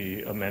fact that we'd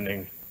be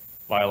amending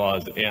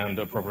bylaws and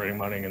appropriating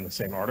money in the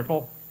same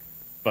article.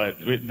 But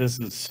it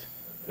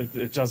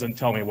doesn't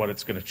tell me what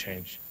it's going to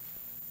change.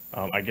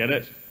 I get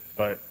it,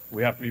 but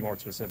we have to be more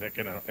specific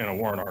in a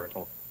warrant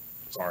article.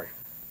 Sorry.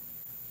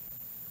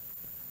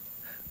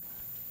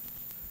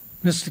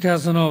 Mr.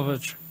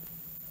 Kazanovich?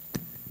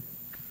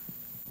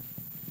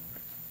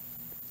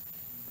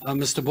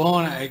 Mr.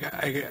 Bowen,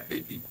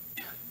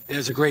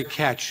 there's a great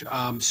catch.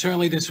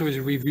 Certainly this was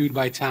reviewed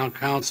by town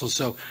council,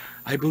 so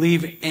I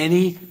believe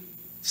any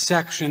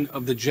section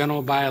of the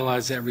general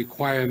bylaws that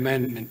require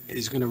amendment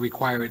is going to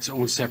require its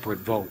own separate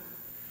vote.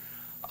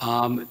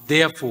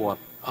 Therefore,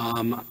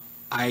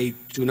 I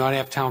do not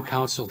have town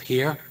council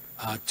here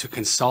to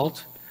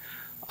consult.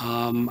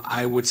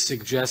 I would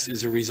suggest,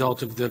 as a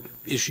result of the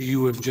issue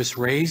you have just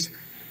raised,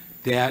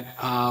 that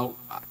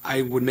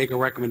I would make a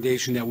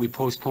recommendation that we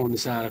postpone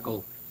this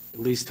article at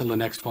least till the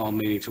next fall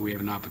meeting, till we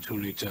have an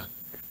opportunity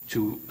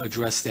to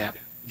address that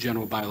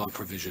general bylaw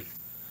provision.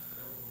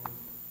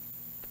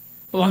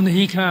 Well,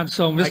 he can't,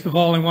 so Mr.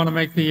 Bowling want to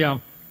make the...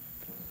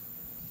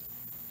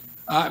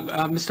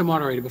 Mr.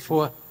 Moderator,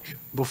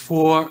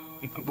 before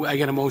I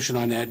get a motion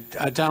on that,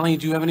 Darlene,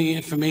 do you have any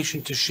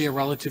information to share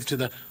relative to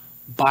the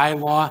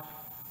bylaw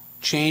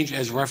change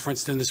as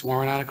referenced in this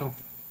warrant article?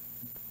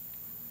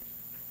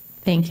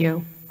 Thank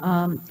you.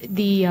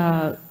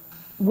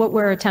 What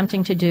we're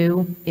attempting to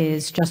do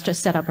is just to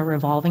set up a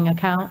revolving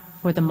account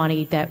for the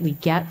money that we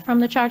get from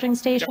the charging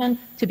station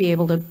to be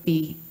able to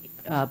be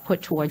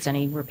put towards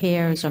any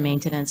repairs or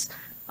maintenance.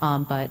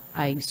 But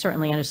I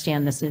certainly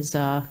understand this is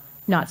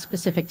not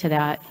specific to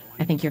that.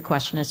 I think your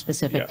question is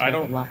specific to I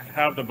don't the law.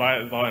 have the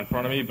bylaw in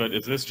front of me, but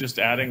is this just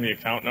adding the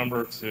account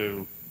number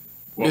to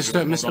what we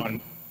vote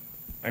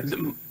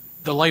on?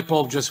 The light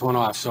bulb just went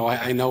off, so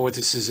I know what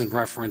this is in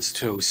reference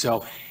to.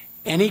 So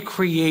any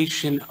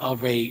creation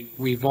of a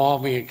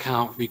revolving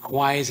account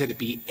requires that it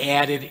be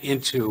added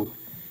into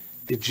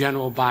the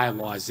general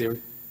bylaws there,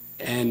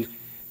 and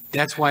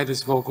that's why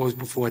this vote goes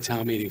before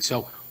town meeting.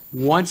 So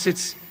once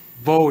it's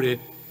voted,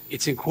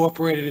 it's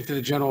incorporated into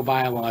the general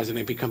bylaws, and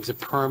it becomes a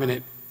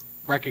permanent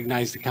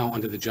recognized account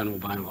under the general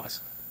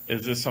bylaws.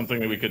 Is this something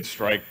that we could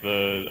strike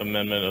the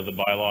amendment of the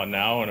bylaw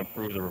now and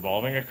approve the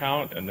revolving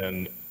account and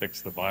then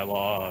fix the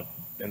bylaw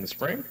in the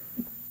spring?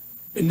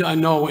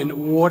 No, in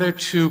order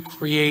to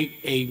create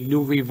a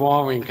new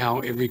revolving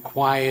account, it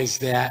requires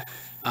that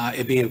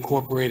it be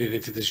incorporated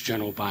into this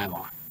general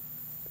bylaw.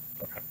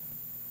 Okay.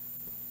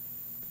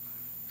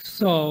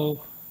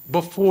 So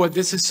before,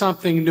 this is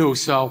something new.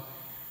 So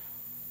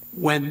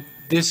when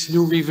this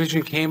new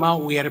revision came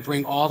out, we had to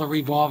bring all the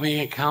revolving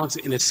accounts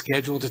in a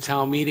schedule to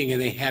town meeting,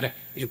 and they had to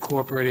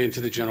incorporate it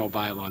into the general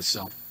bylaws.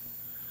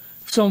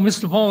 So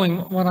Mr.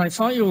 Bowling, what I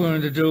thought you were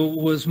going to do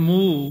was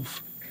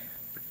move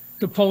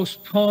to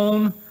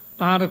postpone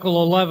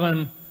Article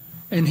 11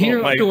 and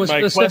here to a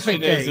specific My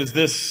question date. is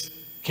this,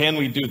 can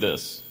we do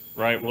this,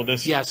 right? Will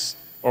this? Yes.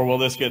 Or will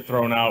this get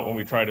thrown out when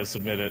we try to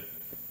submit it?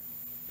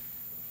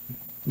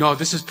 no,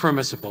 this is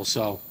permissible.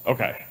 So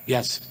Okay.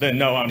 yes. Then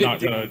no, I'm not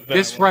gonna.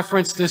 This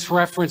reference is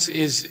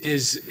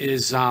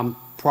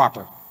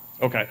proper.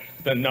 Okay,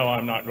 then no,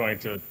 I'm not going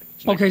to.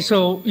 Okay,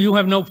 so you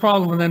have no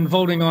problem then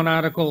voting on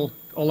Article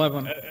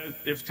 11?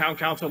 If town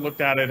council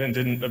looked at it and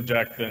didn't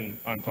object, then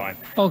I'm fine.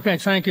 Okay,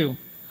 thank you.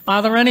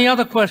 Are there any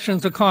other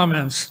questions or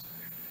comments?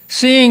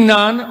 Seeing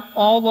none,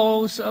 all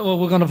those, well,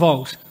 we're going to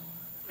vote.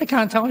 I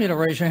can't tell you to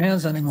raise your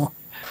hands anymore.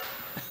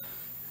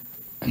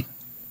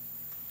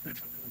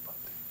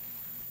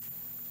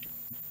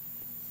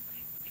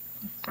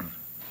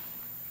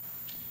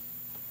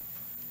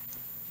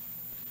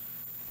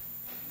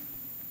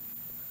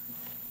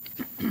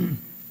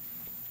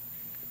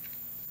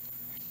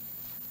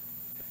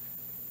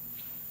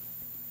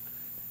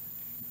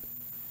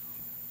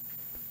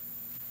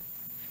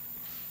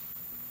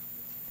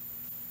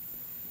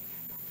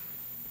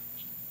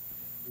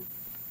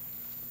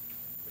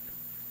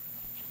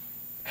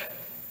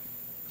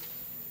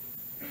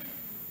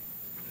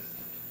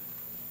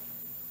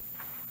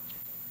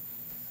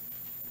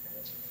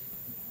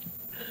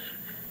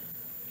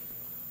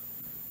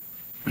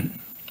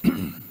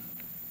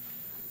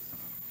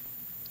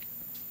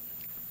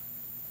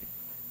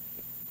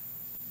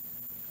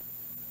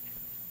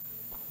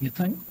 You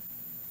think?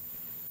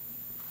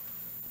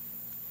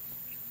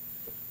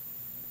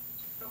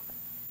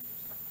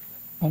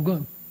 Oh,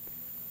 good.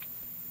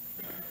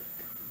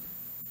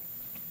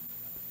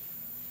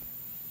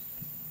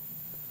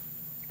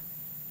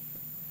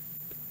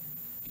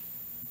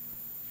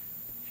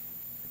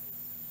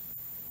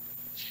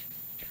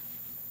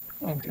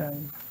 Okay.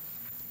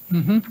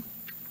 Mm-hmm.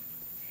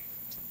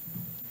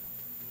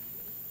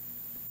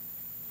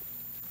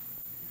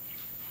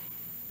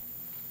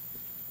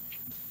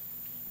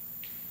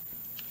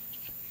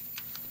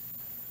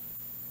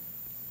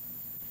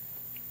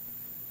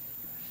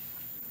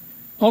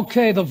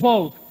 Okay, the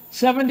vote,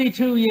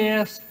 72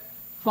 yes,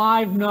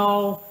 5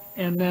 no,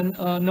 and then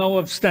no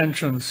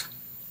abstentions.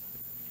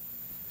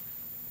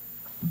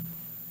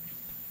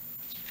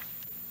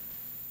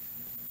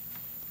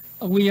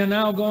 We are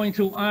now going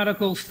to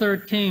Article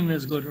 13,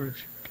 Ms.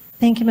 Goodrich.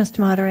 Thank you, Mr.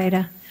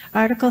 Moderator.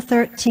 Article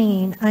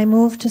 13, I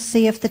move to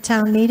see if the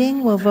town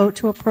meeting will vote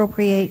to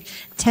appropriate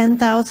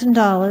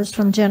 $10,000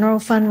 from general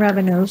fund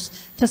revenues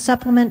to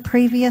supplement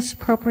previous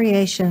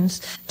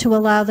appropriations to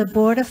allow the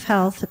Board of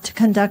Health to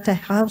conduct a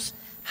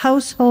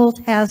household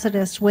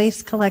hazardous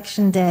waste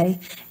collection day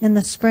in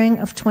the spring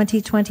of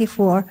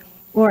 2024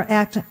 or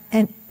act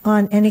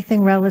on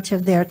anything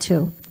relative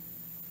thereto.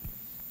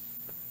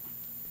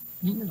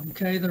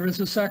 Okay, there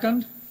is a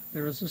second?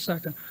 There is a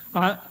second.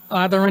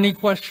 Are there any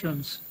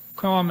questions,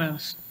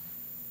 comments?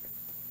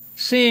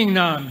 Seeing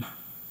none,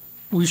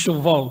 we shall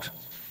vote.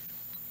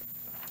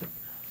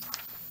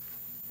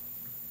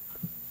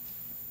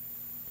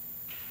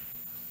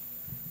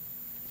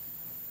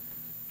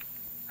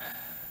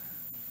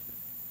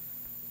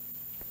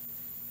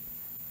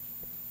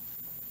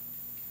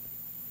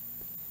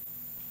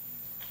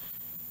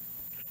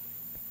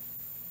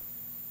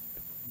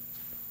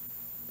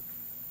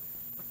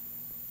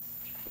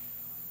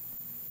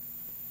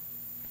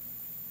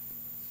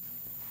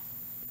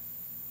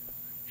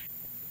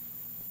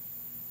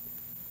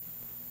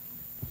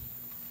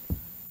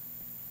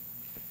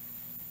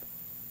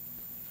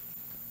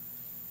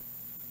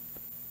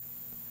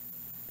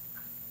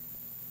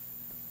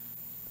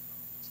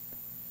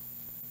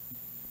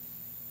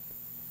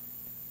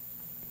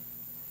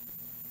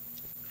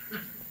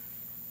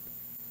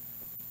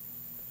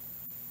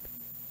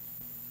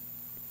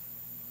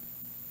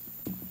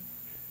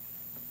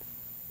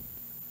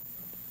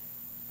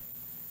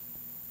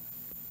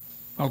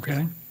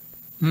 Okay.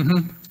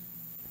 Mm-hmm.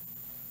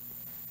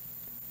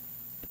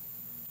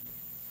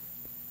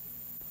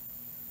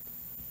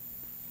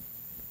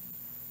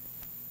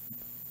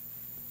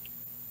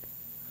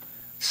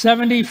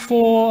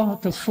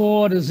 $74 to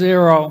 4 to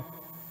 0.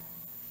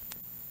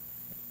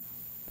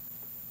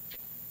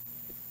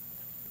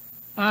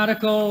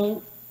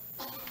 Article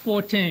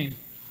 14.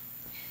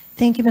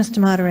 Thank you, Mr.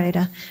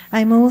 Moderator.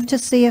 I move to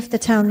see if the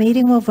town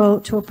meeting will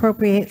vote to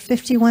appropriate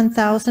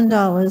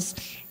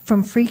 $51,000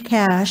 from free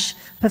cash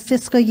for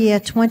fiscal year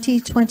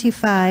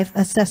 2025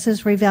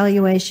 assessors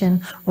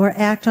revaluation or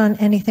act on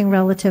anything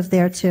relative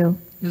thereto.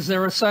 Is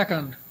there a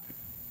second?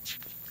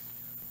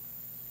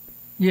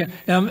 Yeah.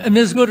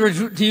 Ms.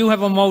 Goodrich, do you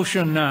have a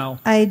motion now?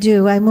 I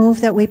do. I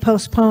move that we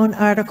postpone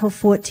Article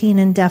 14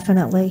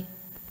 indefinitely.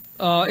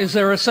 Is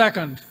there a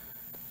second?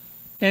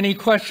 Any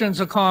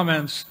questions or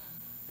comments?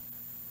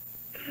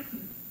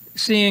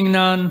 Seeing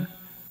none,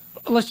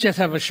 let's just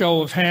have a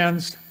show of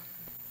hands.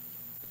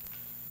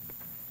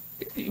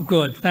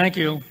 Good, thank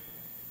you.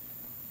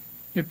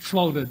 It's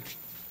voted.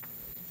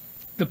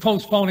 The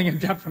postponing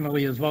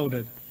indefinitely is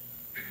voted.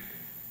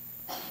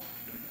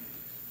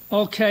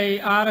 Okay,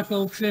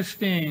 Article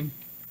 15.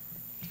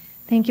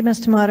 Thank you,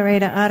 Mr.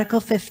 Moderator. Article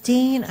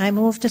 15, I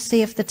move to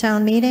see if the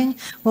town meeting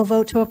will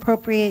vote to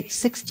appropriate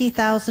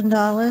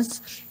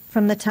 $60,000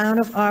 from the Town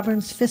of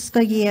Auburn's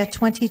fiscal year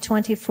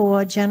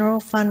 2024 general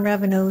fund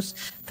revenues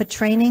for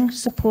training,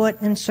 support,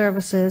 and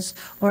services,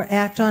 or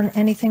act on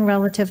anything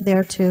relative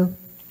thereto.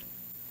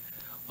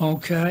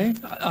 Okay,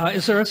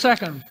 is there a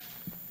second?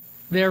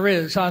 There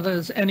is. Are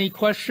there any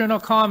question or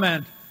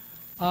comment?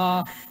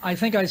 I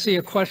think I see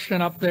a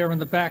question up there in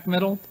the back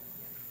middle.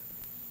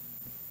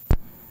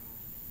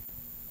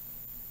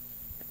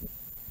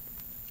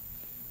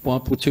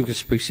 Bob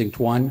Platukas, Precinct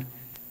 1.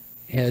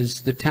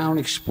 Has the town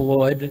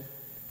explored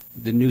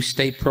the new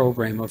state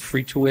program of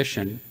free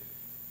tuition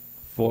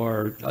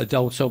for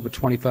adults over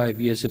 25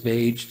 years of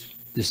age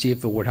to see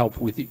if it would help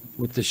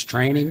with this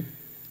training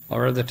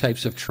or other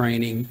types of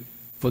training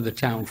for the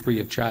town free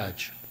of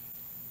charge?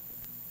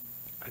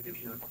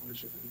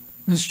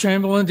 Ms.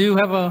 Chamberlain, do you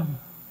have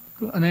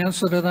an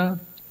answer to that?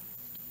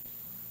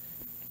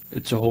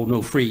 It's a whole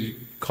new free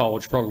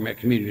college program at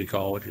community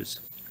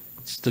colleges.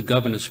 It's the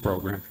governor's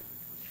program.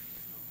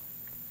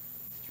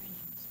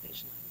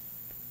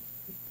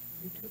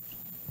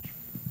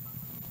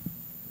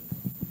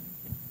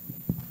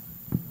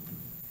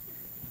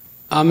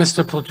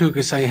 Mr.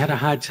 Platukas, I had a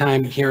hard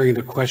time hearing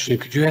the question.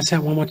 Could you ask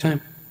that one more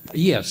time?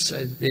 Yes,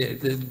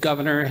 the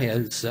governor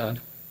has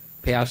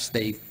passed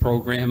a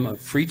program of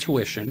free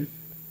tuition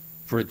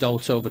for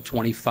adults over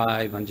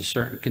 25 under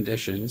certain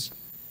conditions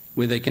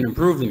where they can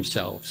improve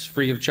themselves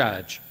free of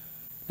charge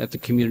at the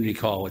community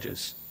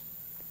colleges.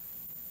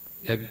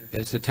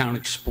 Has the town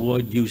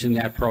explored using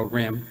that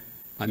program?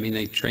 I mean,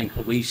 they train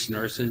police,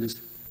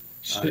 nurses,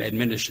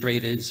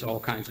 administrators, all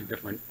kinds of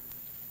different.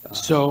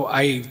 So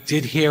I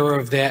did hear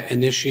of that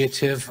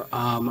initiative.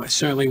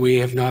 Certainly, we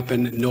have not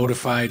been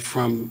notified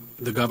from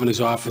the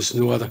governor's office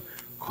nor the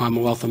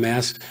Commonwealth of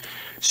Mass.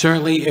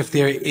 Certainly, if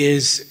there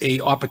is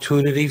a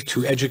opportunity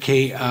to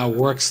educate our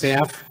work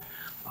staff,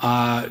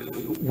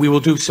 we will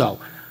do so.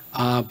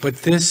 But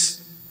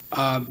this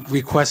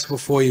request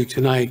before you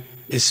tonight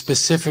is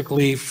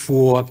specifically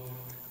for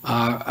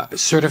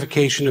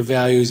certification of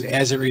values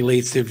as it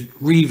relates to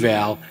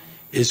reval,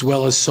 as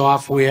well as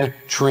software,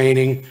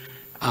 training,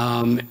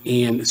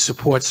 and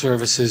support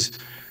services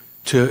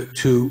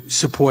to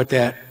support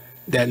that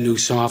new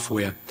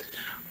software.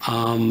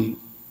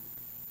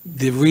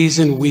 The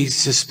reason we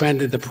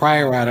suspended the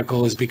prior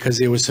article is because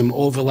there was some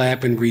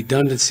overlap and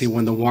redundancy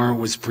when the warrant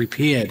was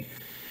prepared.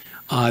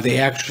 They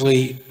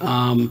actually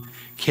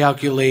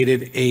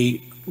calculated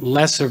a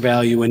lesser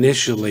value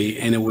initially,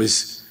 and it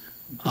was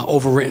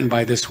overwritten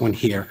by this one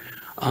here.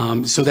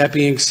 So that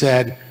being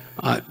said,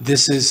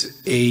 this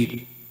is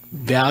a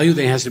value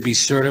that has to be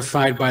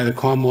certified by the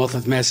Commonwealth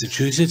of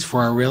Massachusetts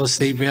for our real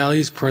estate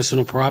values,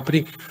 personal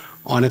property,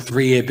 on a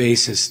 3-year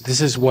basis.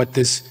 This is what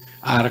this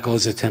article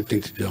is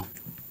attempting to do.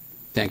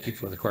 Thank you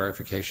for the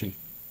clarification.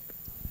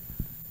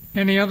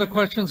 Any other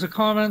questions or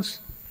comments?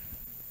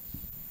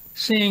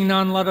 Seeing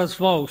none, let us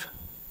vote.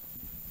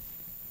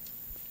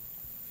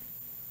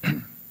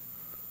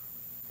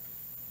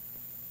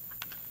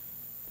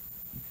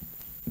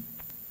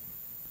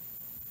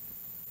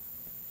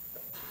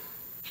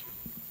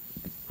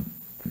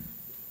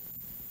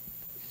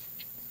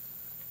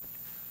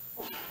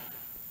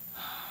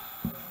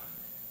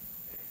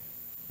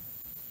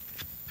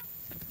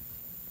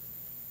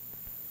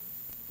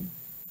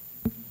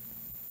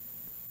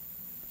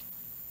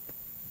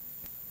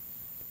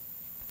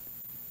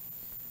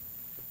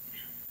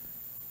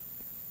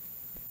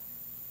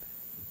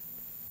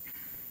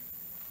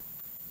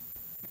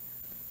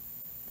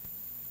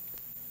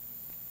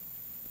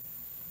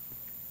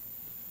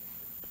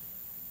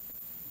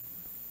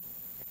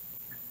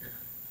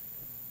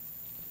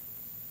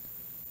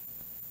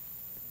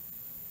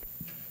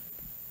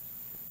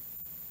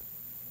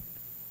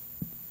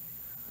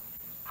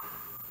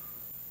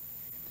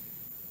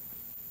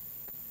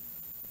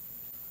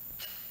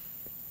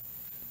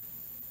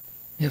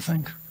 You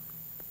think?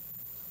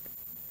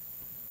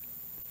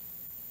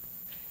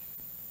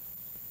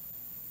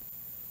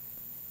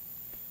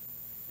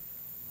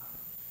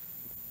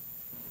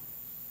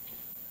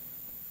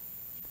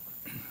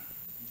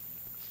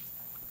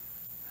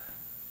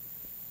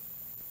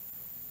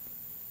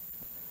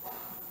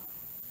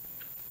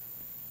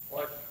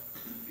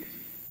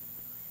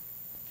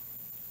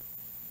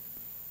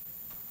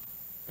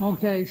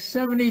 Okay,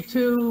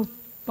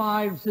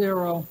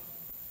 7250.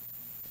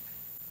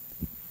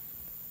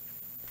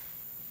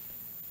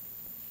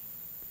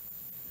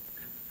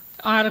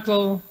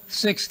 Article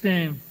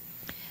 16.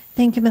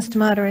 Thank you, Mr.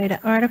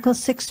 Moderator. Article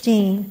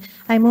 16,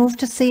 I move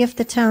to see if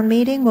the town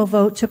meeting will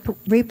vote to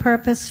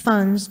repurpose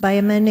funds by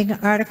amending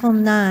Article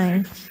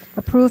 9,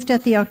 approved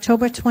at the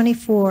October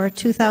 24,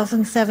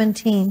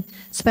 2017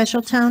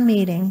 special town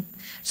meeting,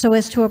 so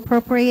as to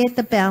appropriate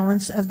the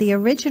balance of the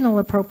original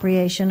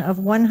appropriation of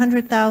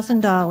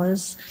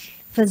 $100,000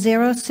 for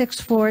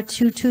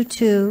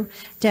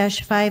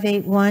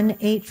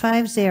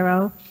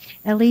 064222-581850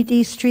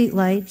 LED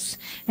streetlights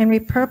and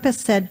repurpose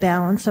said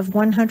balance of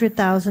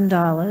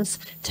 $100,000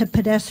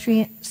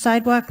 to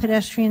sidewalk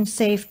pedestrian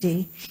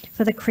safety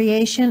for the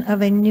creation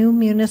of a new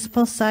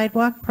municipal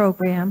sidewalk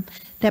program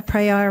that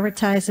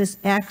prioritizes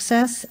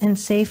access and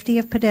safety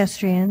of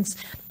pedestrians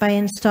by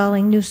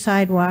installing new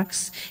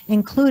sidewalks,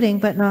 including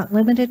but not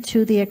limited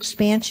to the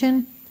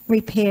expansion,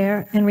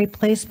 repair, and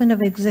replacement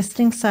of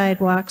existing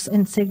sidewalks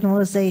and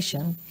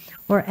signalization,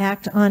 or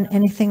act on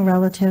anything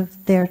relative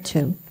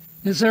thereto.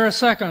 Is there a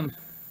second?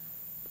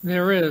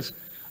 There is.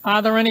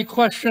 Are there any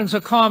questions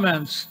or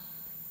comments?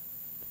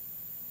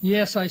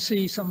 Yes, I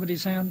see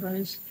somebody's hand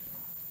raised.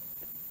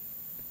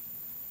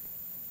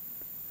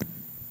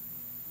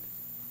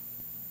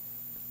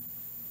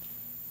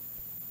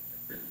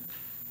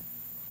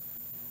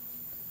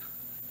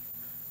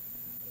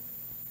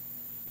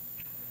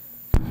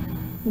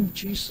 Oh,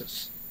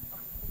 Jesus.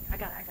 I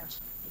got it.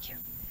 Thank you.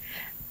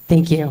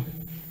 Thank you.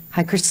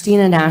 Hi,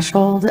 Christina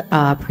Nashhold,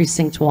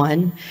 Precinct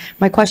 1.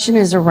 My question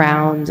is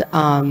around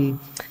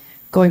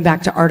going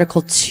back to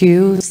Article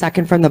 2,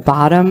 second from the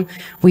bottom.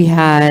 We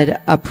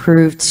had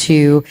approved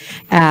to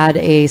add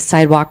a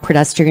sidewalk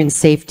pedestrian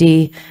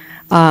safety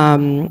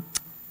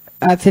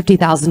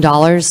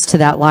 $50,000 to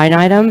that line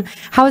item.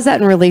 How is that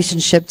in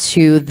relationship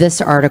to this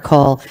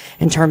article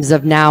in terms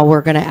of now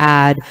we're going to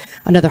add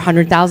another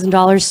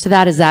 $100,000 to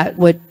that? Is that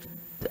what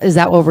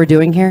we're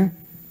doing here?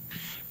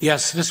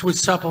 Yes, this would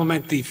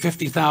supplement the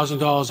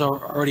 $50,000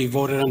 already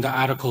voted under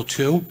Article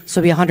 2.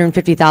 So it'll be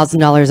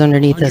 $150,000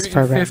 underneath this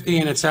program. 150,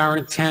 and it's our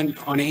intent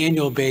on an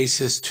annual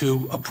basis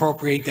to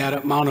appropriate that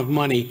amount of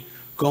money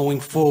going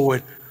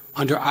forward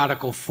under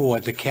Article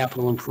 4, the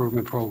capital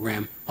improvement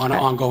program, on an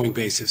ongoing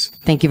basis.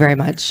 Thank you very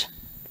much.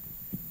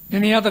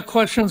 Any other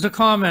questions or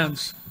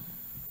comments?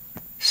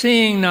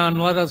 Seeing none,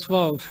 let us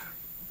vote.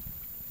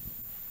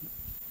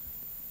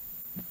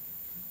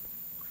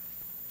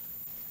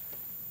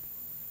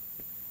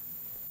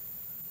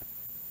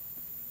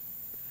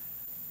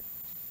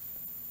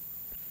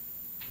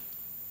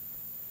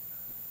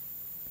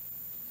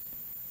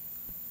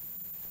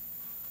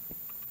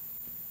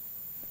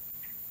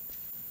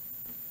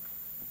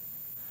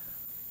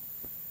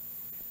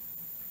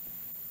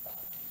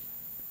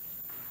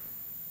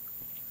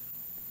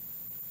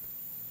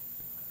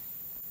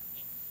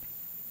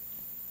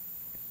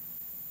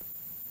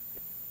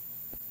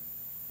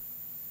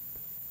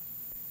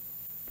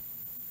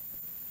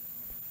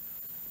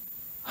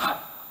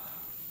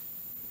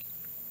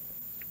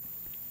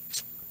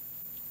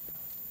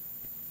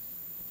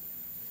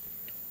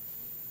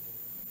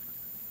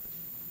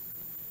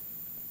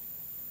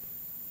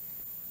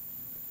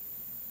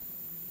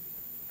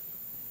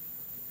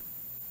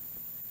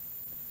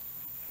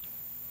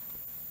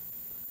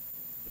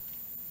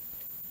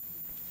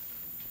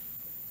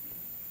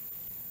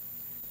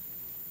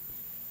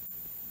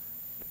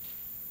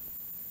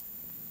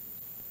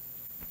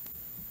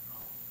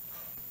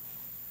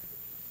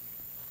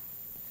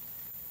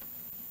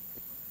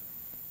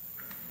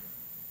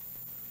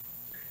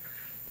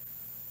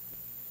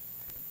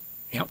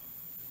 Yep.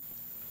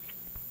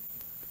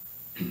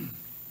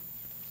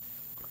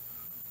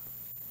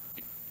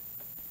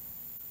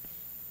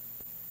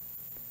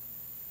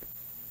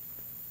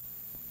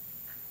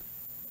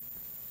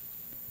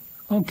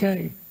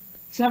 Okay,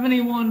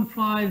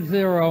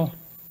 7150.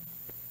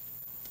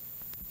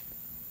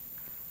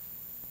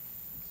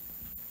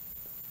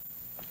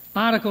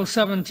 Article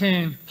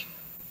 17.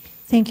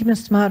 Thank you,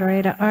 Mr.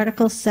 Moderator.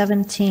 Article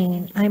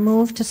 17, I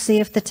move to see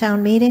if the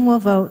town meeting will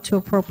vote to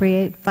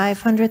appropriate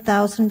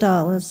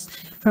 $500,000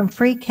 from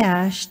free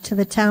cash to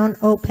the town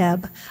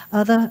OPEB,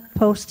 other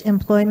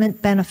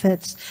post-employment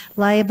benefits,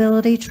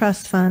 liability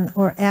trust fund,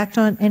 or act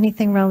on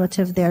anything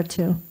relative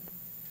thereto.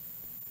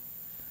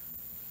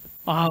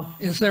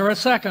 Is there a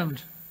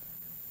second?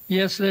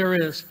 Yes, there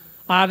is.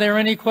 Are there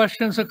any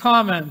questions or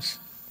comments?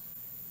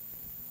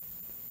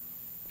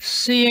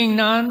 Seeing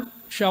none,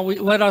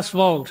 let us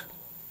vote.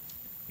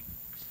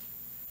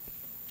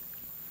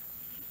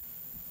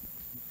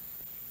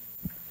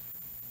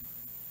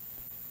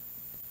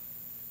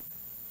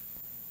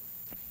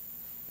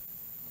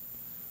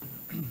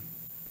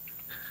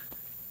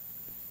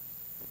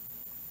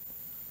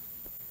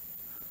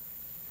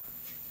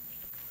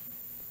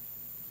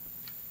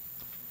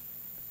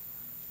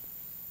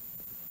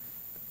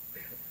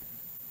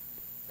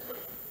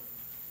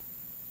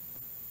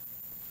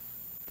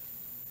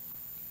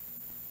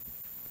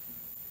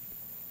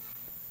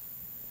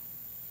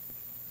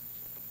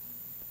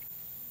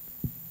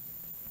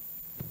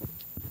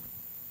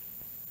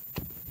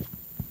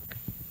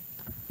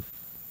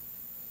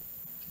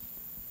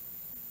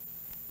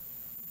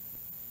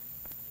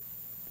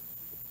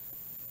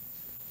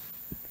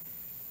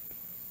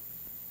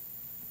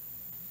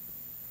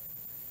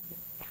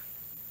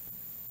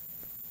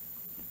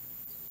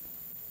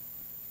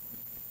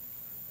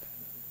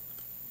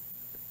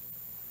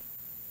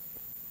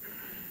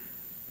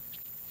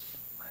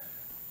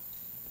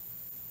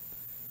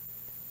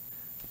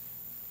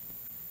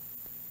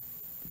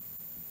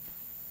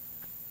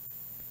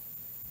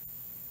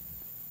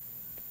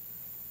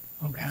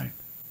 Okay.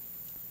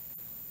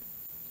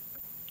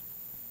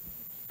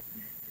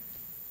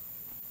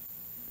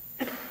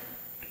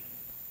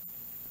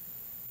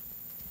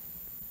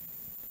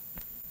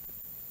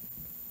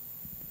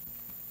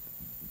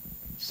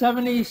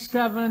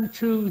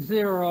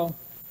 $7720.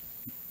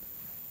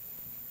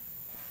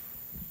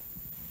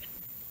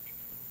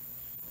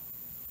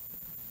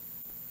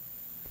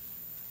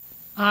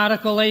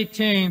 Article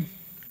 18.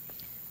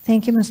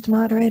 Thank you, Mr.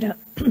 Moderator.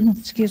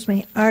 Excuse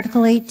me.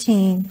 Article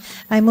 18,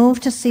 I move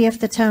to see if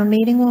the town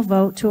meeting will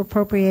vote to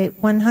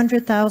appropriate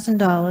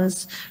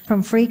 $100,000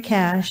 from free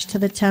cash to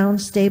the town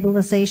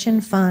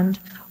stabilization fund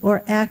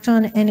or act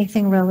on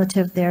anything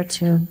relative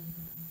thereto.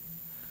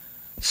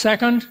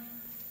 Second?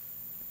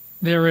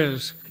 There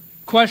is.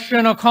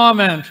 Question or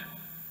comment?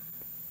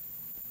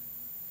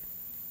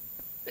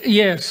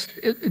 Yes.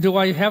 Do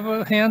I have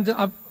a hand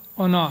up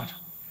or not?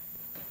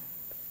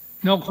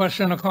 No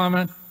question or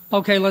comment?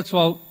 Okay, let's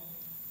vote.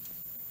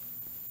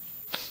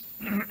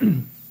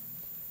 Did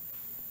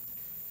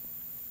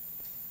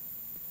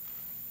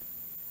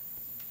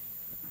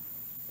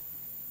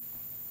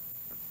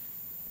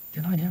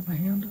I have a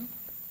hand up?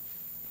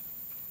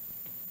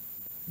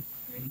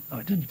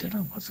 I didn't, did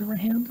I? Was there a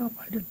hand up?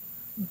 I didn't.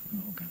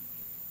 Okay.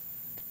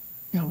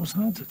 Yeah, it was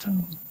hard to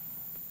tell.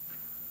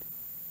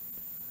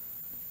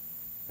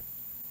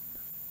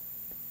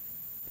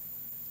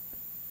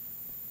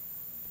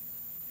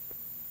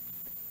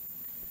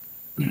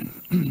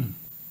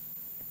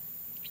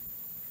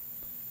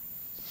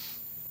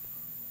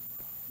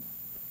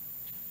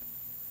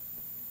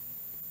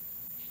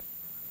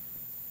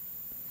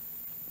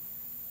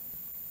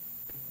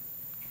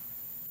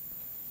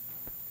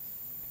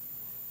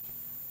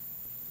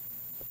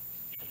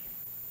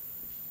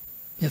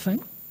 You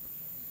think?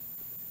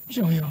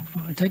 Sure, yeah,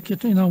 fine. Take your,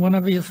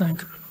 whenever you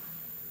think.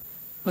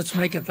 Let's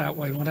make it that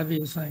way, whatever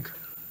you think.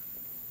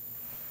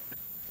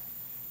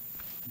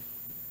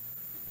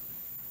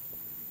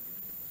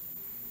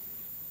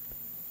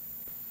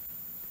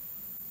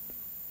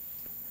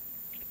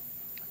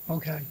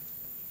 Okay.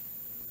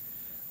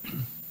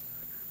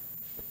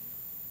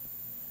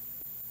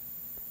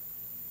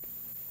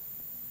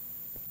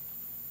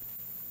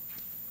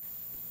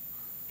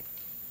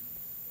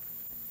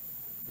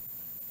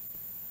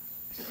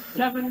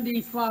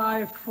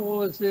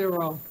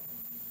 $75,400.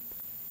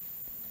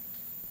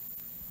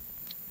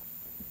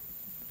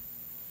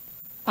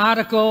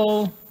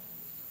 Article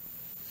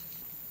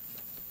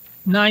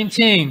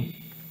 19.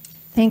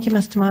 Thank you,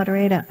 Mr.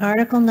 Moderator.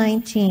 Article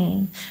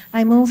 19,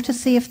 I move to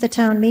see if the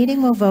town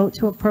meeting will vote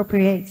to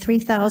appropriate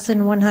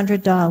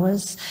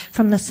 $3,100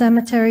 from the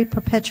cemetery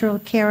perpetual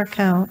care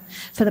account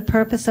for the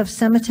purpose of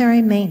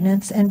cemetery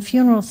maintenance and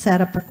funeral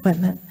setup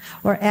equipment,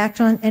 or act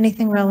on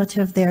anything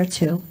relative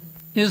thereto.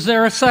 Is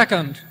there a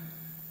second?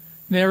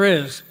 There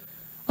is.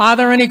 Are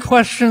there any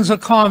questions or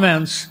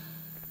comments?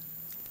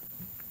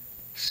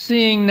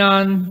 Seeing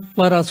none,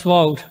 let us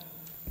vote.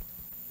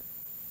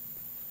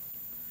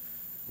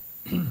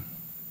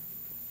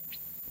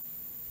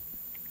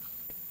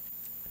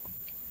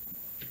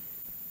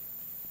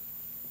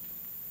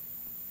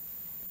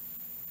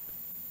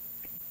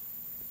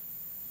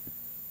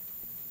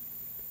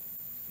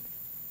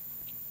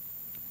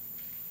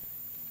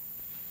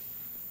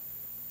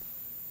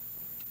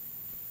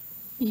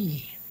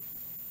 E.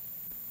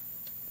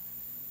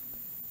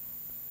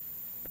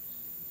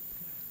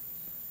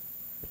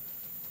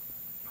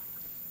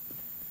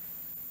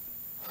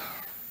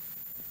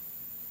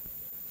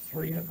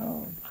 Three to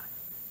go.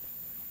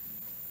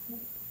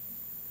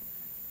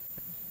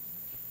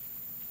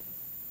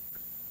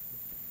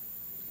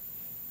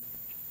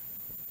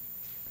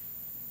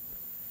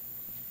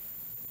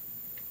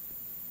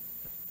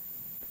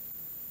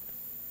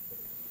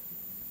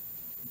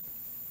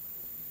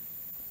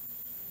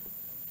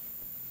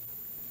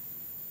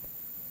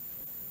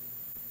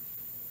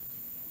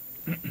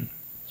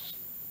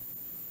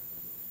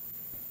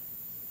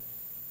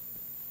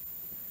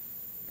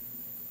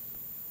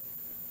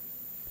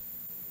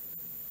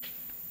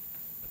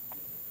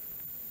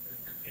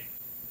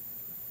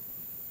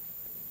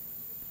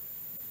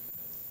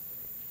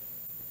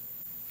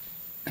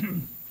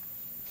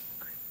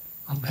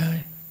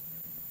 Okay.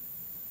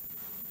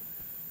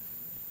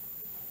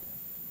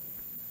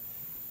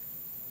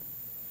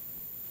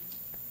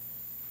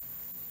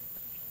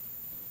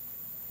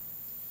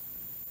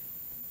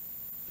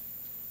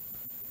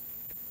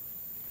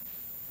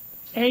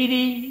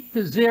 $80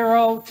 to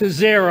 0 to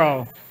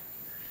 0.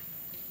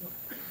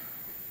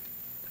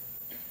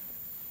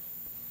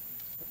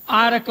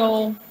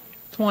 Article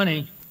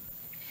 20.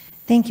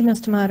 Thank you,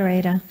 Mr.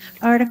 Moderator.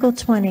 Article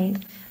 20,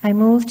 I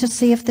move to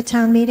see if the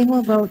town meeting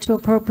will vote to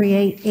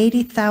appropriate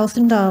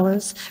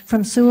 $80,000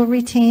 from sewer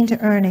retained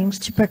earnings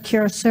to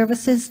procure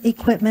services,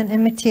 equipment,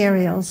 and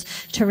materials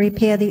to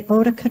repair the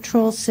odor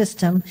control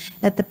system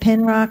at the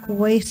Pinrock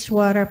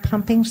wastewater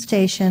pumping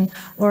station,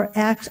 or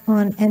act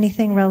on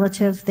anything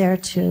relative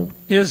thereto.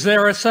 Is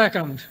there a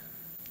second?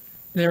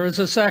 There is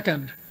a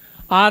second.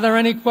 Are there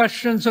any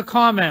questions or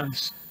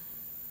comments?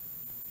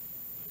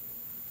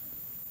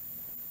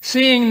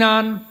 Seeing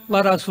none,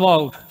 let us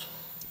vote.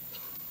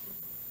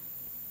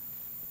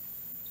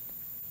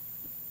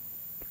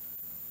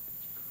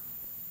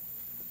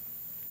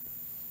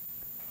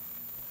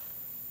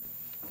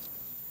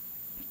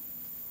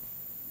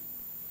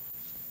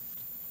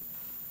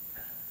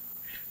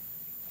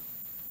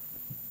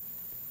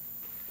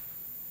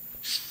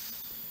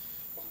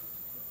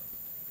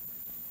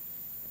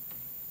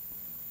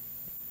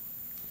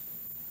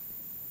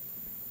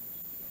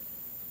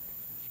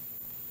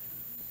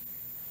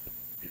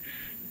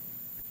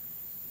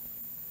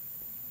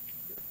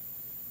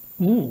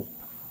 Ooh,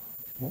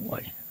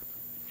 boy.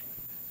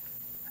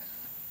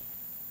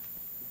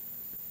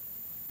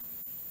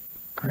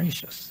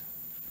 Gracious.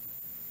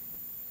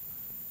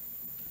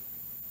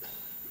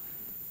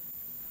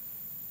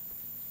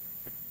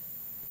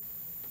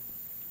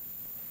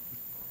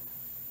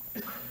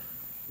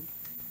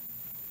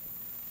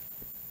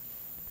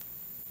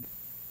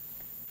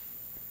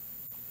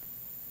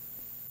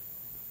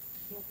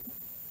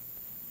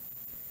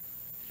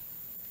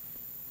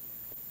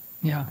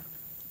 Yeah.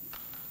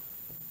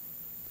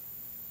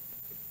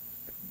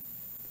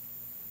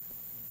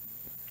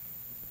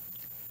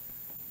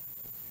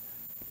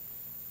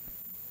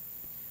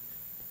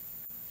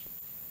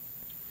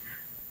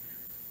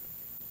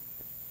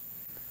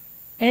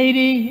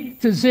 $80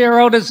 to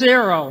 0 to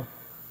 0.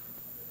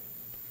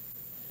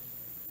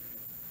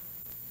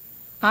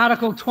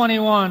 Article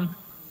 21.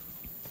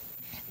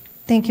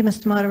 Thank you,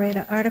 Mr.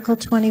 Moderator. Article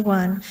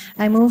 21,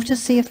 I move to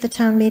see if the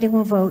town meeting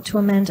will vote to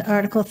amend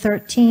Article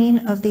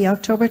 13 of the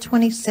October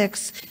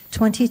 26,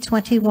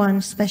 2021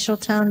 special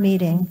town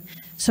meeting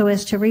so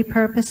as to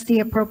repurpose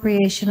the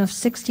appropriation of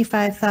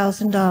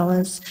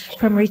 $65,000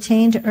 from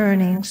retained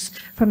earnings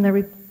from the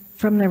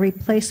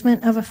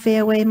replacement of a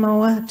fairway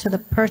mower to the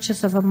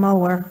purchase of a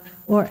mower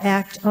or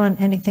act on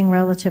anything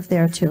relative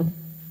thereto.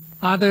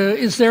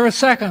 Is there a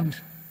second?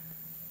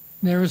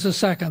 There is a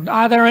second.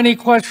 Are there any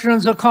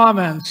questions or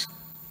comments?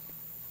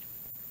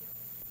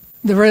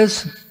 There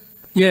is?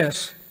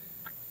 Yes.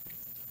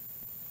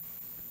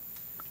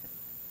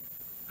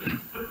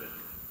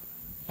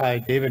 Hi,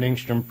 David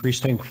Engstrom,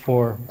 Precinct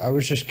 4. I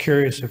was just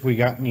curious if we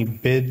got any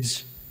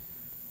bids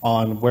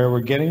on where we're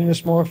getting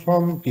this mower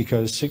from,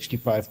 because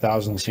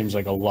 $65,000 seems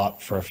like a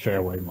lot for a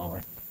fairway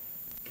mower.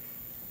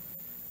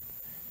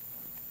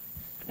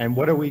 And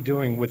what are we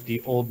doing with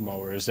the old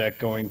mower? Is that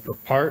going for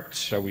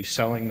parts? Are we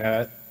selling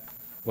that?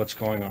 What's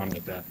going on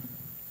with that?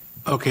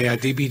 Okay, our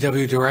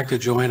DBW Director,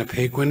 Joanna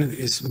Paquin,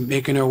 is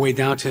making her way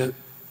down to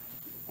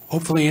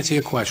hopefully answer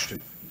your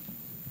question.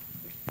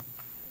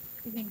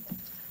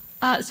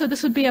 So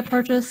this would be a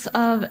purchase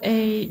of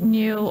a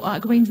new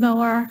greens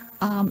mower.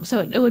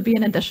 So it would be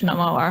an additional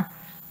mower.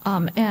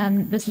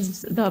 And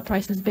the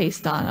price is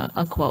based on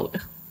a quote.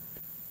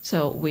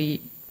 So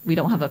we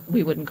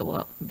wouldn't go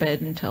up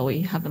bid until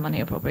we have the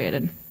money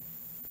appropriated.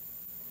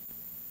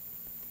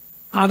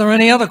 Are there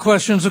any other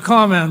questions or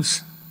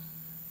comments?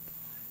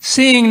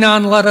 Seeing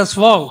none, let us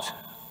vote.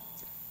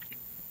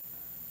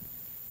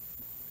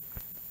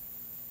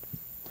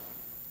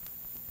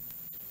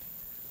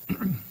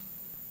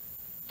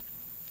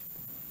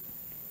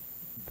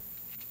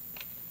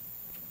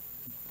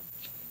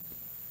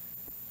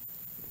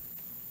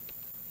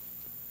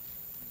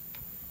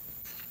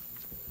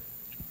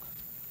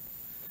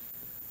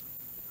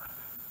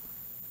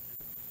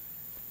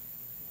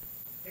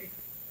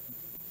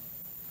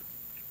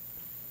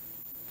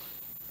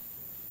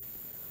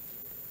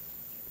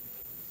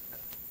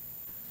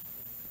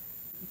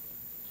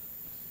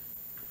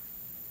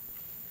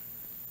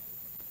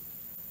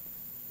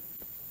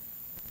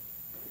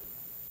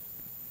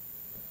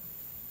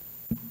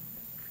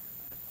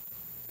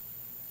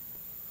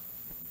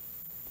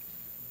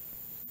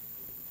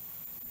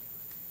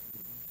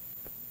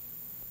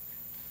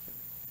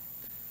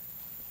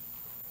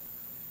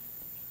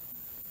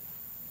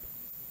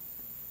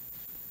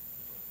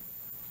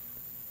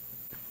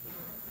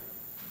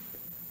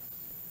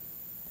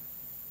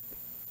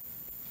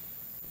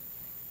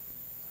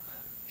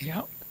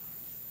 Yep.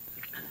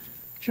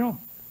 Sure.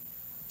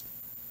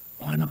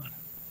 Why not?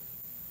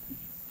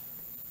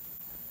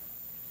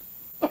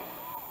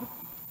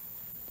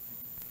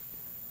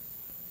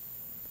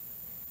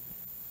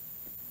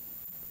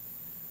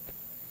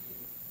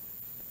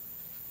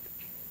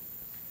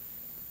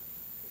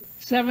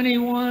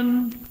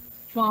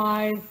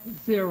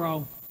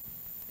 $71,500.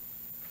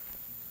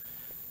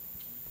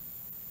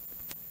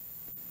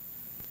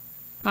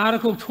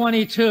 Article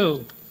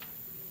 22.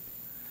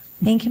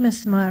 Thank you,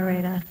 Mr.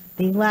 Moderator.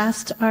 The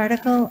last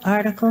article,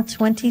 Article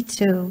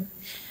 22.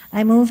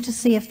 I move to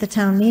see if the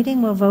town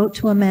meeting will vote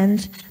to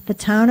amend the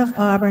Town of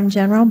Auburn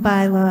general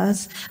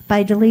bylaws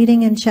by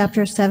deleting in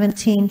Chapter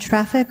 17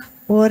 Traffic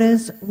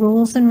Orders,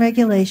 Rules, and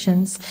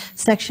Regulations,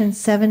 Section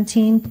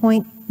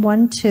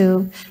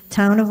 17.12,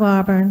 Town of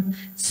Auburn,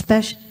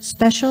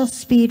 Special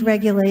Speed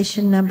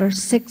Regulation Number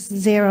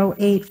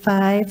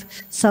 6085,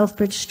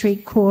 Southbridge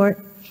Street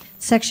Court,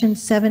 Section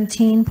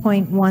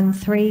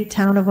 17.13,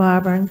 Town of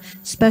Auburn,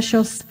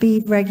 Special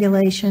Speed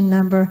Regulation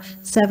Number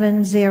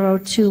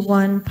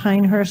 7021,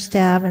 Pinehurst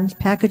Ave and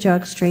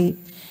Packagug Street,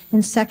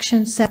 and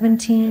Section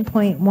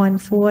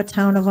 17.14,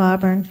 Town of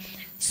Auburn,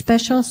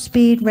 Special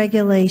Speed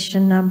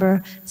Regulation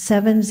Number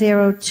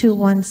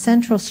 7021,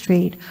 Central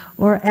Street,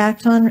 or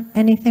act on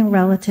anything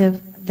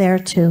relative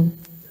thereto.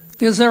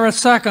 Is there a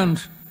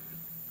second?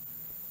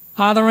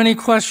 Are there any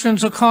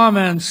questions or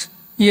comments?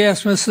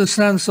 Yes, Mr.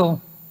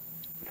 Stencil.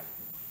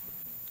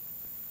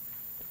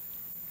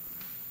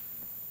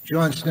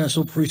 John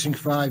Stencil, Precinct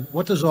 5.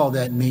 What does all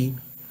that mean?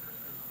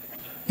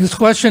 His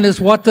question is,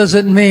 what does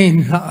it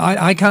mean?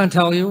 I can't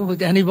tell you.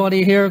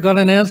 Anybody here got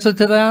an answer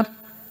to that?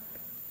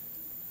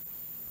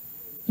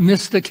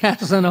 Mr.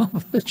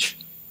 Kazanovich.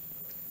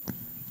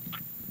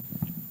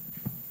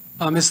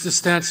 Mr.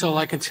 Stencil,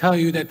 I can tell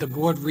you that the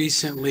board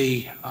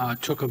recently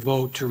took a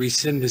vote to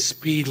rescind the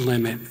speed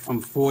limit from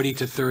 40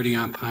 to 30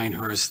 on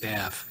Pinehurst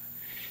Ave.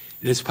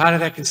 And as part of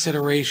that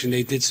consideration,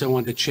 they did so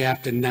under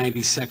Chapter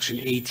 90,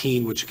 Section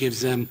 18, which gives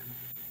them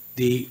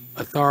the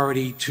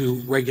authority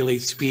to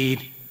regulate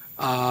speed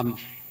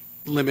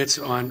limits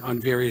on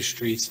various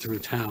streets through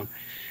town.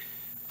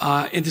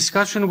 In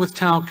discussion with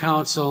town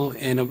council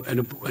and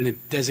a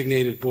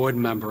designated board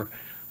member,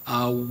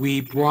 we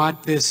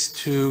brought this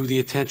to the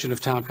attention of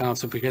town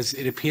council because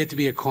it appeared to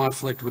be a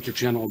conflict with the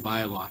general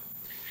bylaw.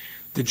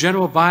 The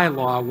general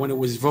bylaw, when it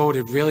was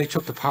voted, really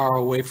took the power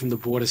away from the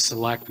Board of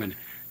Selectmen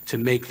to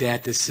make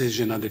that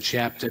decision under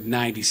Chapter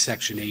 90,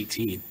 Section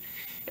 18.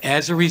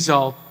 As a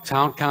result,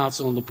 Town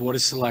Council and the Board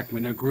of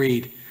Selectmen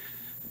agreed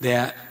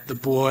that the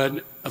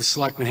Board of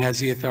Selectmen has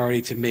the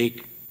authority to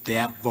make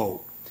that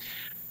vote.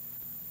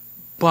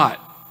 But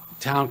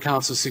Town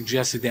Council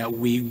suggested that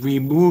we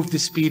remove the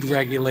speed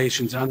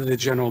regulations under the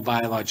general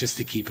bylaw just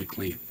to keep it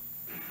clean.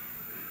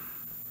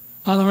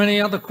 Are there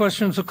any other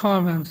questions or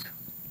comments?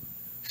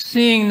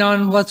 Seeing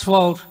none, let's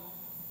vote.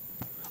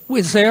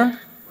 Is there?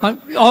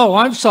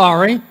 I'm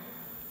sorry.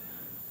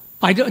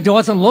 I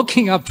wasn't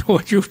looking up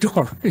toward you,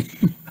 Dory.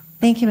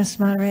 Thank you, Mr.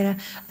 Moderator.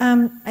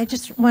 I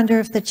just wonder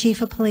if the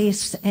chief of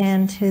police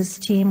and his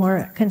team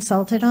were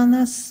consulted on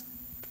this?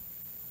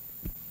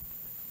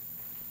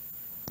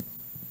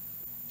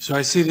 So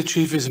I see the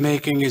chief is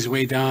making his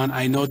way down.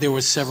 I know there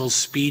were several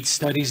speed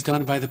studies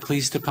done by the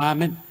police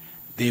department.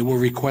 They were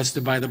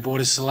requested by the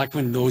Board of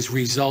Selectmen. Those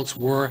results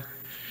were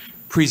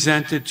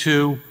presented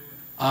to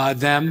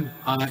them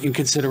in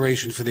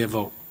consideration for their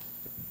vote.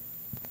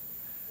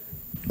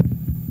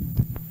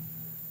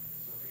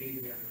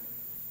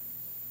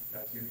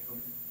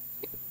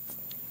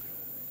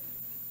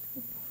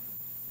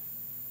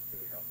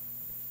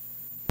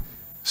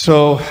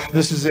 So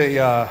this is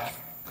a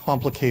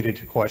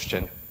complicated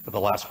question for the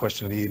last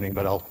question of the evening,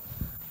 but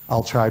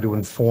I'll try to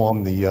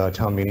inform the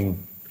town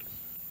meeting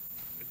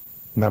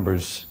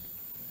members.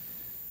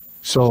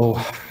 So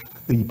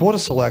the Board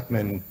of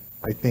Selectmen,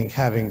 I think,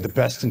 having the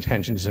best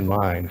intentions in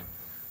mind,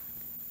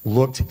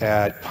 looked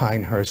at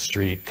Pinehurst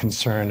Street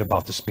concerned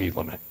about the speed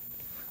limit.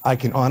 I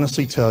can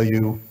honestly tell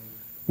you,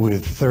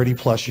 with 30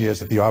 plus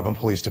years at the Auburn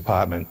Police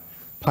Department,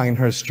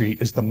 Pinehurst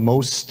Street is the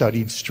most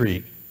studied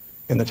street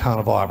in the town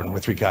of Auburn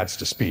with regards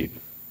to speed.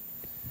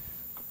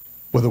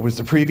 Whether it was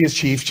the previous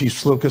chief, Chief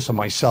Slukas, or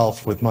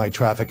myself with my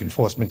traffic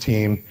enforcement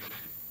team,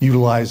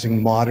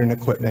 utilizing modern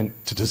equipment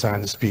to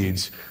design the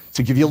speeds.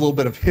 To give you a little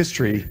bit of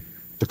history,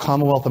 the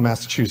Commonwealth of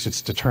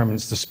Massachusetts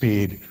determines the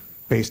speed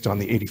based on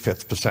the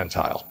 85th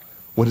percentile.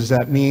 What does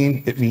that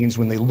mean? It means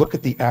when they look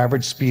at the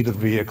average speed of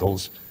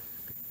vehicles,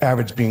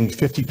 average being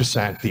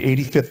 50%, the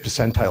 85th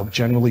percentile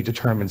generally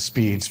determines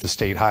speeds for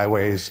state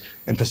highways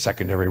and for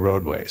secondary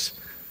roadways.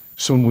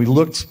 So when we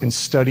looked and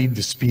studied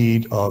the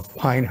speed of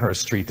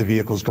Pinehurst Street, the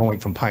vehicles going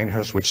from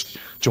Pinehurst, which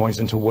joins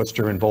into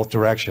Worcester in both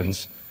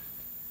directions,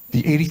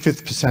 the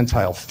 85th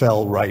percentile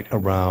fell right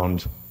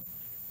around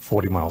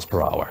 40 miles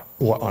per hour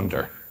or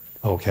under,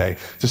 okay?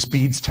 The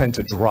speeds tend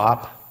to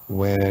drop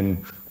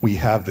when we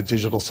have the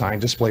digital sign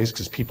displays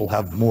because people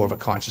have more of a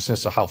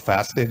consciousness of how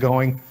fast they're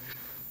going.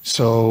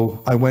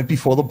 So I went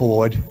before the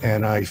board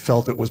and I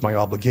felt it was my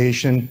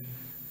obligation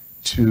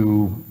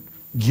to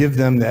give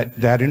them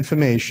that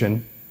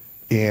information,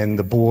 and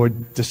the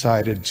board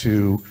decided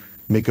to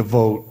make a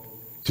vote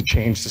to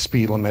change the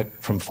speed limit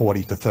from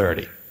 40 to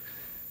 30.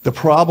 The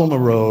problem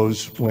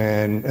arose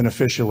when an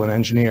official, an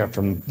engineer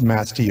from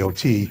Mass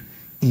DOT,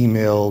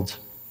 emailed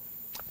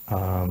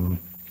the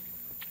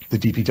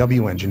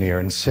DPW engineer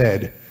and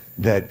said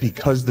that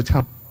because the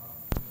town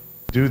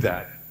do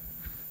that,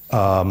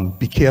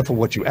 be careful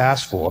what you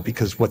ask for,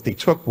 because what they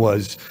took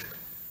was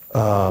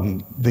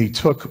they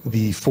took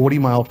the 40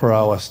 mile per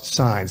hour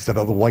signs that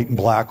are the white and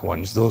black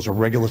ones. Those are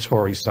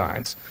regulatory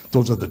signs.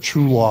 Those are the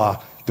true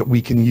law that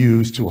we can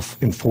use to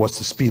enforce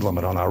the speed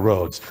limit on our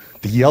roads.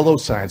 The yellow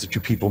signs that you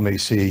people may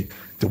see,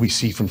 that we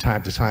see from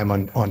time to time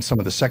on some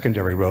of the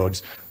secondary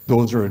roads,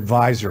 those are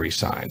advisory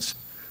signs.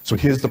 So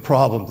here's the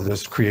problem that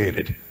this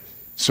created.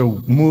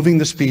 So moving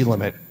the speed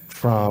limit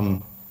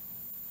from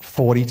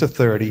 40 to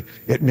 30,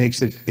 it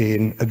makes it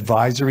an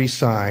advisory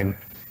sign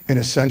and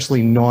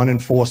essentially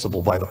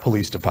non-enforceable by the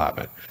police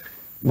department.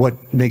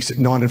 What makes it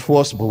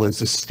non-enforceable is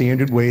the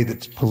standard way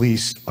that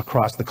police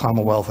across the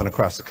Commonwealth and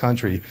across the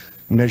country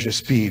measure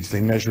speeds. They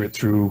measure it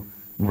through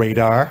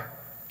radar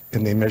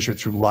and they measure it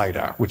through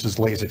LiDAR, which is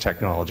laser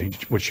technology,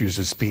 which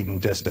uses speed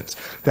and distance.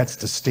 That's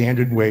the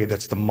standard way,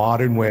 that's the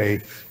modern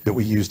way that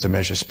we use to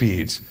measure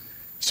speeds.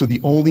 So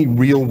the only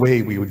real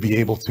way we would be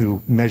able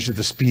to measure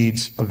the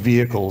speeds of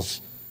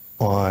vehicles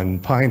on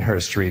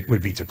Pinehurst Street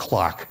would be to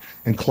clock.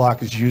 And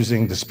clock is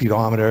using the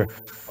speedometer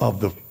of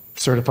the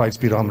certified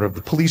speedometer of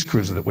the police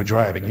cruiser that we're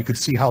driving. You could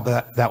see how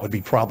that would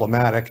be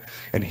problematic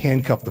and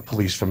handcuff the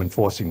police from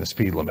enforcing the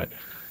speed limit.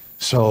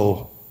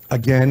 So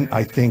again,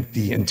 I think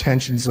the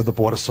intentions of the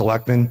Board of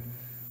Selectmen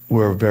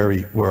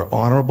were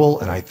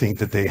honorable, and I think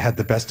that they had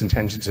the best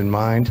intentions in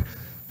mind,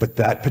 but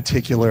that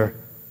particular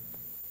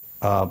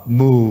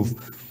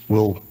move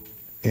will,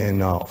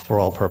 for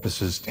all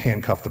purposes,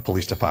 handcuff the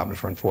police department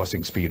for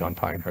enforcing speed on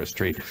Pinehurst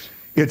Street.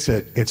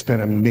 It's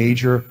been a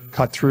major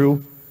cut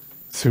through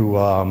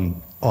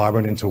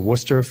Auburn into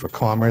Worcester for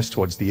commerce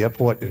towards the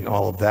airport and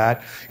all of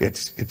that.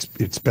 It's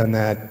been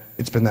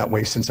that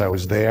way since I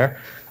was there.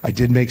 I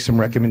did make some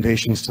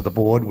recommendations to the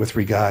board with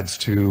regards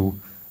to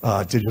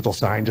digital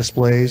sign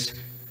displays,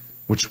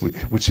 which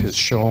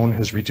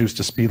has reduced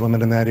the speed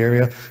limit in that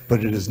area,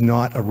 but it is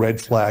not a red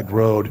flag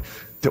road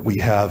that we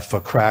have for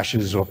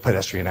crashes or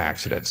pedestrian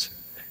accidents.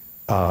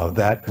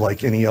 That,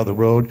 like any other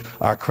road,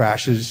 our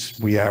crashes,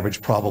 we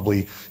average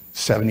probably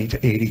 70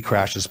 to 80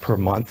 crashes per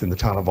month in the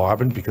town of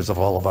Auburn because of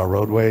all of our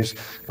roadways,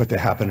 but they're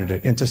happening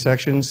at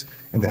intersections,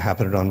 and they're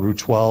happening on Route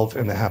 12,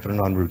 and they're happening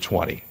on Route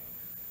 20.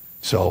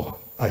 So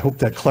I hope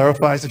that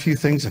clarifies a few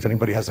things. If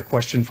anybody has a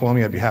question for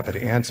me, I'd be happy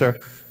to answer.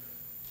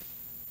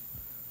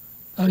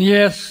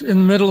 Yes, in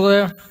the middle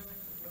there.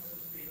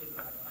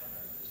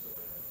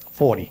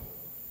 40.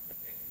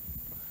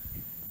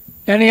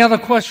 Any other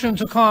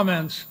questions or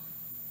comments?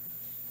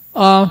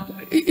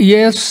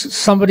 Yes,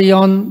 somebody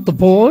on the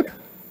board?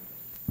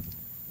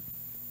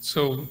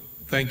 So,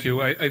 thank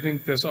you. I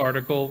think this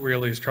article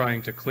really is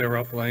trying to clear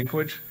up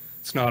language.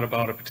 It's not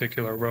about a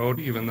particular road,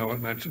 even though it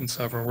mentions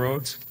several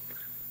roads.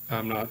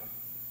 I'm not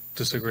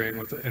disagreeing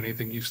with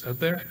anything you said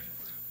there,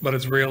 but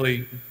it's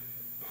really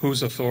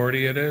whose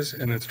authority it is,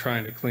 and it's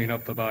trying to clean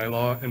up the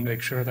bylaw and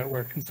make sure that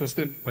we're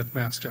consistent with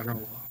Mass General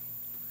Law.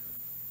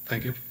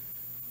 Thank you.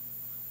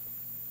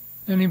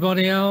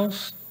 Anybody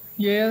else?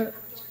 Yeah?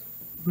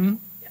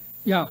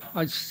 Yeah,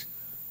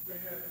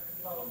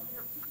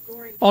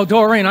 oh,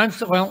 Doreen,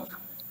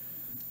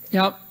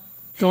 yep,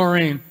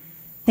 Doreen.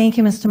 Thank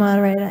you, Mr.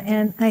 Moderator,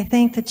 and I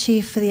thank the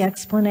chief for the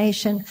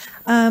explanation.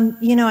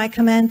 I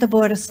commend the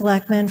Board of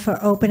Selectmen for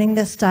opening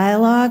this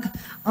dialogue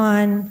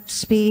on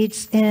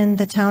speeds in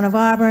the town of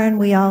Auburn.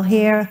 We all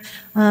hear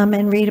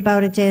and read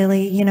about it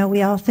daily.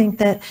 We all think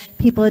that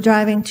people are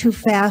driving too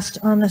fast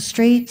on the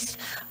streets,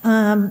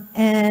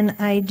 and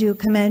I do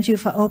commend you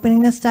for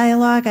opening this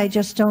dialogue. I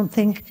just don't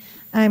think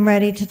I'm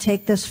ready to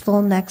take this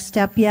full next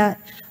step yet.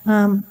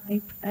 I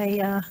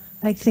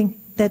think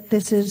that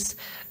this is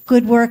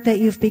good work that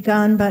you've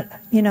begun, but,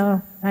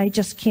 I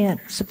just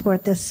can't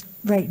support this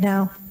right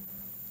now.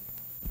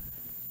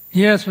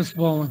 Yes, Ms.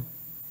 Boland.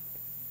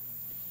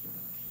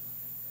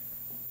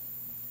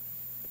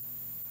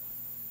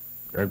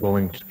 Greg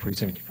Bowling,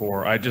 Precinct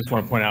 4. I just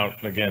want to point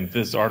out, again,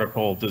 this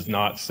article does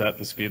not set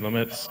the speed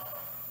limits.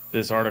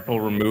 This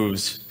article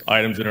removes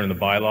items that are in the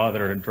bylaw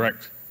that are in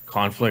direct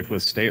conflict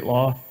with state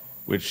law,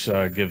 which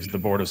gives the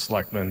Board of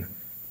Selectmen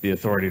the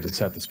authority to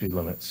set the speed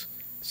limits.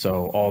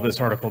 So all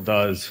this article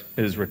does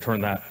is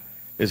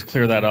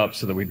clear that up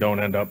so that we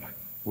don't end up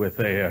with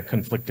a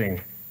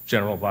conflicting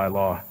general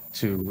bylaw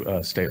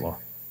to state law.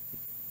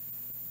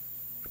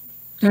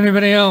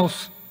 Anybody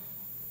else?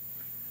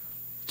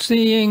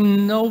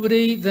 Seeing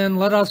nobody, then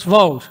let us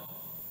vote.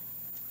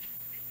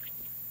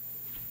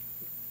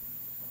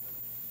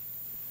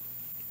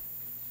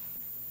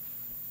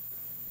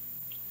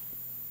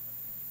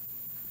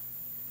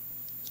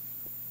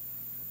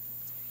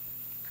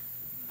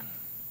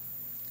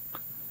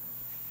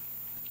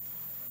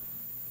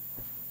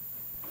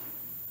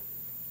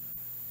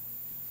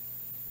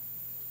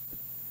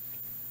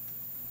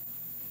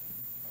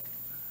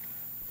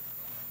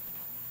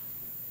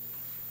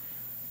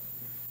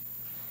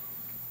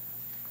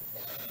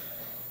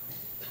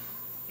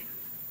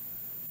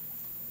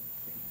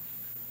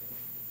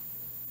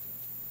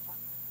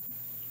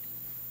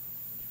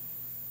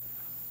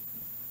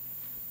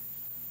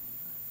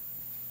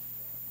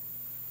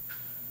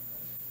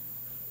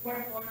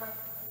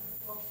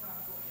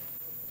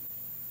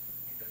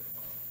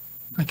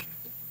 Okay.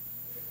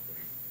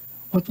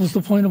 What was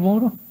the point of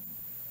order?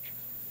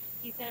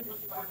 He said it was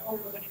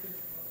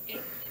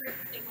it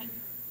went.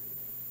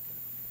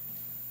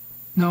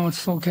 No,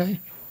 it's okay.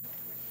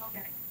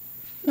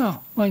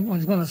 No, I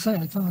was going to say,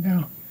 I thought,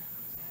 I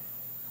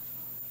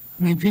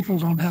mean, people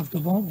don't have to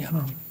vote,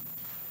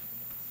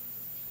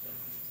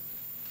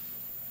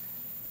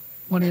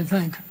 What do you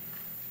think?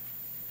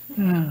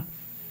 Yeah.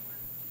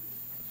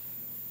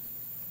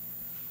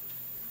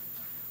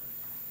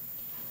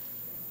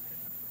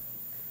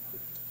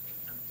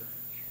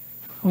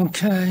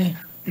 Okay.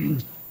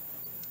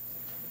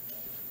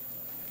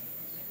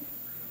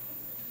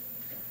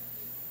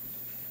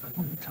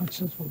 Touch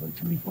this with a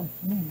 24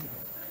 finger.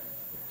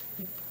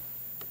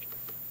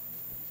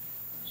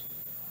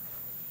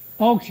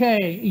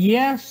 Okay,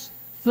 yes,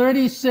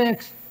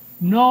 36,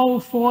 no,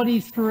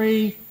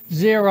 43,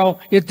 0.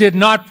 It did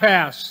not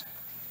pass.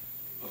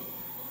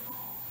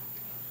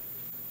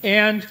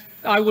 And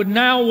I would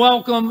now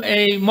welcome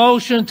a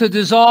motion to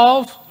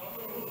dissolve.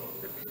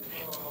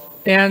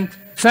 And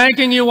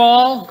thanking you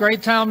all.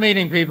 Great town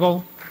meeting,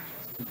 people.